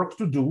 more work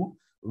to do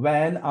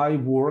when I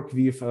work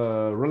with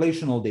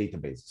relational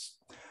databases.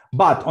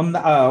 But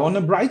on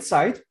the bright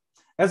side,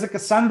 as a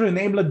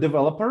Cassandra-enabled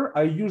developer,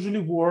 I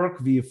usually work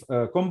with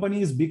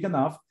companies big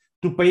enough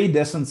to pay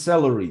decent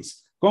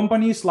salaries.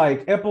 Companies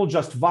like Apple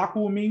just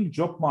vacuuming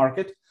job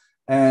market,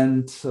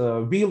 and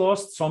we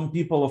lost some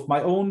people of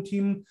my own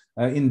team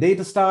in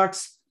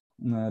DataStax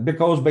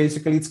because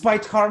basically it's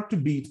quite hard to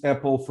beat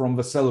Apple from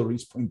the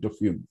salaries point of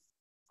view.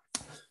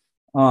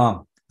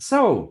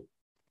 So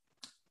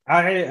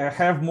I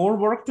have more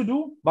work to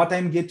do, but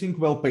I'm getting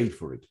well paid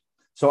for it.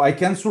 So I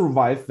can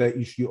survive the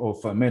issue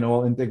of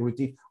manual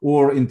integrity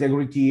or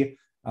integrity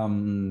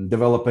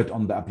developed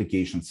on the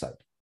application side.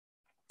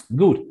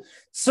 Good.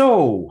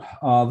 So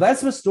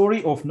that's the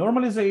story of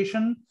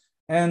normalization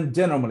and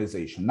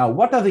denormalization. Now,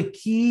 what are the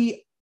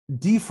key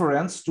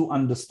difference to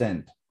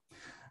understand?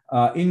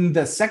 In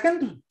the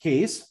second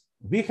case,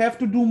 we have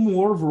to do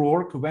more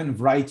work when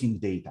writing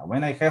data.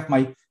 When I have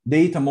my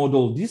data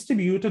model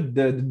distributed,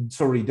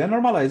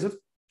 denormalized,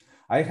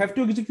 I have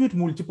to execute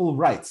multiple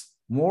writes,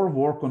 more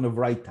work on the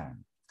write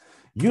time.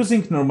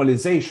 Using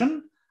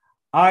normalization,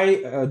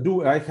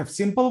 I have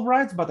simple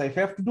writes, but I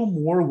have to do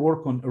more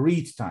work on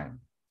read time.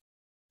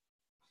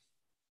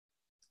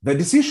 The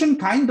decision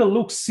kind of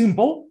looks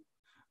simple.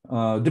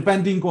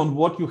 Depending on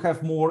what you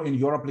have more in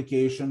your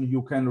application,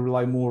 you can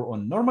rely more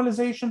on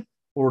normalization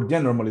or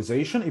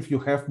denormalization if you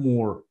have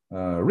more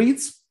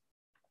reads.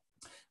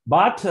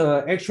 But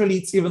actually,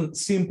 it's even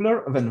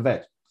simpler than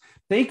that.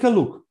 Take a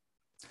look.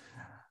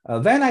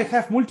 When I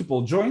have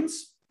multiple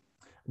joins,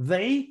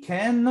 they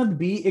cannot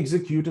be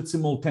executed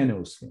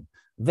simultaneously.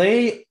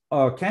 They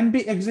can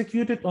be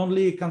executed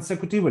only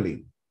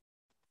consecutively.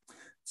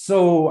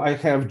 So I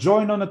have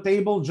join on a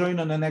table, join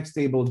on the next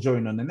table,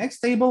 join on the next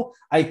table.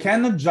 I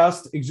cannot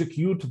just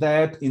execute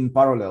that in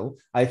parallel.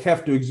 I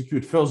have to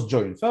execute first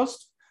join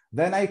first,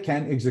 then I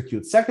can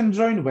execute second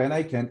join, then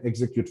I can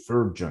execute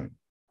third join.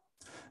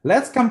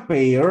 Let's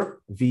compare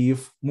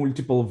with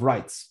multiple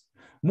writes.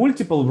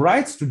 Multiple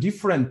writes to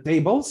different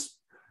tables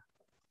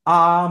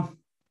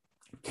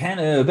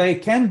they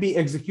can be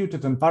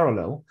executed in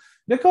parallel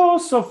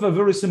because of a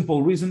very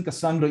simple reason.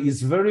 Cassandra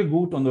is very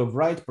good on the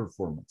write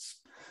performance.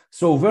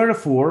 So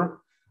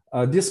therefore,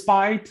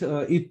 despite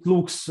it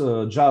looks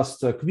just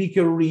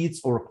quicker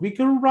reads or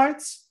quicker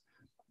writes,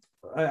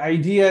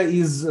 idea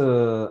is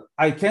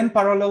I can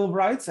parallel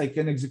writes, I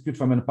can execute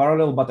them in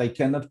parallel, but I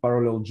cannot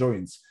parallel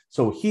joins.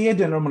 So here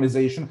the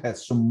normalization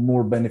has some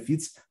more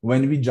benefits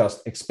when we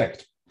just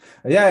expect.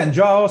 Yeah, and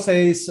Joao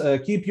says,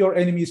 keep your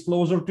enemies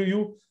closer to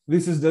you.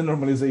 This is the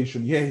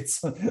normalization. Yeah,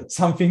 it's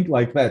something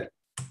like that.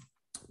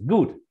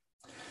 Good.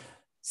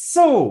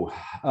 So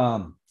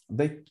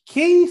the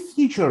key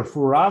feature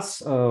for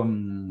us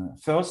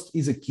first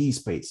is a key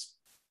space.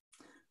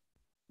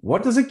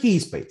 What is a key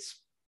space?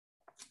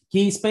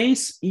 Key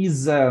space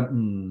is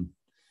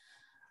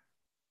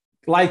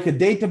like a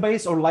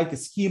database or like a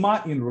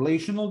schema in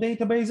relational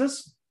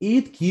databases.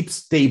 It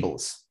keeps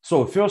tables.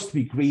 So first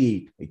we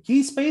create a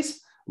key space.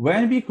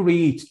 When we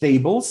create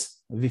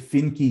tables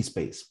within key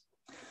space.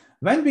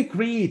 When we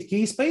create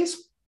key space,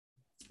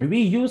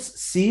 we use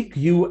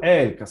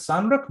CQL,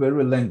 Cassandra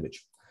Query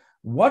Language.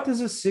 What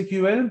is a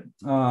CQL?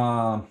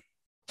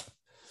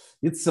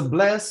 It's a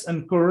bless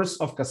and curse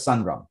of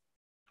Cassandra.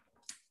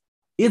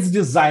 It's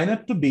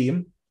designed to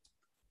be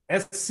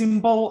as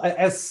simple,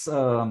 as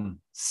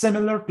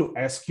similar to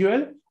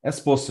SQL as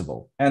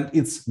possible. And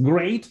it's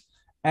great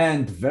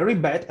and very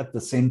bad at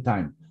the same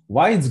time.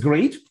 Why it's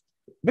great?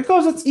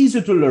 Because it's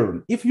easy to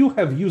learn. If you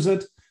have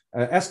used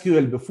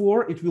SQL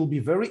before, it will be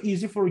very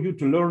easy for you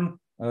to learn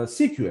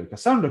CQL,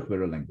 Cassandra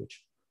Query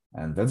Language.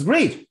 And that's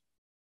great.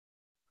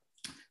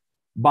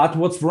 But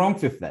what's wrong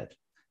with that?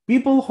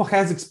 People who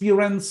has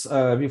experience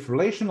with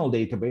relational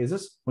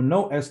databases, who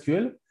know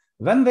SQL,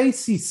 when they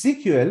see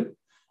CQL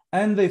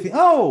and they think,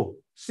 oh,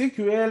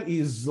 CQL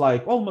is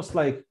like almost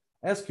like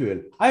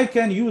SQL. I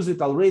can use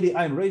it already.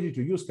 I'm ready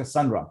to use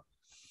Cassandra.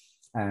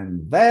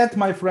 And that,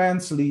 my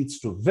friends, leads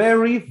to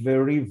very,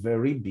 very,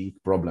 very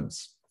big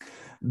problems.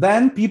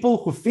 Then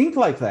people who think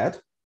like that,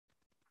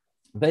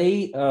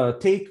 they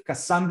take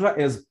Cassandra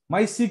as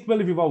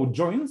MySQL without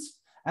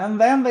joins,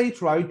 and then they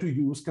try to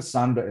use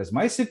Cassandra as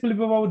MySQL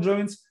without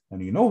joins.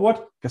 And you know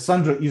what?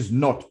 Cassandra is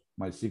not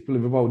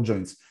MySQL without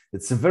joins.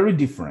 It's very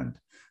different.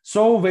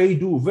 So they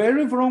do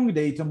very wrong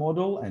data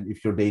model. And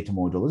if your data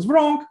model is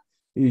wrong,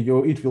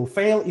 it will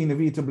fail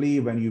inevitably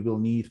when you will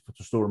need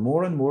to store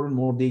more and more and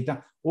more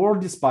data or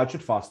dispatch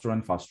it faster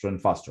and faster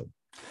and faster.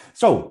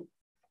 So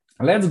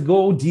let's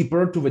go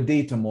deeper to the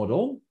data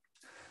model.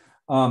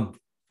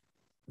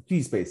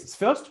 Key spaces.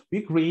 First,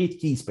 we create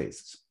key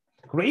spaces.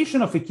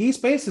 Creation of a key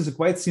space is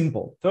quite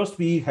simple. First,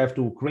 we have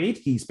to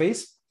create key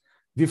space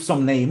with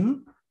some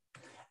name.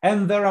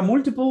 And there are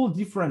multiple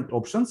different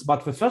options,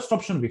 but the first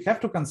option we have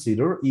to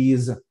consider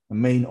is a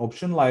main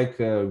option, like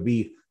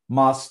we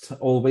must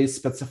always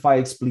specify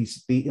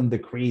explicitly in the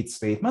create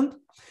statement,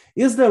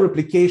 is the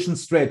replication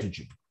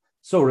strategy.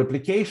 So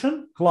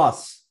replication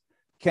class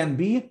can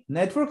be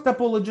network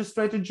topology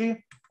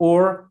strategy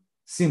or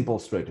simple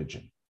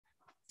strategy.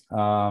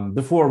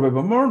 Before we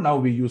were more, now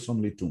we use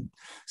only two.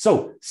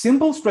 So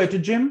simple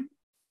strategy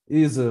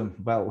is,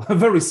 well,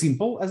 very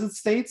simple as it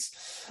states.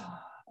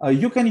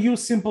 You can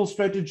use simple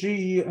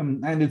strategy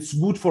and it's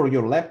good for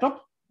your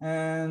laptop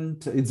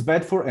and it's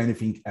bad for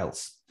anything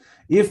else.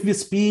 If we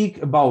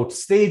speak about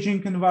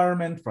staging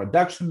environment,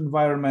 production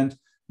environment,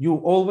 you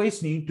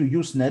always need to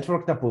use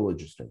network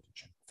topology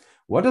strategy.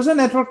 What is a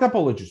network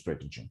topology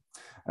strategy?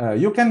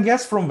 You can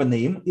guess from the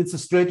name, it's a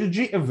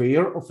strategy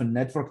aware of a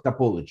network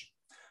topology.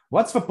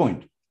 What's the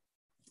point?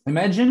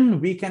 Imagine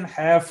we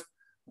have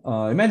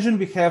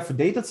a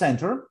data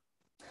center,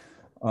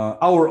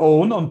 our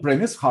own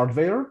on-premise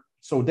hardware.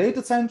 So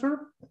data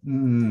center,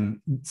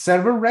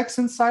 server racks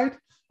inside,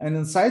 and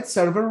inside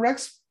server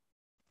racks,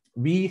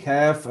 we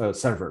have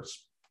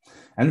servers,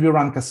 and we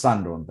run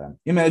Cassandra on them.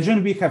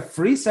 Imagine we have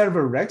 3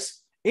 server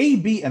racks, A,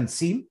 B, and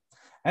C,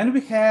 and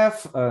we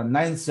have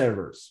 9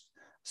 servers.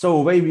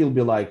 So they will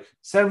be like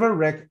server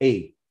rack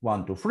A,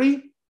 1, 2,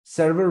 3,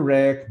 server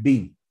rack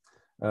B,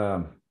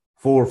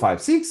 4,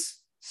 5, 6,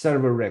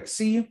 server rack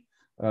C,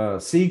 7,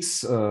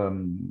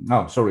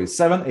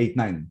 8,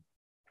 9.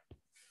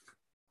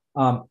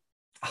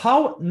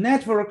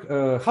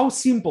 How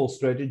simple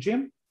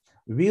strategy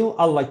will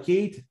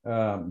allocate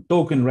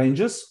token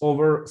ranges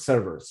over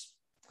servers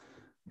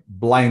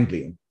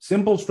blindly.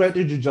 Simple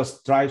strategy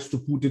just tries to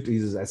put it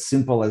as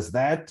simple as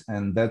that,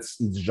 and that's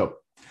its job.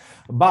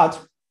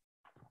 But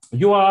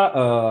you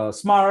are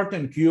smart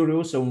and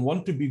curious and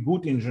want to be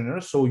good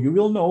engineer, so you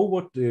will know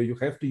what you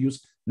have to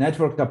use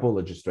network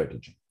topology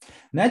strategy.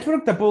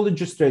 Network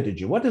topology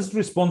strategy, what is it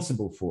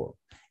responsible for?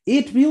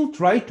 It will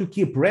try to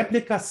keep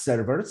replica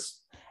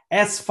servers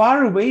as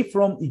far away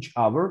from each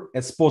other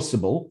as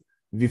possible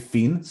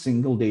within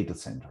single data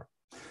center.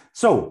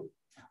 So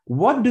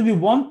what do we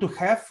want to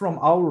have from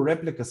our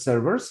replica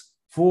servers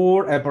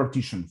for a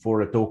partition,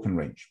 for a token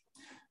range?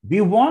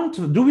 Do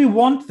we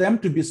want them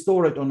to be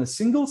stored on a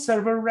single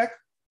server rack?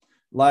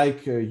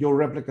 Like your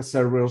replica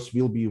servers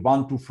will be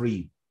 1, 2,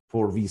 3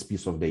 for this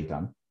piece of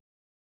data.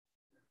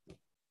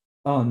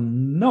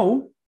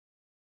 No,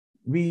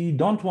 we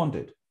don't want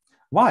it.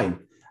 Why?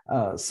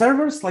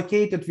 Servers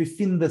located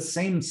within the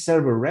same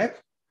server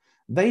rack,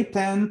 they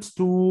tend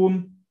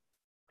to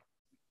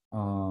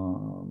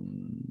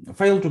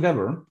fail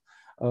together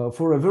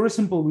for a very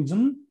simple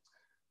reason.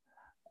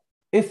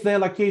 If they're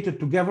located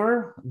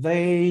together,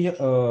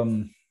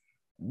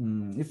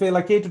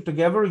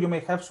 you may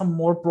have some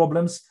more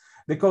problems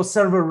because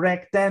server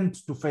rack tend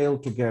to fail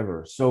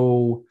together.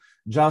 So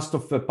just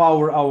of a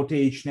power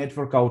outage,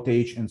 network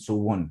outage, and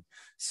so on.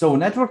 So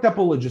network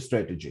topology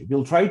strategy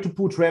will try to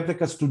put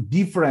replicas to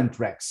different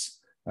racks.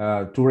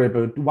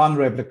 One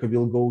replica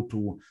will go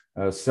to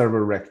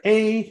server rack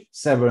A,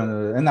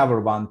 another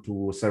one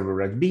to server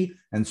rack B,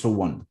 and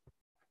so on.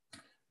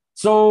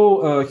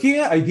 So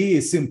here idea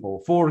is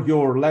simple. For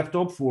your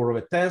laptop, for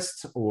a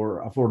test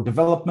or for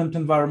development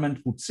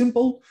environment, put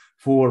simple.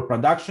 For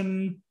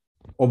production,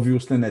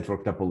 obviously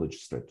network topology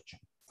strategy.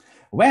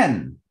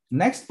 When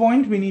next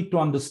point we need to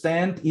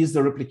understand is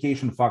the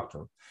replication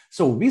factor.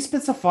 So we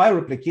specify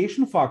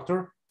replication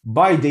factor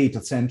by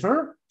data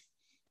center,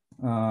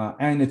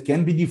 and it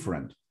can be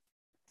different.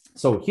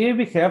 So here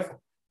we have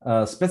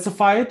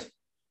specified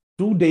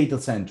 2 data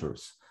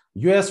centers,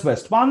 US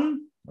West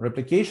 1,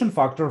 replication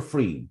factor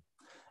 3,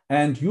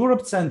 and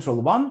Europe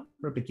Central 1,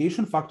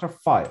 replication factor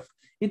 5.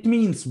 It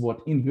means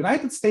what in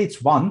United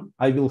States 1,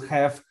 I will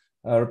have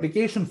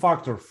replication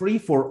factor 3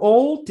 for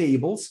all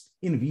tables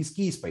in this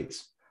key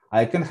space.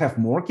 I can have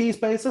more key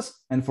spaces,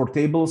 and for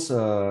tables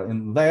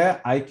in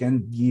there, I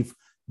can give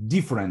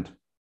different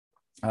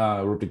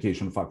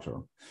replication factor.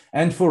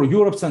 And for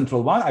Europe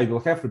Central 1, I will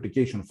have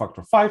replication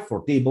factor 5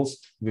 for tables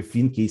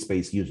within key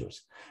space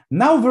users.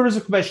 Now there is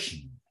a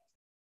question.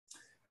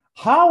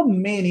 How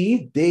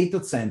many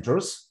data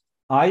centers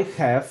I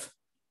have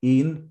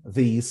in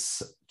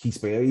this key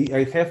space,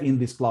 I have in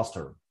this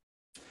cluster?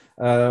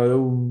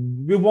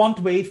 We won't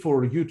wait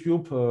for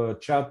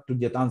YouTube chat to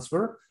get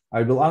answer.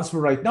 I will answer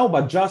right now,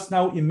 but just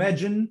now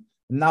imagine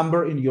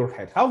number in your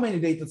head. How many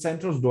data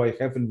centers do I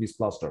have in this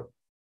cluster?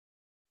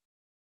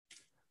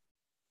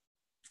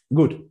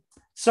 Good.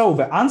 So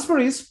the answer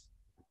is,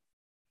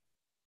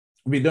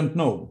 we don't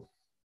know.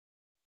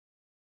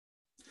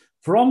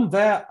 From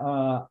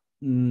the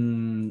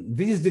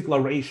this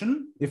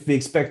declaration, if we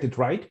expect it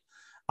right,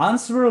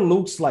 answer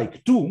looks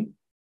like 2,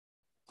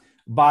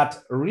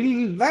 but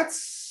really that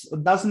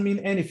doesn't mean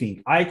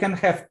anything. I can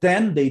have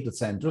 10 data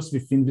centers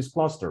within this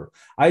cluster.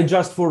 I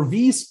just, for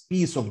this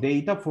piece of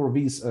data, for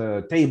these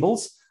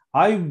tables,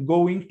 I'm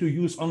going to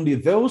use only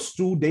those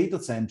 2 data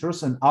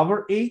centers, and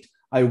other 8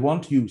 I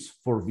won't use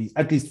for these,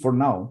 at least for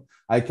now.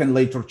 I can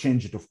later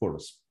change it, of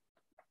course.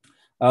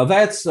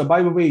 That's,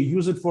 by the way,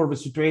 use it for the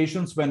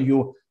situations when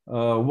you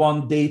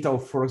want data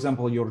of, for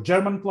example, your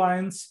German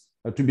clients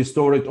to be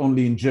stored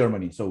only in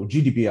Germany, so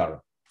GDPR.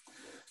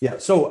 Yeah,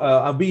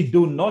 so we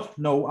do not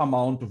know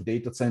amount of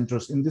data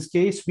centers in this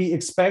case. We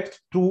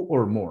expect 2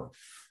 or more,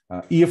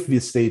 if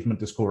this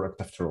statement is correct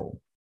after all.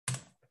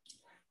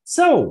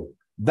 So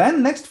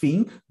then next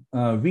thing,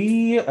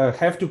 we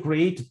have to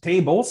create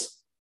tables.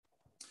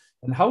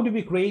 And how do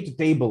we create a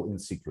table in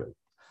SQL?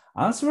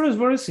 Answer is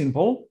very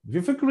simple,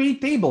 with a create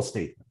table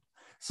statement.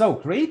 So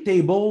create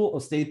table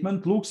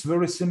statement looks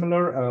very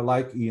similar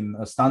like in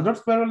a standard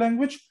query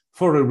language.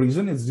 For a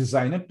reason, it's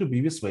designed to be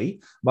this way,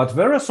 but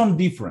there are some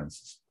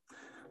differences.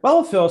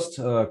 Well, first,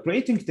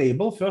 creating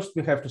table, first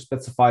we have to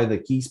specify the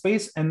key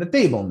space and the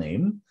table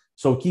name.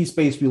 So key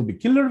space will be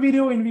killer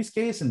video in this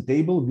case, and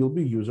table will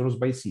be users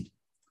by city.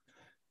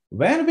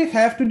 Then we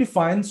have to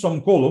define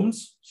some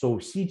columns, so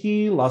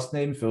city, last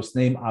name, first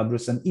name,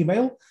 address, and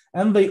email,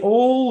 and they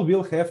all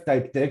will have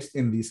type text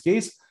in this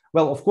case.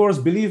 Well, of course,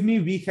 believe me,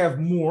 we have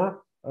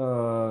more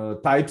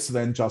types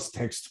than just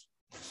text.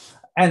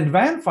 And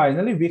then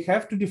finally, we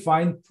have to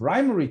define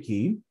primary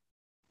key,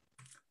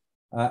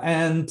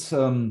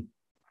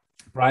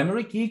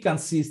 primary key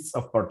consists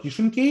of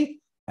partition key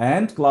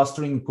and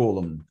clustering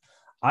column.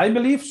 I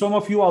believe some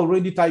of you are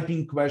already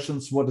typing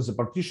questions, what is a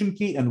partition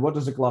key and what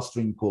is a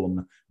clustering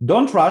column?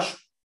 Don't rush,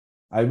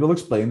 I will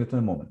explain it in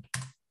a moment.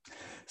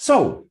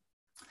 So,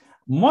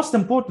 most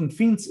important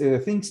things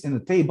in a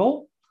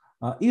table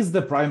is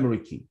the primary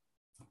key.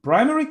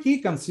 Primary key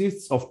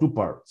consists of 2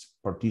 parts,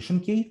 partition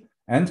key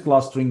and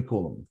clustering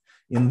column.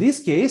 In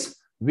this case,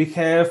 we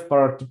have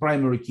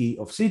primary key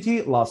of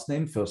city, last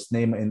name, first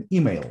name, and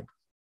email.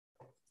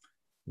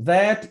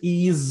 That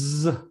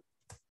is,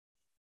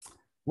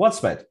 what's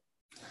that?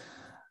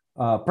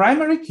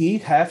 Primary key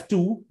have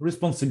 2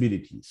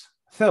 responsibilities.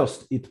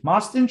 First, it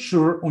must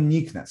ensure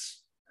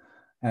uniqueness.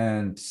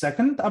 And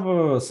second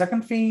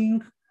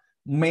thing,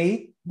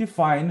 may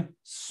define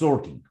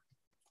sorting.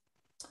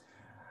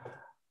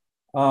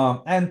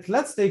 And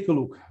let's take a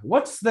look.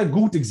 What's the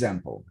good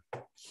example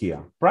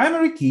here?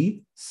 Primary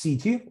key,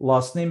 city,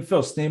 last name,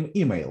 first name,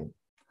 email.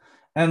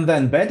 And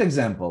then bad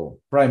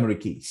example, primary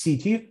key,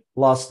 city,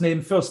 last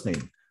name, first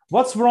name.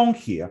 What's wrong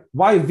here?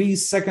 Why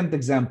this second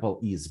example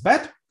is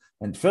bad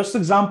and first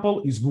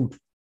example is good?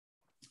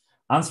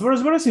 Answer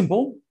is very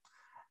simple.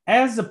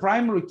 As the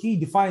primary key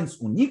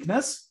defines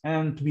uniqueness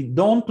and we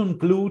don't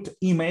include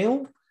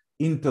email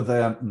into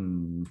the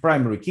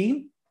primary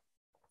key,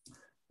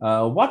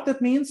 what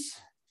that means?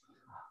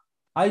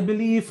 I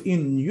believe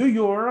in New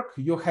York,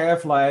 you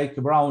have like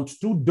around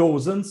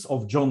 24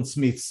 of John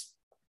Smiths.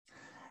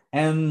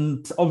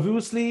 And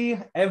obviously,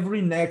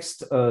 every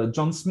next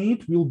John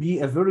Smith will be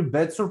a very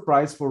bad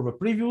surprise for the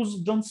previous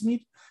John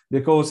Smith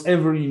because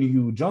every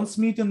new John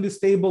Smith in this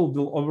table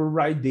will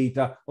overwrite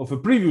data of a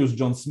previous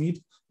John Smith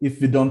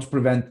if we don't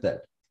prevent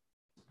that.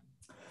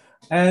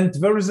 And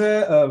there is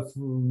a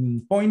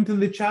point in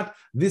the chat,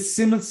 this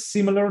seems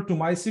similar to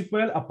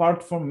MySQL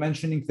apart from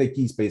mentioning the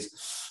key space.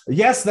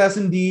 Yes, that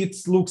indeed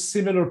looks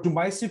similar to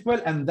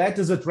MySQL, and that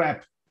is a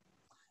trap.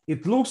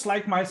 It looks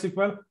like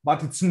MySQL,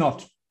 but it's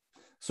not.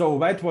 So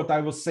that's what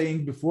I was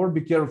saying before,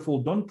 be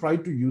careful, don't try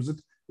to use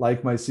it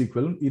like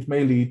MySQL. It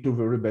may lead to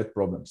very bad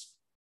problems.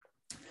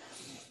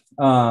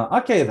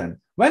 Okay then,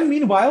 when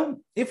meanwhile,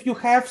 if you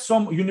have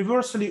some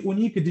universally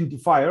unique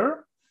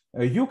identifier,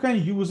 you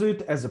can use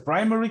it as a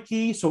primary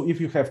key. So if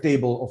you have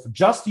table of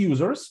just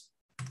users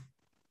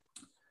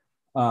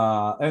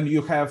and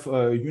you have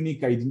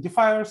unique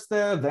identifiers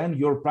there, then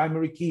your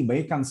primary key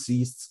may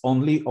consist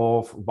only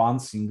of one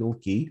single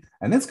key,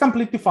 and it's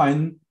completely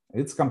fine.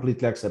 It's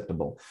completely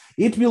acceptable.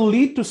 It will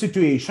lead to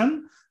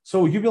situation,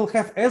 so you will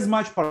have as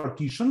much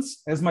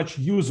partitions, as much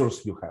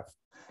users you have.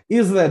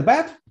 Is that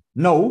bad?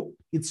 No,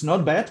 it's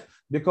not bad,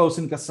 because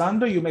in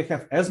Cassandra, you may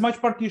have as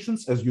much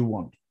partitions as you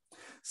want.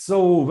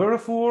 So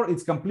therefore,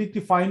 it's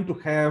completely fine to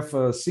have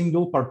a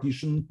single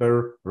partition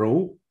per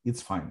row.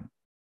 It's fine.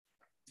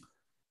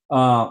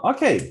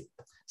 Okay,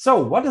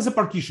 so what is a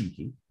partition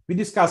key? We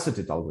discussed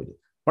it already.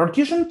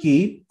 Partition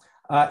key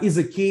is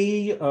a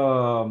key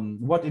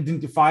what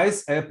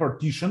identifies a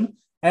partition,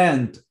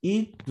 and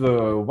it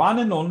one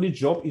and only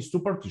job is to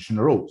partition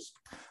rows.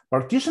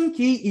 Partition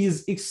key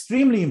is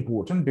extremely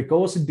important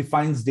because it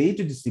defines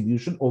data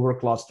distribution over a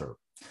cluster.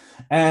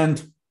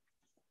 And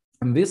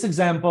in this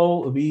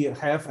example, we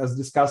have, as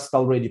discussed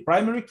already,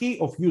 primary key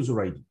of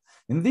user ID.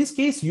 In this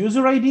case,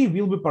 user ID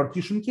will be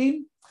partition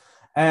key,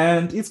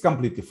 and it's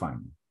completely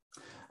fine.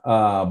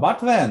 But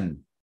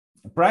then,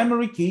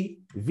 primary key,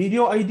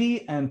 video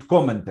ID, and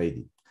comment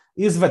ID.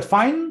 Is that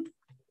fine?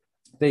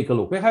 Take a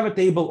look. We have a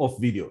table of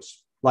videos,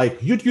 like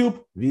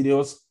YouTube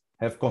videos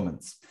have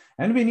comments.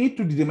 And we need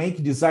to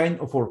make design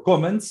for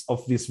comments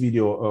of this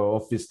video,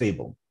 of this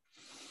table.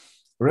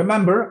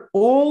 Remember,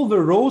 all the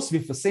rows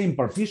with the same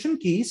partition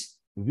keys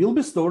will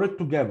be stored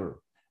together.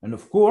 And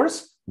of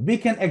course, we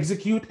can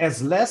execute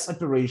as less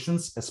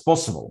operations as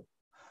possible.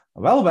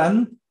 Well,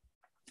 then,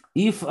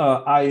 if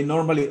I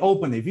normally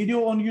open a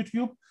video on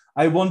YouTube,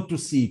 I want to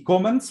see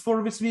comments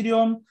for this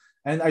video,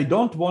 and I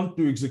don't want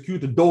to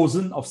execute a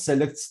dozen of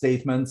select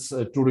statements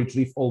to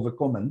retrieve all the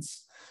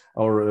comments,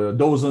 or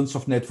dozens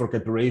of network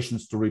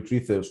operations to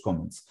retrieve those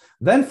comments.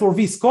 Then for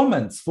these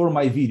comments for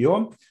my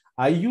video,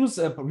 I use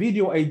a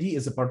video ID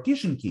as a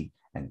partition key.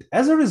 And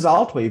as a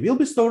result, they will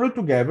be stored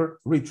together,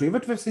 retrieve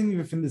it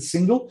within a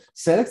single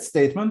select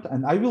statement,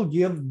 and I will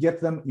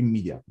get them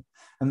immediately.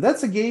 And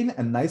that's again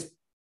a nice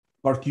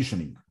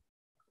partitioning.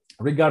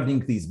 Regarding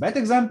this bad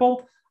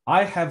example,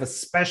 I have a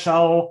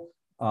special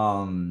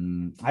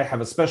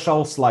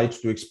slide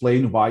to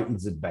explain why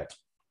it's bad.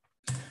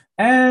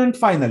 And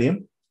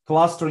finally,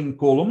 clustering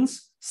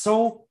columns.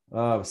 So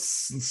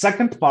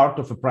second part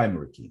of a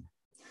primary key.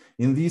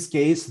 In this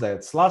case,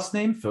 that's last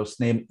name, first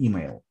name,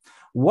 email.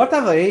 What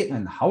are they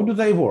and how do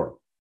they work?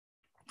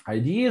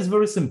 Idea is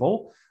very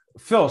simple.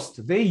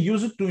 First, they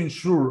use it to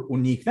ensure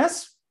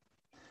uniqueness.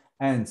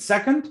 And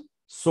second,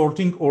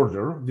 sorting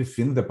order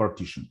within the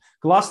partition.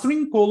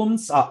 Clustering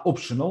columns are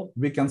optional.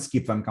 We can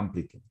skip them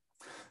completely.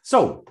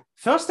 So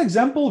first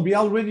example, we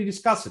already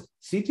discussed it.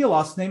 City,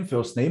 last name,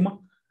 first name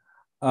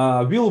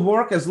will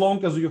work as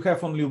long as you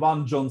have only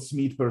one John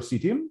Smith per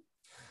city.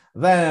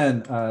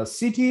 Then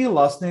city,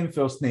 last name,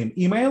 first name,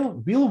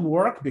 email will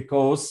work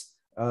because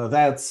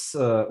that's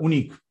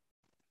unique,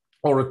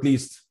 or at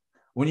least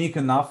unique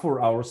enough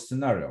for our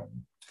scenario.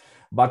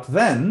 But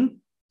then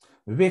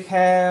we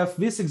have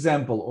this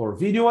example, or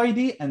video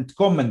ID and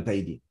comment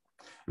ID.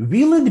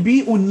 Will it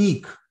be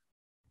unique?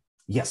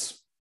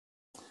 Yes,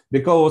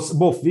 because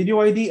both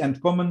video ID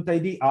and comment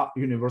ID are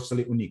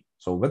universally unique.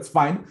 So that's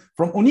fine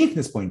from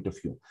uniqueness point of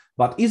view.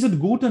 But is it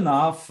good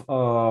enough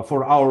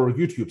for our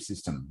YouTube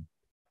system?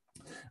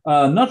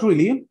 Not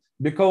really,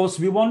 because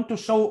we want to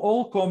show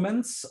all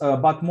comments,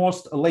 but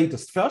most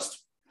latest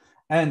first.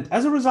 And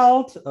as a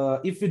result,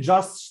 if we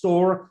just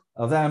store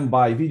them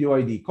by video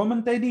ID,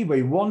 comment ID,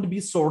 they won't be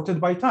sorted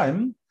by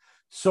time.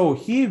 So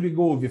here we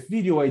go with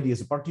video ID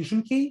as a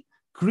partition key,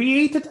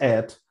 created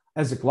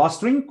as a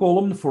clustering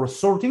column for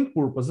sorting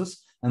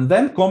purposes, and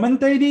then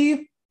comment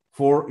ID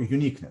for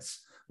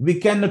uniqueness. We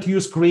cannot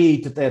use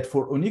created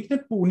for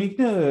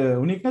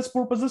uniqueness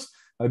purposes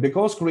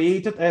because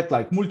created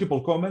like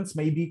multiple comments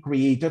may be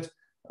created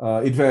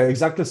at the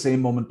exactly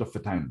same moment of the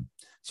time.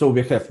 So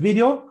we have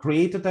video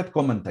created at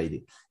comment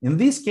ID. In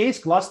this case,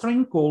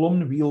 clustering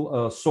column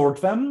will sort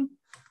them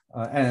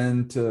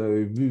and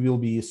we will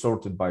be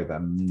sorted by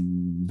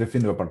them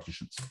within the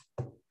partitions.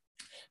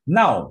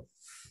 Now,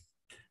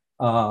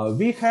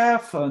 we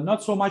have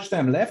not so much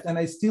time left, and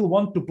I still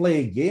want to play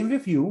a game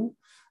with you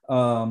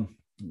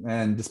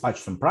and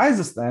dispatch some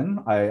prizes then.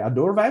 I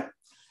adore that.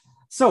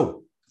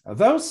 So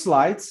those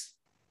slides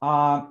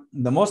are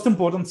the most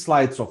important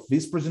slides of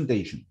this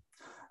presentation.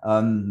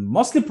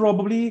 Mostly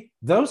probably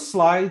those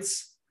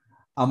slides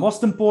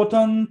most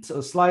important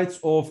slides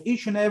of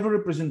each and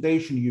every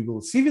presentation you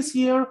will see this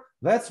year.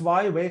 That's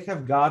why we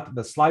have got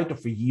the Slide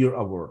of the Year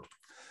award.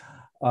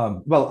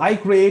 Well, I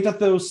created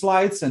those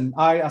slides and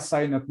I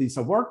assigned at least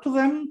award to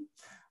them.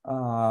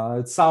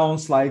 It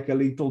sounds like a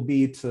little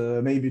bit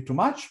maybe too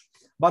much,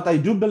 but I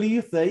do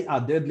believe they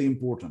are deadly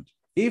important.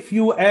 If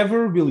you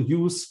ever will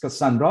use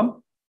Cassandra,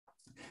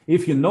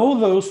 if you know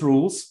those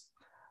rules,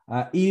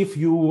 if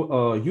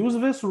you use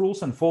these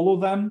rules and follow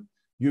them,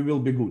 you will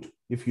be good.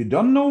 If you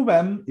don't know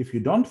them, if you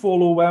don't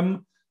follow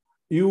them,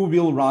 you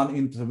will run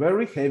into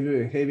very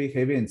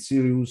heavy and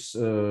serious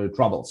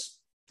troubles.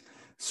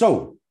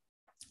 So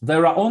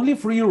there are only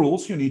 3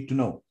 rules you need to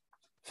know.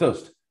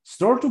 First,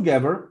 store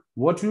together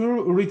what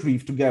you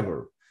retrieve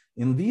together.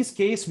 In this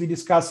case, we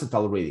discussed it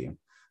already.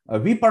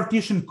 We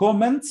partition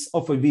comments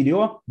of a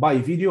video by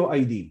video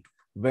ID.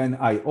 When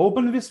I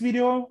open this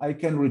video, I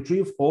can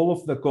retrieve all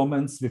of the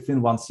comments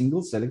within one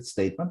single select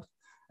statement,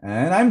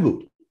 and I'm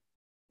good.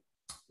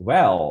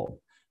 Well,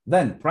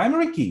 then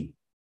primary key,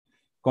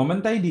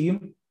 comment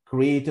ID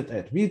created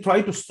at. We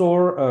try to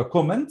store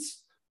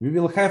comments. We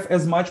will have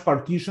as much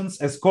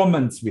partitions as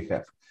comments we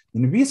have.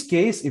 In this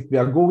case, if we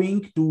are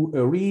going to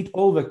read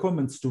all the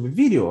comments to the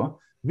video,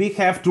 we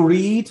have to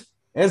read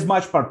as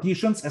much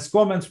partitions as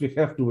comments we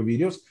have to the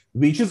videos,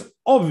 which is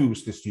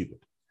obviously stupid.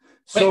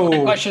 So,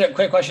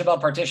 quick question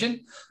about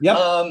partition. Yeah.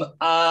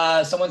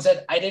 Someone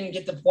said, I didn't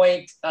get the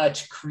point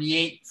to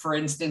create, for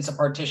instance, a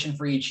partition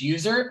for each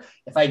user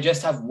if I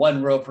just have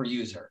 1 row per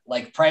user,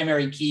 like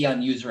primary key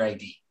on user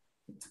ID.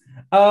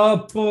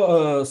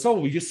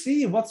 So you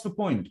see, what's the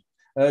point?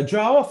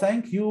 Joao,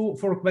 thank you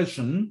for a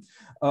question.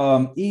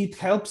 It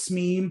helps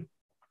me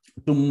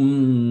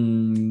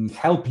to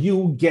help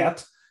you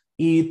get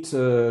it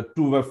to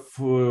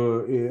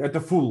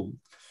the full.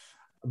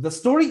 The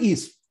story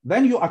is,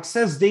 then you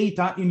access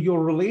data in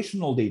your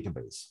relational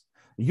database.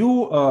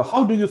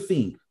 How do you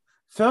think?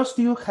 First,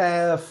 you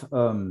have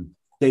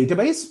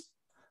database,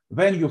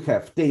 then you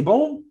have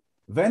table,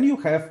 then you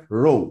have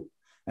row.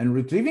 And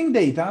retrieving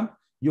data,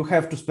 you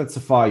have to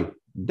specify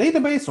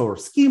database or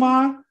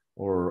schema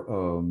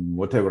or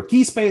whatever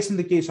key space in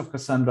the case of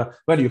Cassandra.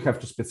 Then you have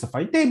to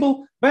specify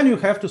table, then you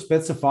have to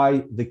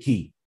specify the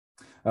key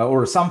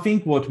or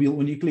something what will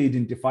uniquely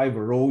identify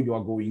the row you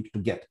are going to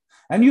get.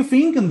 And you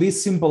think in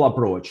this simple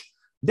approach.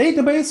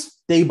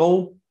 Database,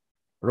 table,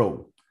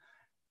 row.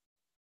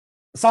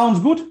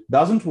 Sounds good,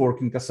 doesn't work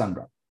in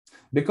Cassandra.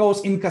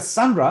 Because in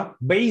Cassandra,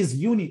 base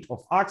unit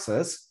of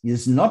access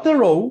is not a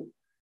row,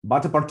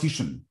 but a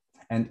partition.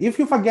 And if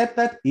you forget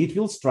that, it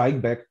will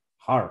strike back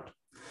hard.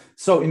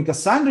 So in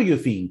Cassandra, you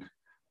think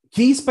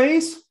key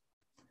space,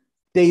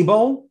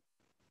 table,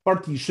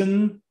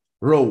 partition,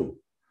 row.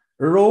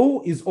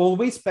 Row is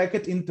always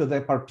packed into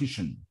the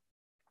partition.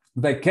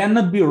 There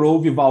cannot be row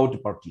without a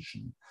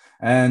partition.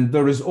 And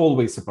there is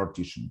always a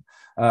partition.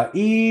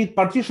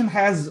 Partition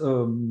has,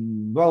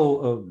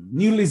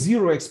 nearly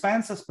 0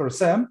 expenses per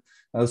se.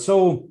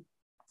 So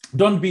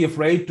don't be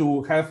afraid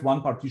to have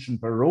 1 partition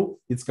per row.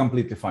 It's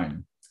completely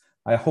fine.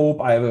 I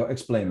hope I will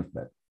explain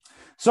that.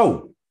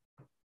 So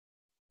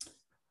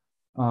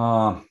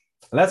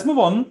let's move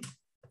on.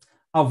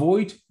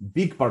 Avoid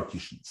big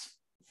partitions.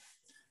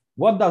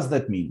 What does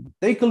that mean?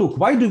 Take a look.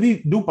 Why do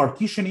we do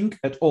partitioning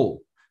at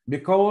all?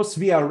 Because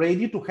we are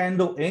ready to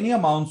handle any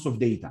amounts of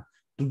data.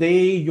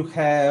 Today you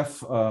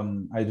have,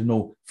 I don't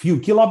know, few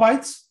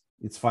kilobytes,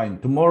 it's fine.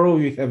 Tomorrow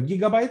you have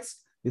gigabytes,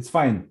 it's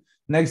fine.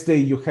 Next day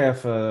you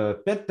have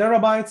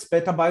terabytes,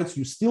 petabytes,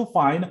 you still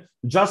fine.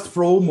 Just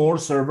throw more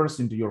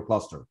servers into your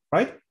cluster,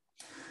 right?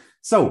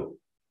 So,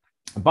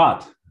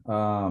 but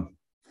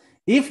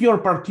if your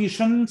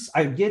partitions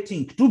are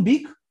getting too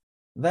big,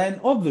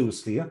 then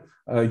obviously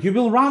you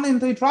will run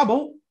into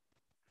trouble.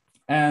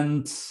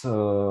 And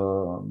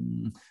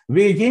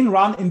we again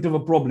run into the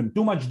problem,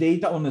 too much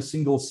data on a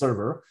single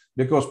server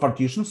because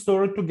partitions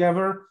store it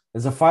together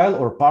as a file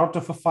or part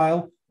of a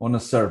file on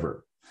a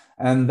server.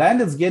 And then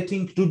it's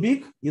getting too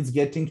big, it's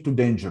getting too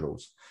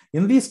dangerous.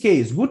 In this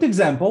case, good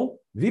example,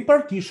 we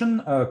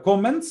partition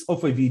comments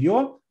of a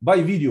video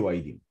by video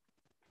ID.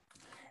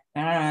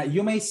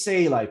 You may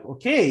say like,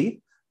 okay,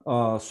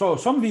 so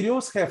some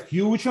videos have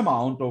huge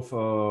amount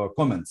of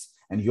comments,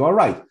 and you are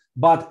right.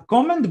 But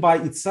comment by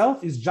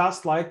itself is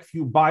just like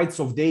few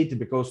bytes of data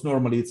because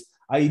normally it's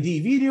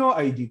ID video,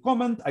 ID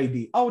comment,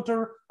 ID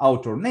author,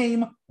 author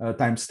name,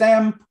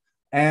 timestamp,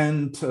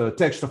 and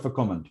text of a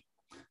comment.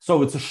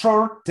 So it's a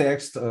short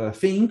text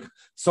thing,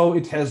 so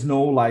it has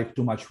no like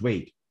too much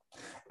weight.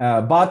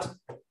 But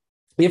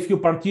if you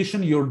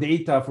partition your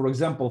data, for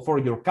example, for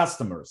your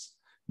customers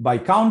by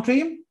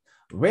country,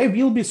 there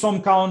will be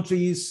some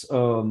countries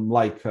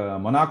like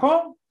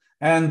Monaco,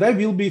 and there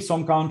will be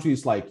some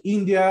countries like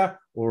India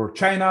or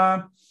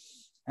China,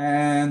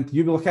 and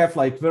you will have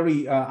like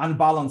very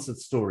unbalanced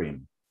story.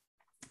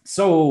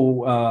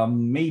 So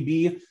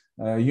maybe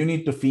you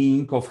need to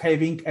think of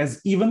having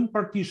as even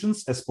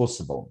partitions as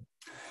possible.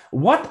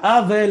 What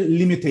are the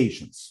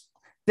limitations?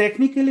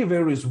 Technically,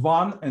 there is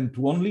one and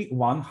only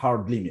one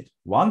hard limit.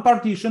 One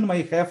partition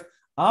may have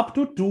up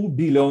to 2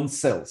 billion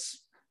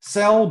cells.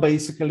 Cell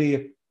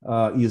basically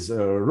is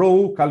a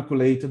row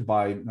calculated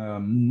by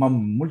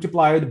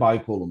multiplied by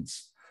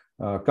columns.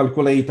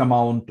 Calculate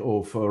amount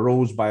of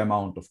rows by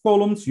amount of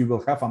columns, you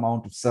will have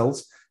amount of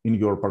cells in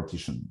your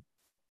partition.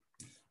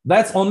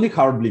 That's only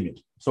hard limit,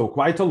 so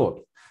quite a lot.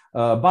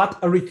 But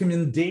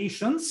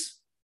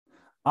recommendations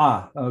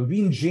are,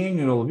 in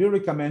general, we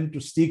recommend to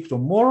stick to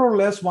more or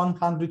less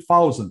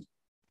 100,000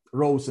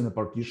 rows in a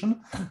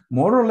partition,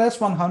 more or less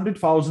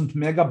 100,000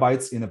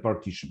 megabytes in a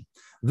partition.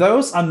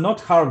 Those are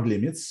not hard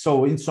limits,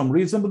 so in some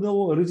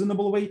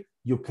reasonable way,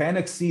 you can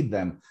exceed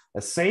them.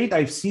 As said,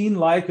 I've seen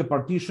like a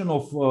partition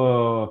of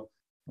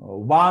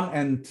 1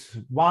 and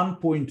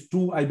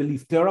 1.2, I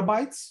believe,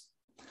 terabytes.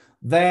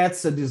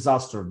 That's a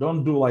disaster.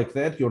 Don't do like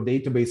that. Your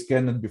database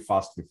cannot be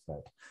fast with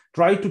that.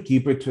 Try to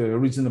keep it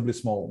reasonably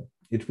small.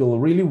 It will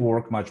really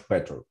work much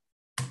better.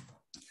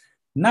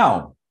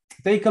 Now,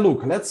 take a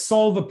look. Let's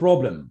solve a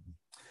problem.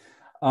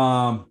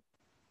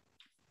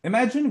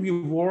 Imagine we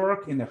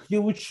work in a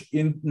huge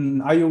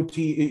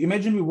IoT.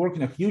 Imagine we work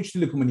in a huge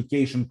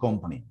telecommunication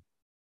company.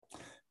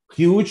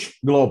 Huge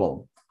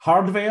global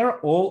hardware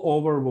all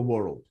over the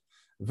world.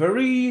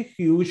 Very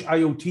huge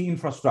IoT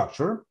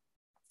infrastructure.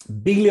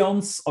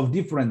 Billions of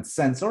different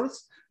sensors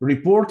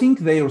reporting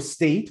their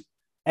state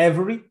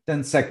every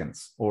 10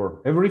 seconds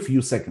or every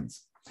few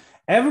seconds.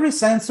 Every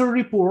sensor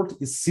report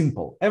is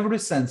simple. Every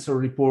sensor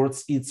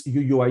reports its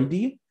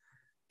UUID,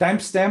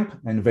 timestamp,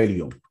 and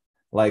value.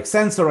 Like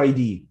sensor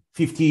ID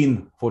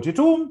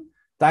 1542,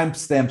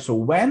 timestamp, so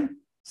when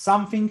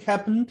something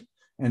happened,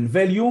 and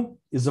value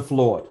is a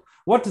float.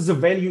 What is the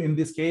value in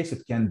this case?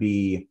 It can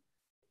be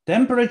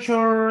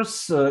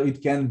temperatures,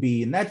 it can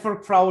be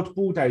network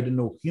output, I don't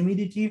know,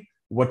 humidity,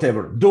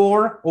 whatever.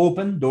 Door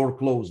open, door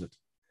closed.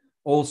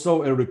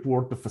 Also a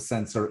report of a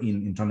sensor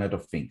in Internet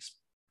of Things.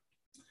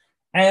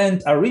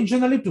 And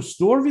originally, to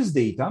store this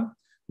data,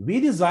 we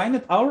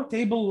designed our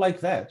table like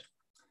that.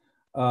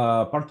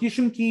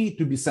 Partition key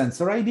to be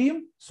sensor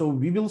ID. So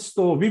we will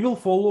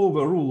follow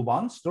the rule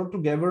 1, store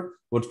together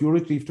what you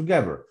retrieve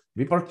together.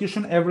 We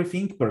partition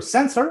everything per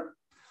sensor.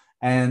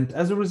 And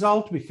as a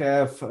result, we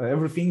have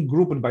everything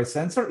grouped by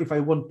sensor. If I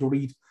want to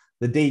read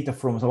the data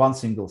from one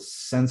single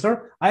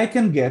sensor, I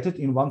can get it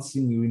in one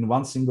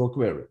single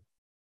query.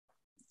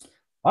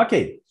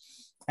 Okay,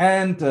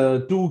 and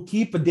to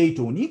keep the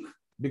data unique,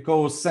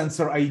 because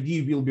sensor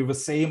ID will be the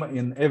same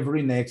in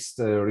every next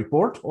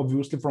report,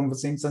 obviously from the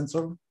same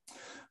sensor,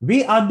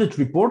 we added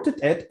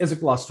reported at as a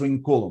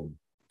clustering column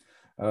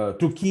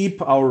to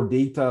keep our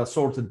data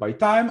sorted by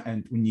time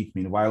and unique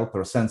meanwhile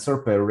per sensor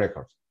per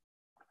record.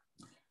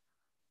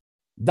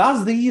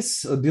 Does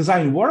this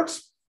design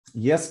works?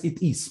 Yes,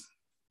 it is.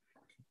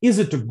 Is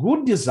it a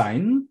good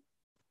design?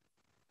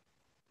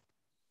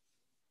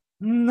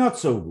 Not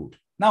so good.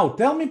 Now,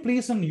 tell me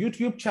please on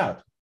YouTube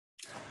chat,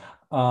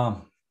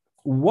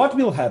 what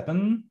will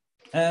happen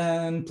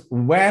and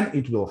when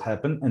it will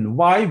happen and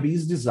why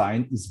this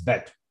design is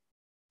bad.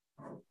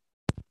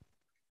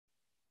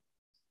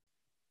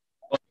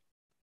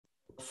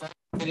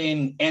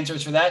 Getting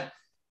answers for that.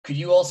 Could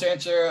you also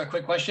answer a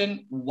quick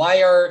question?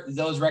 Why are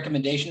those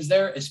recommendations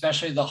there,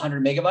 especially the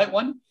 100 megabyte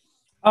one?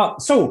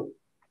 So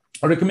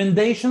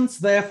recommendations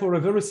there for a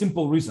very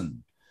simple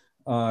reason.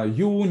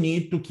 You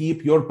need to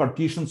keep your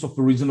partitions of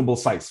a reasonable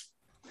size.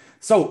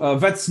 So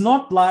that's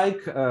not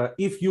like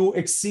if you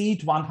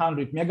exceed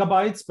 100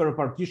 megabytes per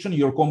partition,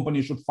 your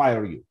company should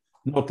fire you.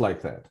 Not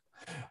like that.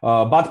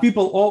 But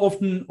people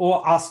often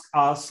ask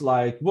us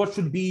like, what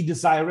should be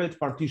desired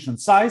partition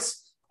size?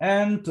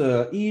 And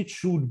it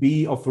should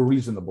be of a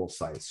reasonable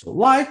size. So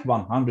like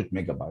 100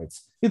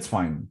 megabytes, it's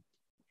fine.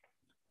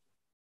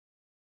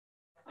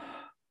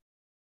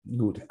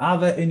 Good. Are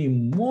there any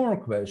more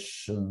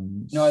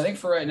questions? No, I think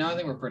for right now, I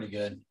think we're pretty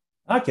good.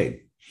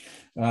 Okay.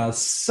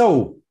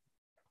 So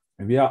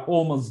we are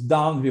almost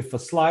done with the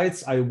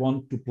slides. I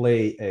want to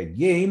play a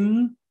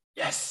game.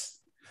 Yes.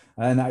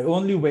 And I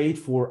only wait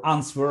for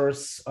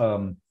answers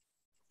on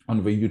the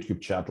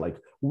YouTube chat, like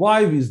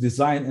why this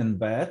design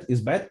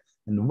is bad,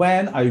 and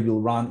when I will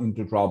run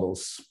into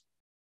troubles,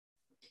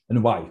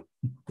 and why.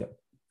 Yeah.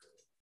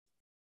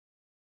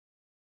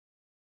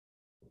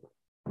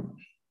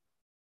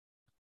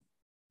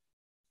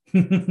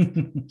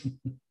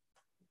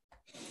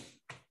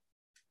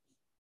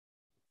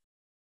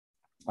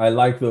 I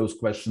like those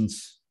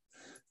questions.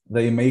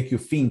 They make you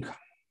think.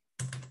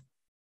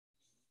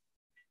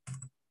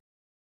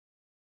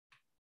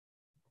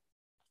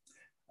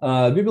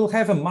 We will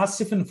have a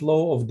massive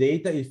inflow of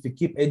data if we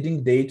keep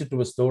adding data to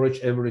the storage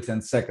every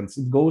 10 seconds.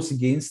 It goes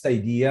against the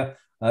idea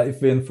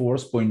if we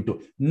enforce point 2.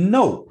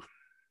 Nope.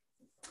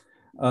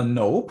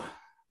 Nope.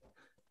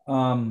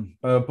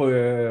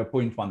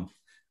 Point 1.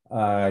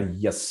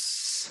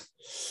 Yes.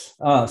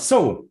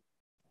 So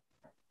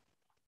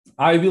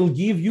I will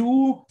give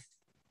you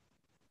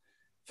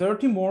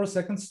 30 more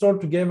seconds, store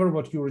together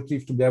what you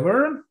retrieve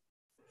together.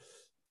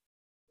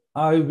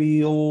 I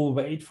will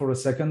wait for a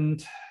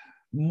second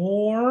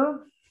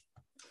more.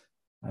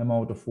 I'm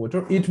out of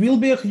water. It will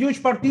be a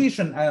huge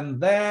partition, and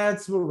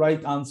that's the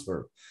right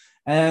answer.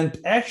 And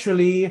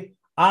actually,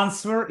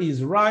 Answer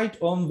is right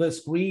on the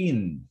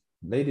screen.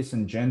 Ladies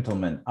and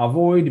gentlemen,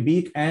 avoid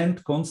big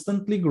and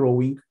constantly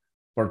growing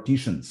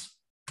partitions.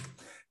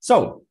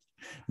 So,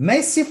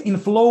 massive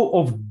inflow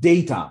of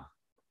data.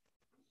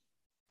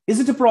 Is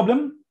it a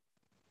problem?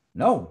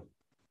 No.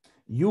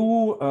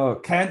 You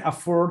can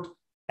afford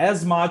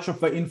as much of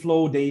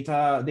the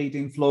data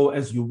inflow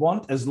as you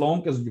want, as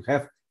long as you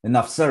have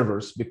enough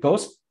servers,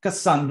 because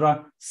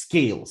Cassandra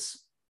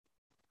scales.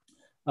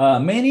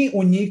 Many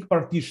unique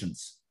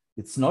partitions.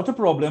 It's not a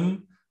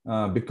problem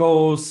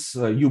because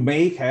you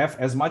may have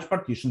as much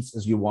partitions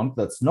as you want.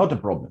 That's not a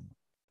problem.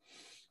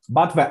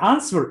 But the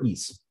answer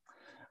is,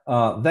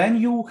 then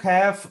you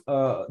have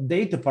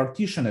data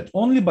partitioned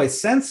only by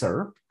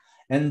sensor,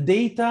 and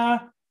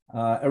data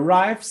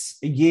arrives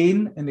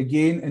again and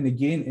again and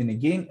again and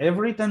again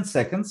every 10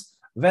 seconds.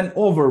 Then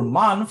over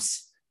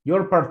months,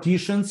 your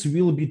partitions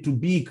will be too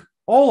big,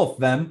 all of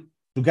them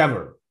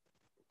together.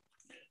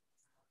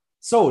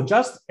 So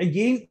just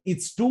again,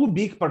 it's two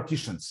big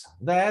partitions.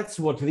 That's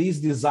what this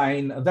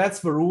design,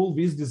 that's the rule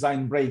this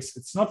design breaks.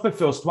 It's not the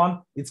first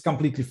one, it's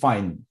completely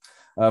fine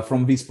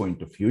from this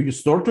point of view. You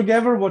store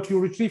together what you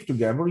retrieve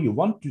together. You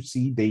want to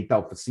see data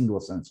of a single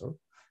sensor.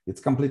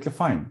 It's completely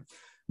fine.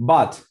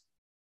 But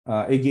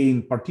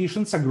again,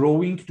 partitions are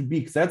growing too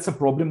big. That's a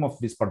problem of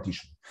this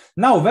partition.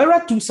 Now, there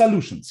are two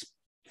solutions.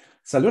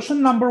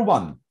 Solution number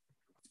one,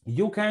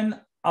 you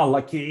can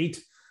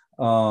allocate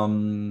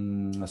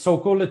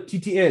so-called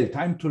TTL,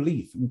 time to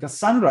live. In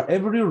Cassandra,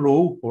 every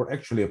row, or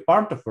actually a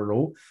part of a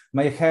row,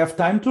 may have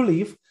time to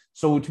live,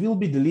 so it will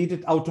be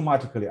deleted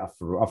automatically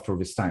after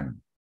this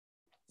time.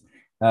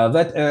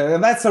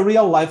 That's a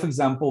real life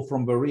example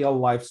from the real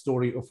life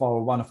story of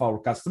one of our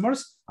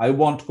customers. I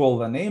won't call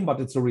the name, but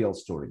it's a real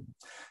story.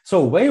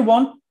 So they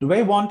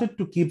wanted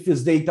to keep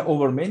this data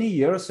over many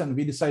years, and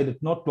we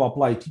decided not to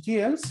apply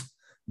TTLs,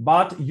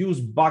 but use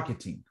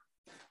bucketing.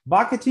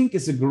 Bucketing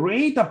is a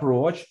great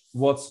approach.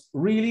 What's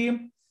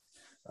really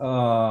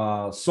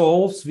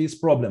solves this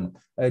problem.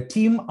 A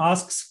team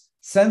asks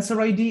sensor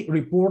ID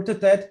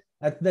reported that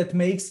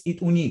makes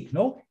it unique.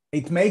 No,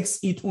 it makes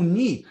it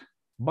unique.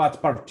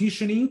 But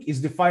partitioning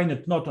is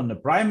defined not on the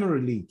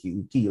primary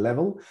key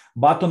level,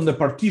 but on the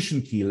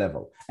partition key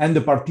level. And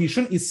the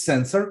partition is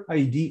sensor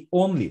ID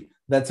only.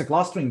 That's a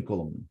clustering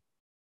column.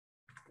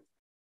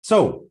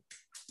 So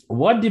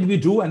what did we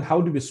do and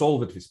how do we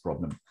solve this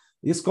problem?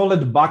 It's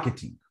called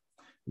bucketing.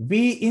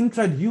 We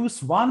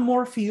introduce one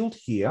more field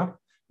here,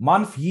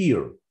 month,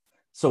 year.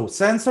 So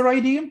sensor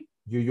ID,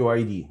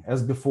 UUID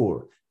as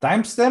before,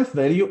 timestamp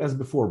value as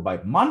before,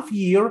 by month,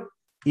 year,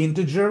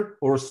 integer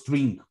or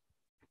string.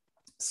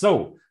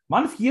 So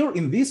month, year,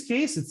 in this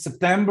case, it's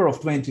September of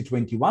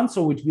 2021.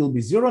 So it will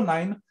be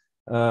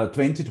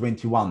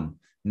 09/2021.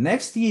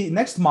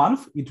 Next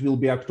month, it will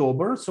be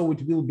October. So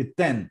it will be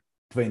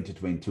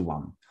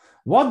 10/2021.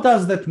 What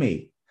does that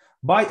mean?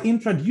 By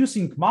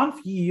introducing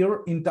month,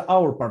 year into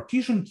our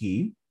partition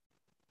key,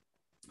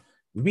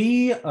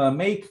 we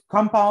make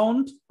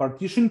compound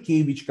partition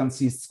key, which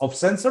consists of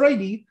sensor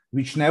ID,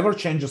 which never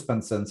changes per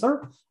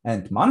sensor,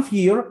 and month,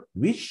 year,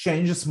 which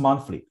changes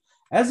monthly.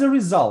 As a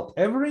result,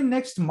 every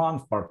next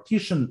month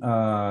partition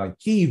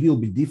key will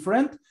be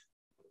different,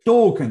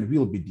 token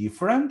will be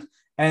different,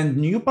 and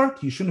new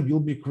partition will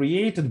be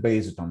created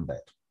based on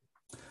that.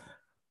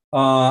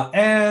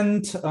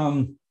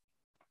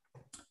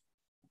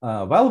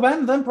 Well,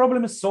 then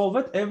problem is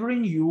solved. Every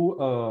new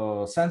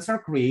sensor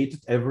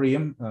created,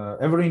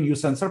 every new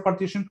sensor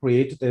partition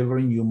created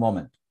every new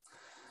moment.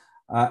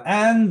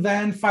 And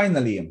then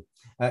finally,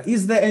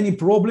 is there any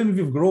problem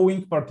with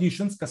growing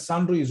partitions?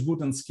 Cassandra is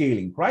good on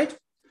scaling, right?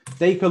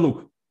 Take a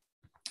look.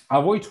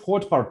 Avoid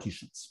hot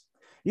partitions.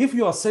 If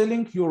you are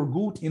selling your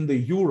good in the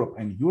Europe,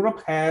 and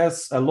Europe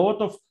has a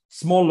lot of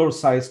smaller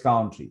size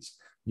countries,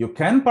 you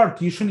can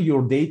partition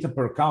your data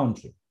per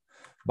country.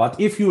 But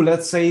if you,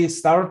 let's say,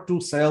 start to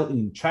sell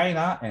in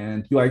China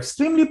and you are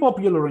extremely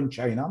popular in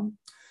China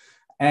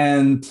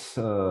and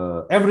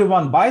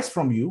everyone buys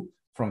from you,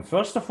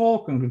 first of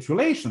all,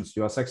 congratulations,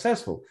 you are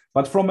successful.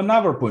 But from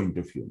another point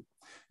of view,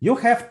 you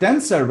have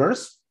 10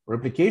 servers,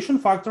 replication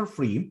factor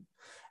free,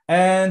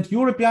 and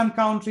European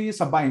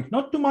countries are buying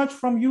not too much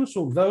from you,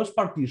 so those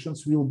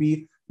partitions will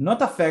be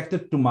not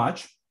affected too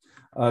much,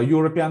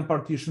 European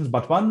partitions,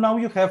 but now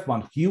you have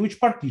one huge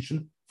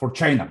partition for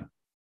China,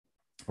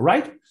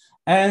 right?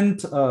 And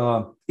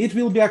it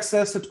will be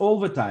accessed all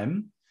the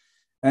time,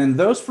 and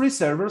those free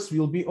servers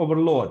will be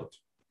overloaded.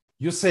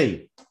 You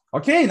say,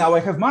 okay, now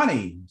I have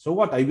money. So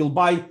what? I will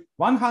buy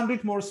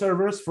 100 more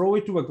servers, throw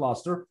it to a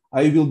cluster.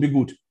 I will be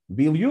good.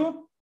 Will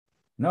you?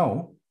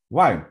 No.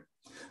 Why?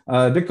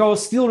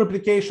 Because still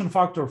replication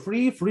factor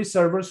free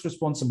servers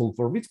responsible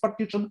for which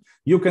partition.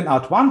 You can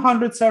add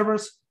 100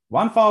 servers,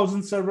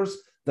 1,000 servers.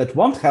 That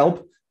won't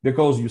help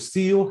because you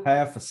still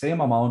have the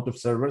same amount of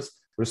servers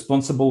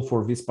responsible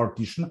for this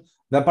partition.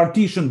 The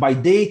partition by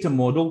data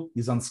model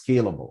is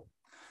unscalable.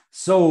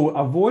 So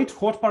avoid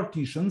hot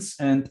partitions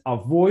and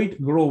avoid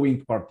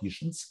growing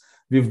partitions.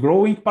 With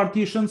growing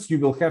partitions, you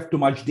will have too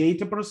much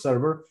data per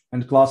server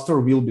and cluster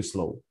will be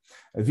slow.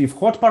 With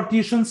hot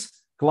partitions,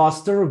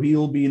 cluster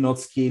will be not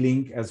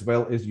scaling as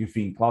well as you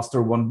think.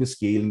 Cluster won't be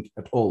scaling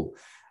at all.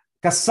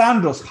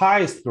 Cassandra's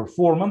highest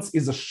performance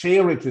is a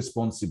shared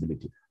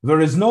responsibility.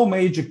 There is no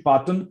magic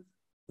button,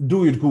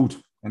 do it good,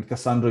 and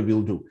Cassandra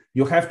will do.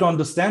 You have to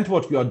understand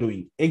what you are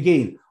doing.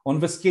 Again, on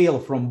the scale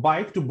from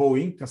bike to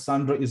Boeing,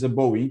 Cassandra is a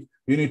Boeing.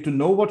 You need to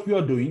know what you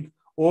are doing,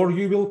 or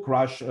you will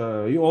crash,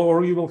 or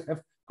you will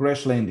have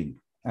crash landing.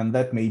 And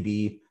that may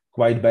be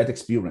quite bad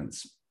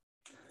experience.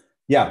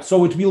 Yeah,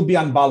 so it will be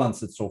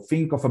unbalanced. So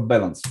think of a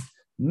balance.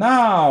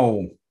 Now,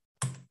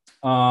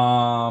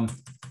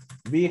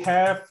 we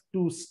have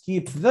to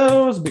skip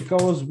those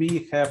because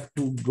we have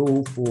to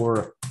go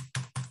for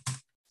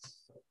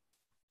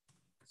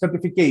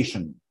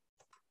certification.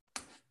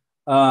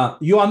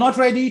 You are not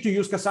ready to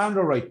use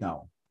Cassandra right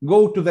now.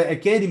 Go to the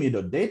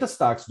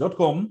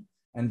academy.datastacks.com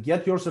and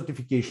get your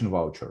certification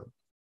voucher.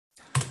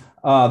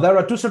 There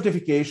are two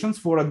certifications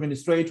for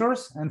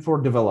administrators and for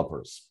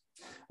developers.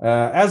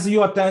 As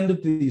you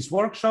attended this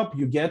workshop,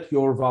 you get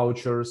your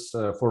vouchers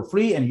for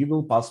free and you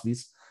will pass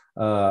this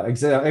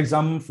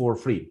exam for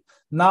free.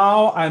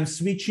 Now I'm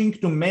switching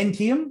to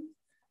Mentium.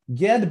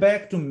 Get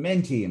back to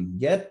Mentium.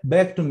 Get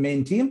back to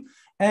Mentium.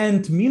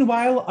 And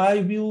meanwhile, I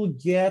will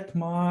get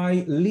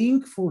my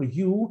link for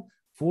you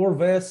for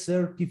the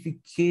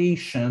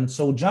certification.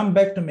 So jump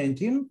back to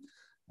Mentium.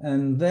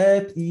 And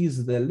that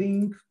is the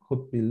link,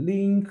 copy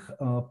link,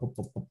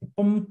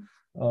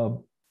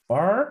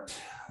 Bart,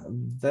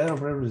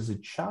 where is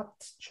it? Chat.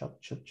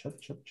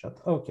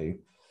 Okay.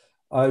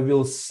 I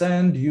will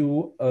send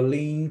you a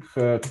link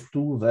to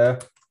the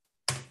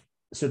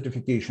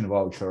certification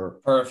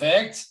voucher.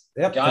 Perfect.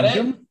 Yep, got it.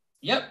 You.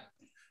 Yep.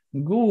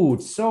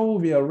 Good. So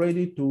we are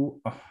ready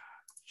to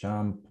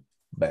jump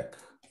back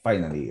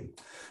finally.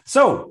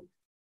 So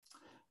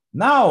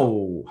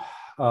now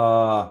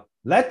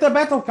let the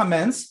battle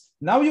commence.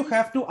 Now you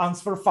have to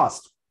answer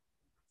fast.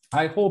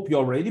 I hope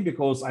you're ready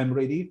because I'm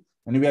ready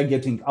and we are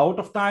getting out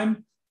of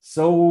time.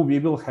 So we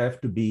will have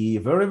to be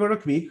very, very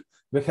quick.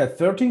 We have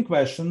 13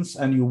 questions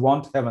and you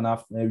won't have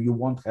enough. You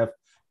won't have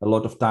a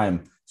lot of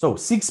time. So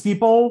 6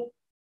 people,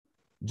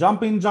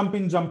 jump in.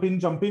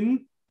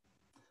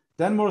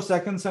 10 more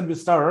seconds and we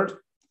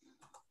start.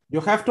 You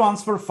have to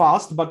answer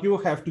fast, but you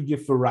have to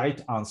give the right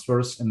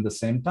answers in the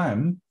same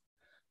time.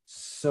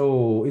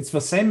 So it's the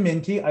same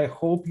Menti. I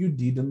hope you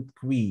didn't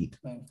quit.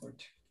 9, 4, 2,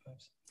 5.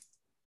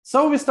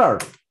 So we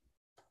start.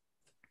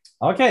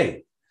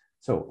 Okay.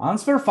 So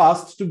answer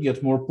fast to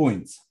get more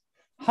points.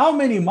 How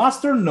many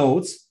master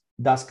nodes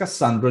does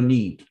Cassandra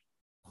need?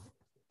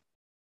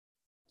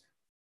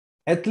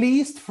 At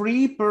least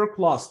 3 per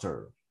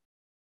cluster.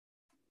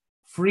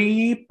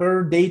 3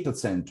 per data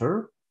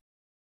center.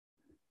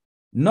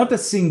 Not a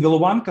single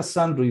one.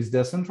 Cassandra is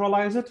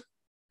decentralized.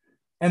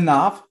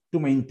 Enough to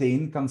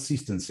maintain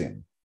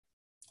consistency.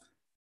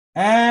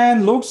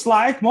 And looks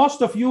like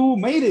most of you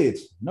made it.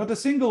 Not a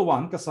single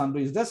one.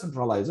 Cassandra is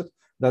decentralized.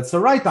 That's the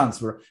right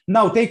answer.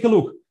 Now take a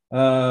look.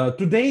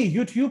 Today,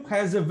 YouTube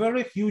has a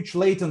very huge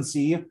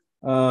latency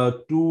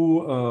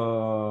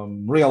to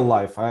real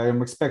life. I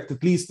am expect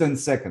at least 10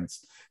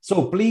 seconds.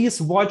 So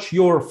please watch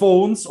your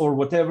phones or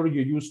whatever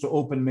you use to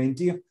open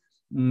Menti.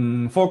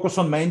 Focus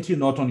on Menti,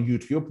 not on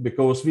YouTube,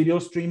 because video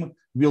stream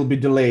will be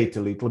delayed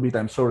a little bit.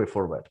 I'm sorry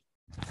for that.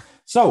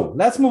 So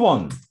let's move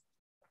on.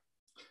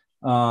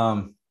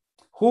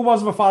 Who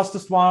was the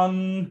fastest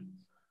one?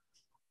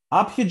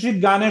 Abhijit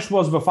Ganesh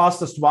was the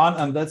fastest one,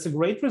 and that's a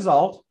great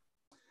result.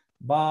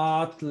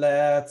 But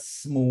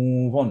let's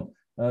move on.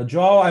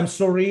 Joe, I'm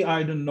sorry,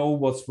 I don't know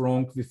what's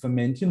wrong with the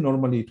Menti.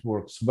 Normally it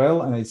works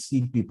well, and I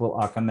see people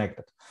are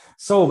connected.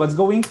 So that's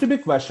going to be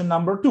question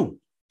number 2.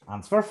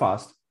 Answer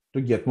fast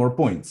to get more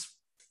points.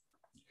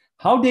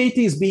 How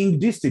data is being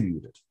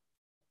distributed?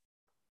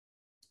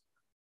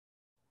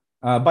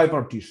 By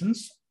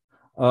partitions.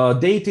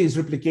 Data is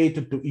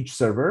replicated to each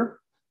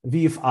server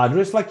with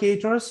address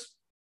locators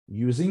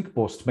using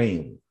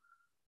Postmail.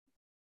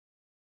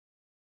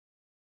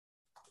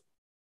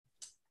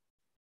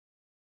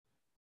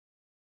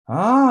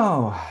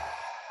 Oh,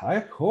 I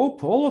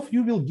hope all of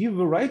you will give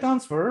the right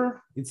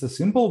answer. It's a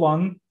simple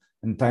one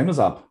and time is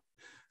up.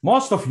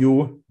 Most of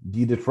you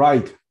did it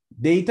right.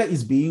 Data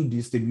is being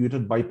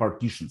distributed by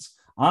partitions.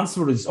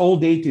 Answer is all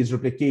data is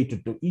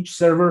replicated to each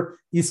server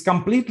is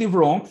completely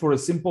wrong for a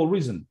simple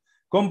reason.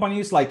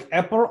 Companies like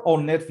Apple or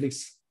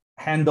Netflix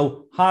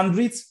handle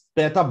hundreds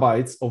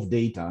petabytes of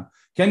data.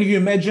 Can you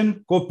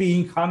imagine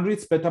copying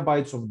hundreds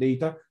petabytes of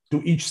data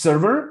to each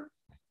server?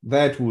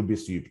 That would be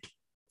stupid.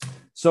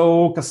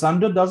 So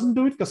Cassandra doesn't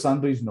do it.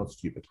 Cassandra is not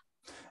stupid.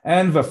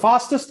 And the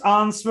fastest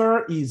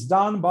answer is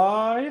done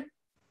by,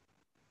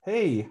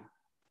 hey,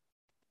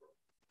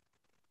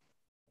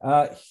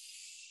 Hemantha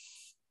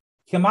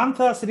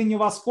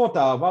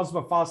Srinivaskota was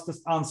the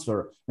fastest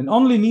answer. And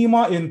only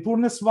Nima in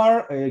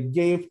Purneswar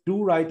gave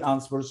 2 right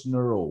answers in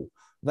a row.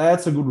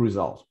 That's a good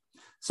result.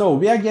 So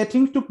we are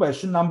getting to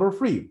question number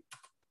 3.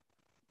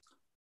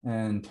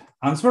 And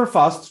answer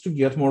fast to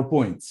get more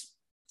points.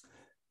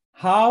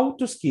 How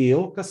to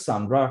scale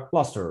Cassandra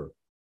cluster?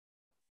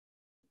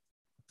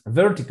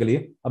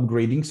 vertically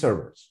upgrading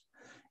servers,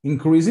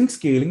 increasing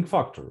scaling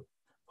factor,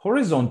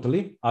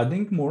 horizontally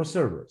adding more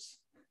servers.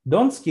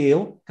 Don't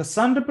scale,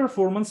 Cassandra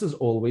performance is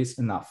always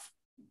enough.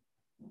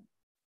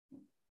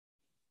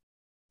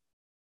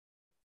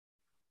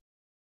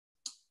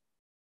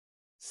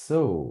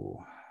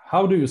 So,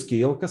 how do you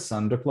scale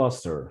Cassandra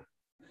cluster?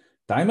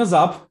 Time is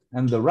up,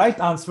 and the right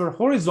answer,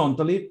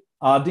 horizontally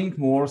adding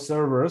more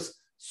servers.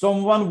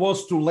 Someone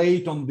was too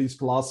late on this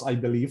class, I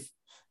believe.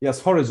 Yes,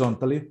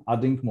 horizontally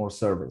adding more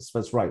servers.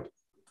 That's right.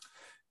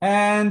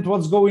 And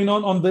what's going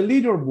on the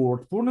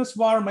leaderboard?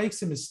 Purneswar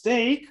makes a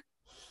mistake,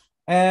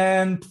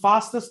 and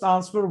fastest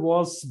answer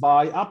was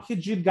by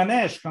Abhijit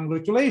Ganesh.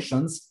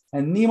 Congratulations.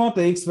 And Nemo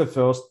takes the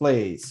first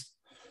place.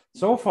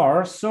 So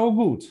far, so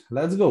good.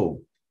 Let's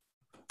go.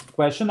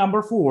 Question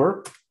number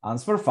 4.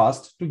 Answer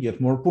fast to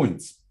get more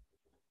points.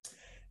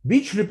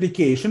 Which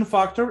replication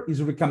factor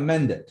is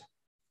recommended?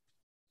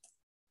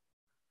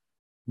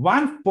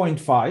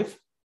 1.5,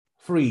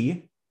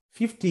 3,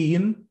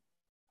 15,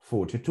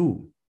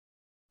 42.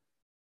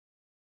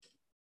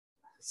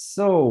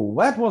 So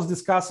what was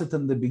discussed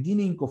in the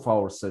beginning of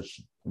our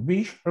session?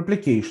 Which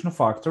replication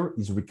factor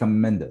is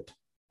recommended?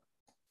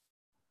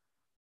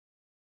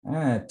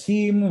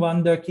 Team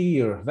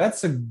Vanderkeer,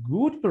 that's a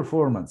good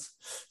performance.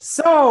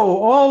 So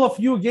all of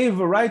you gave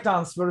the right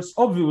answers.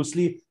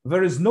 Obviously,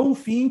 there is no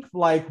thing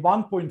like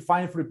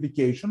 1.5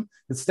 replication.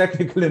 It's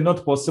technically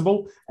not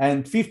possible.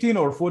 And 15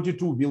 or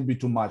 42 will be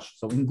too much.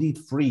 So indeed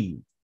 3.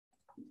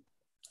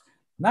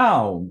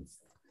 Now,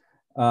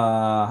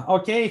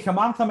 okay,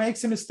 Hemantha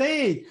makes a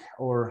mistake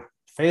or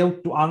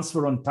failed to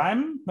answer on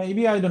time.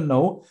 Maybe, I don't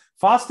know.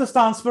 Fastest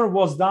answer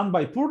was done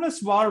by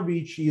Purneswar,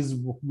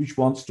 which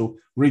wants to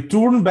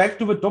return back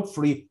to the top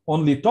 3.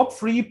 Only top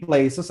 3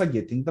 places are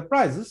getting the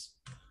prizes.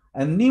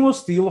 And Nemo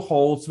still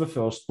holds the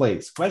first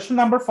place. Question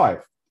number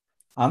 5.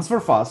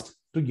 Answer fast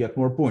to get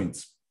more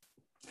points.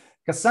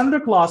 Cassandra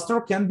cluster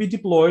can be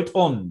deployed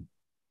on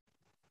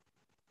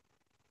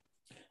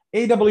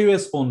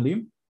AWS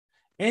only,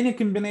 any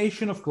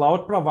combination of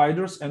cloud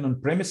providers and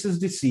on-premises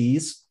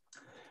DCs,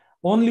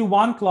 only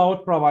one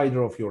cloud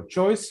provider of your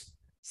choice,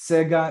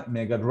 Sega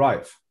Mega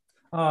Drive.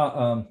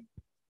 Hemantha,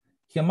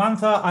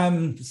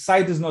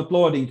 site is not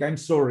loading. I'm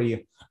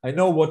sorry. I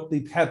know what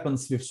it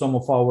happens with some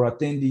of our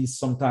attendees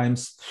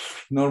sometimes.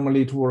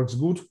 Normally it works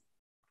good.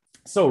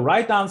 So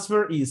right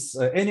answer is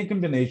any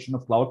combination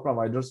of cloud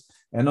providers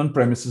and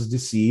on-premises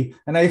DC.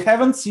 And I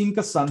haven't seen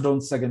Cassandra on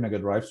Sega Mega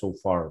Drive so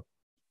far.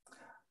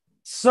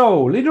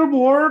 So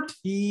leaderboard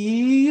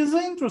is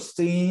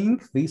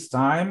interesting. This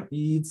time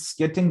it's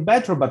getting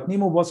better, but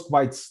Nemo was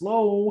quite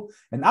slow.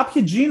 And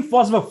Abhijit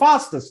was the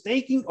fastest,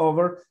 taking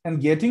over and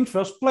getting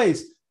first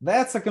place.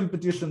 That's a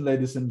competition,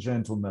 ladies and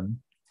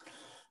gentlemen.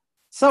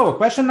 So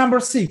question number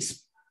 6.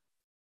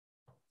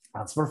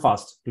 Answer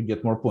fast to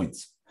get more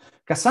points.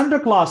 Cassandra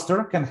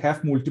cluster can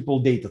have multiple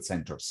data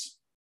centers.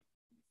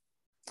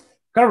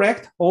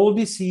 Correct. All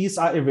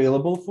DCs are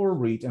available for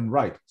read and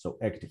write, so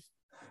active.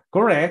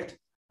 Correct.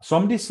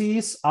 Some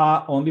DCs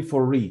are only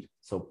for read,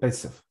 so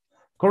passive.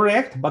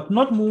 Correct, but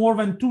not more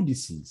than 2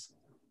 DCs.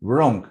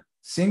 Wrong.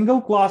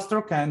 Single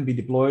cluster can be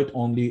deployed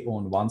only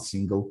on one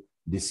single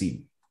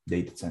DC,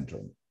 data center.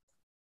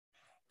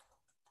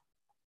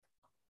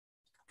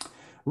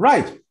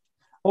 Right.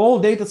 All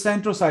data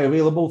centers are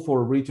available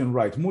for read and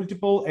write,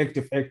 multiple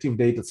active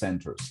data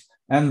centers.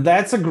 And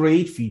that's a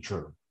great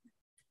feature.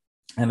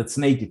 And it's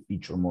native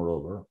feature,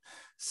 moreover.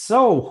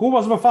 So who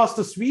was the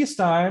fastest this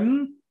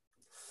time?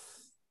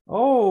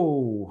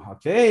 Oh,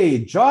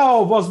 okay.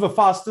 Joao was the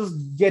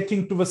fastest,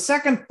 getting to the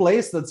second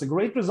place. That's a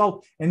great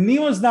result. And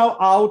Neo is now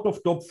out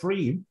of top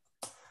 3.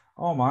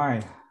 Oh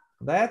my,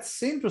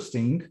 that's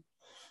interesting.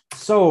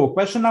 So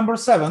question number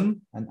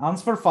 7, and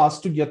answer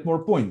fast to get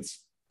more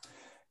points.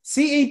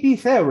 CAP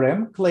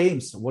theorem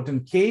claims what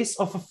in case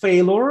of a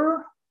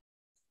failure,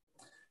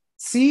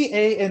 C,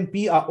 A, and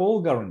P are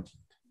all guaranteed.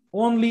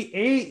 Only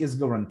A is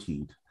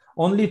guaranteed.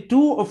 Only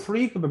 2 of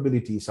 3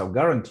 capabilities are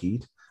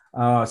guaranteed.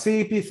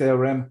 CAP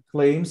theorem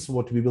claims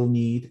what we will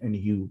need in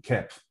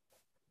UCAP.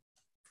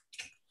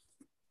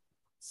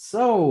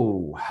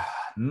 So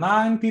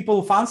 9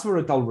 people have answered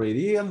it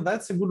already, and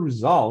that's a good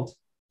result.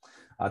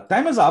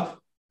 Time is up,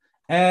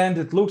 and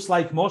it looks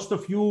like most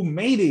of you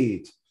made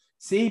it.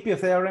 CAP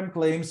theorem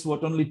claims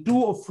what only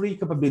 2 of 3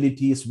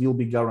 capabilities will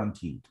be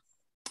guaranteed.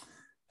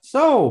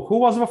 So who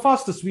was the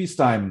fastest this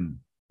time?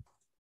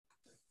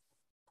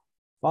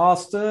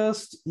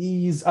 Fastest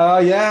is,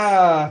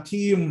 yeah,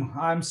 team.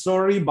 I'm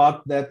sorry,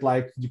 but that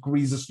like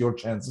decreases your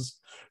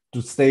chances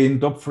to stay in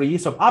top 3.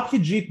 So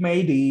Abhijit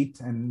made it,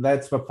 and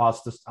that's the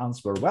fastest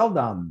answer. Well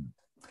done.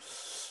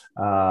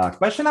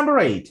 Question number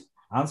 8.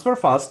 Answer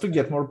fast to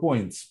get more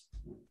points.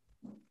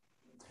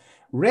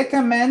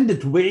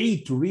 Recommended way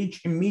to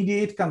reach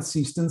immediate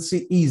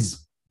consistency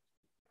is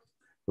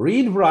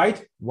read,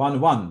 write,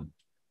 1-1.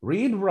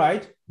 Read,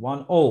 write,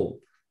 1-all.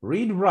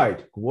 Read,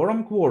 write,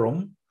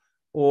 quorum,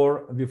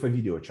 or with a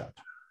video chat.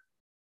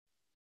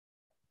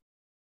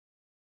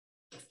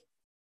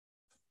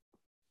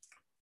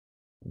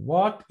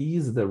 What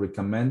is the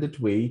recommended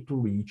way to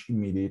reach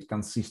immediate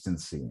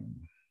consistency?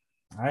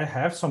 I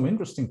have some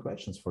interesting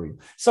questions for you.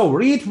 So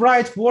read,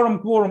 write,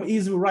 quorum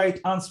is the right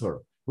answer.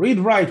 Read,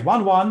 write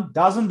 1-1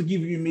 doesn't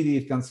give you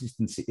immediate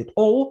consistency at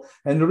all,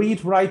 and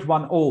read, write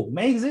 1-0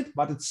 makes it,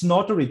 but it's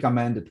not a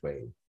recommended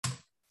way.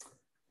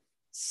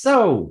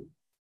 So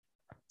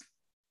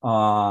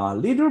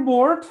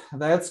leaderboard,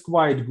 that's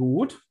quite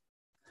good.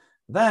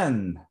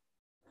 Then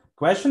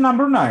question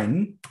number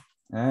 9,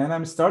 and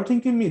I'm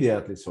starting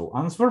immediately, so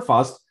answer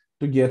fast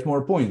to get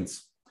more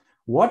points.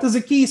 What is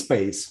a key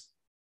space?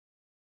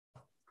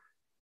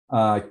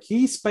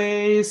 Key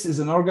space is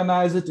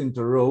organized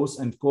into rows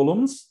and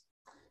columns.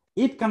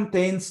 It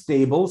contains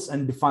tables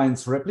and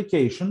defines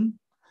replication.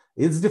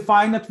 It's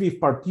defined with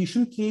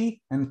partition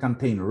key and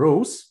contain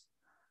rows.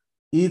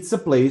 It's a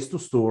place to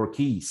store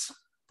keys.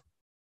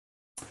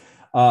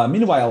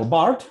 Meanwhile,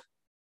 Bart.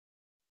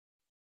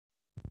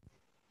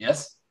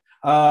 Yes.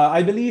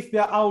 I believe we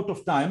are out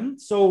of time,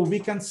 so we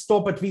can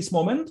stop at this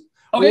moment.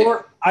 Okay.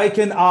 Or I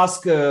can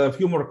ask a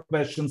few more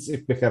questions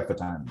if we have the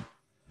time.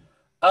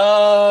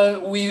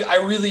 I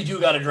really do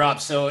got to drop,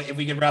 so if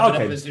we can wrap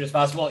it up as soon as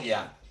possible,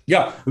 yeah.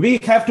 Yeah, we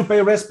have to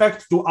pay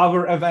respect to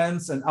our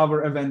events and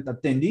our event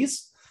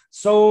attendees.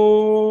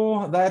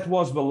 So that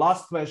was the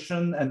last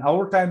question, and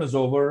our time is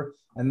over.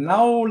 And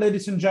now,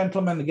 ladies and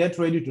gentlemen, get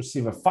ready to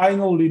see the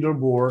final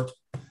leaderboard.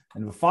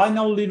 And the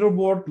final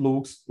leaderboard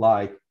looks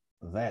like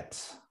that.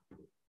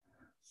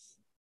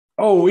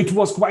 Oh, it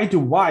was quite a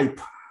wipe.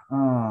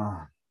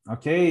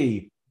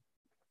 Okay.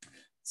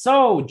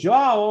 So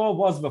Joao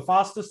was the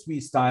fastest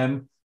this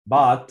time,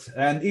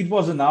 and it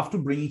was enough to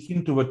bring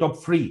him to the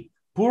top 3.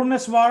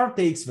 Purneswar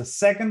takes the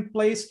second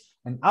place,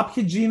 and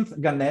Abhijit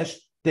Ganesh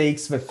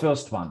takes the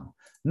first one.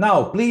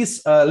 Now,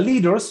 please,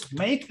 leaders,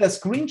 make a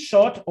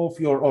screenshot of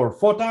your, or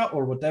photo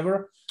or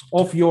whatever,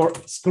 of your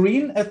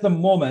screen at the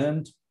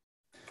moment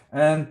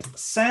and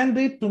send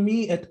it to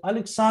me at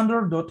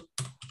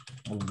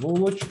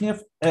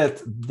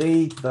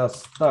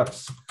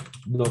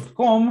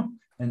alexander.volochnev@datastux.com,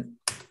 and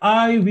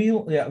I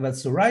will, yeah,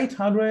 that's the right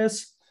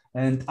address,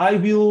 and I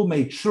will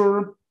make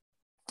sure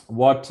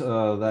what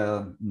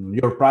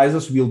your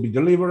prizes will be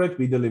delivered.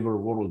 We deliver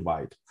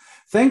worldwide.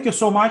 Thank you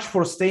so much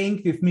for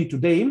staying with me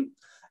today.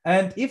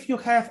 And if you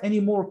have any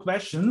more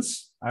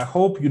questions, I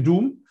hope you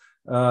do,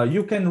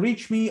 you can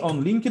reach me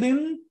on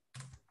LinkedIn,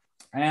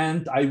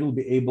 and I will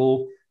be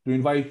able to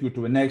invite you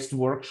to the next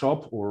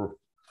workshop, or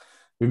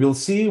we will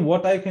see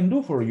what I can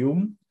do for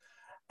you.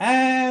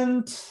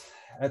 And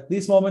at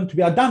this moment,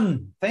 we are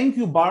done. Thank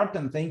you, Bart,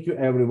 and thank you,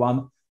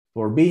 everyone,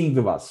 for being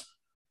with us.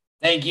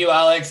 Thank you,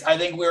 Alex. I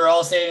think we were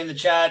all saying in the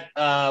chat,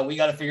 we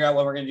got to figure out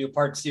what we're going to do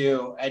part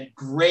 2. Had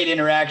great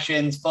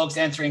interactions, folks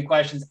answering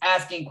questions,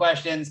 asking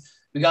questions.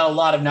 We got a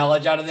lot of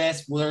knowledge out of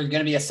this. Well, there's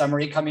going to be a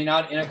summary coming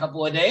out in a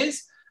couple of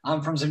days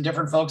from some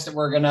different folks that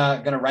we're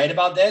gonna write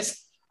about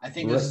this. I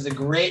think this is a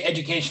great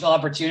educational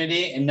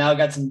opportunity, and now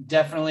got some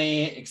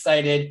definitely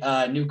excited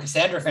new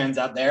Cassandra fans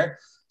out there.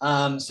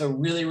 So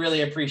really,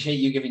 really appreciate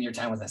you giving your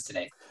time with us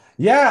today.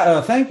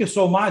 Yeah, thank you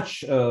so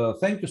much.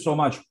 Thank you so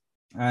much.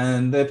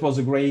 And it was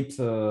a great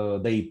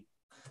day.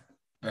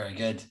 Very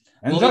good.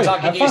 Enjoy. We'll be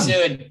talking to you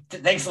soon.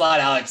 Thanks a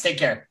lot, Alex. Take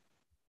care.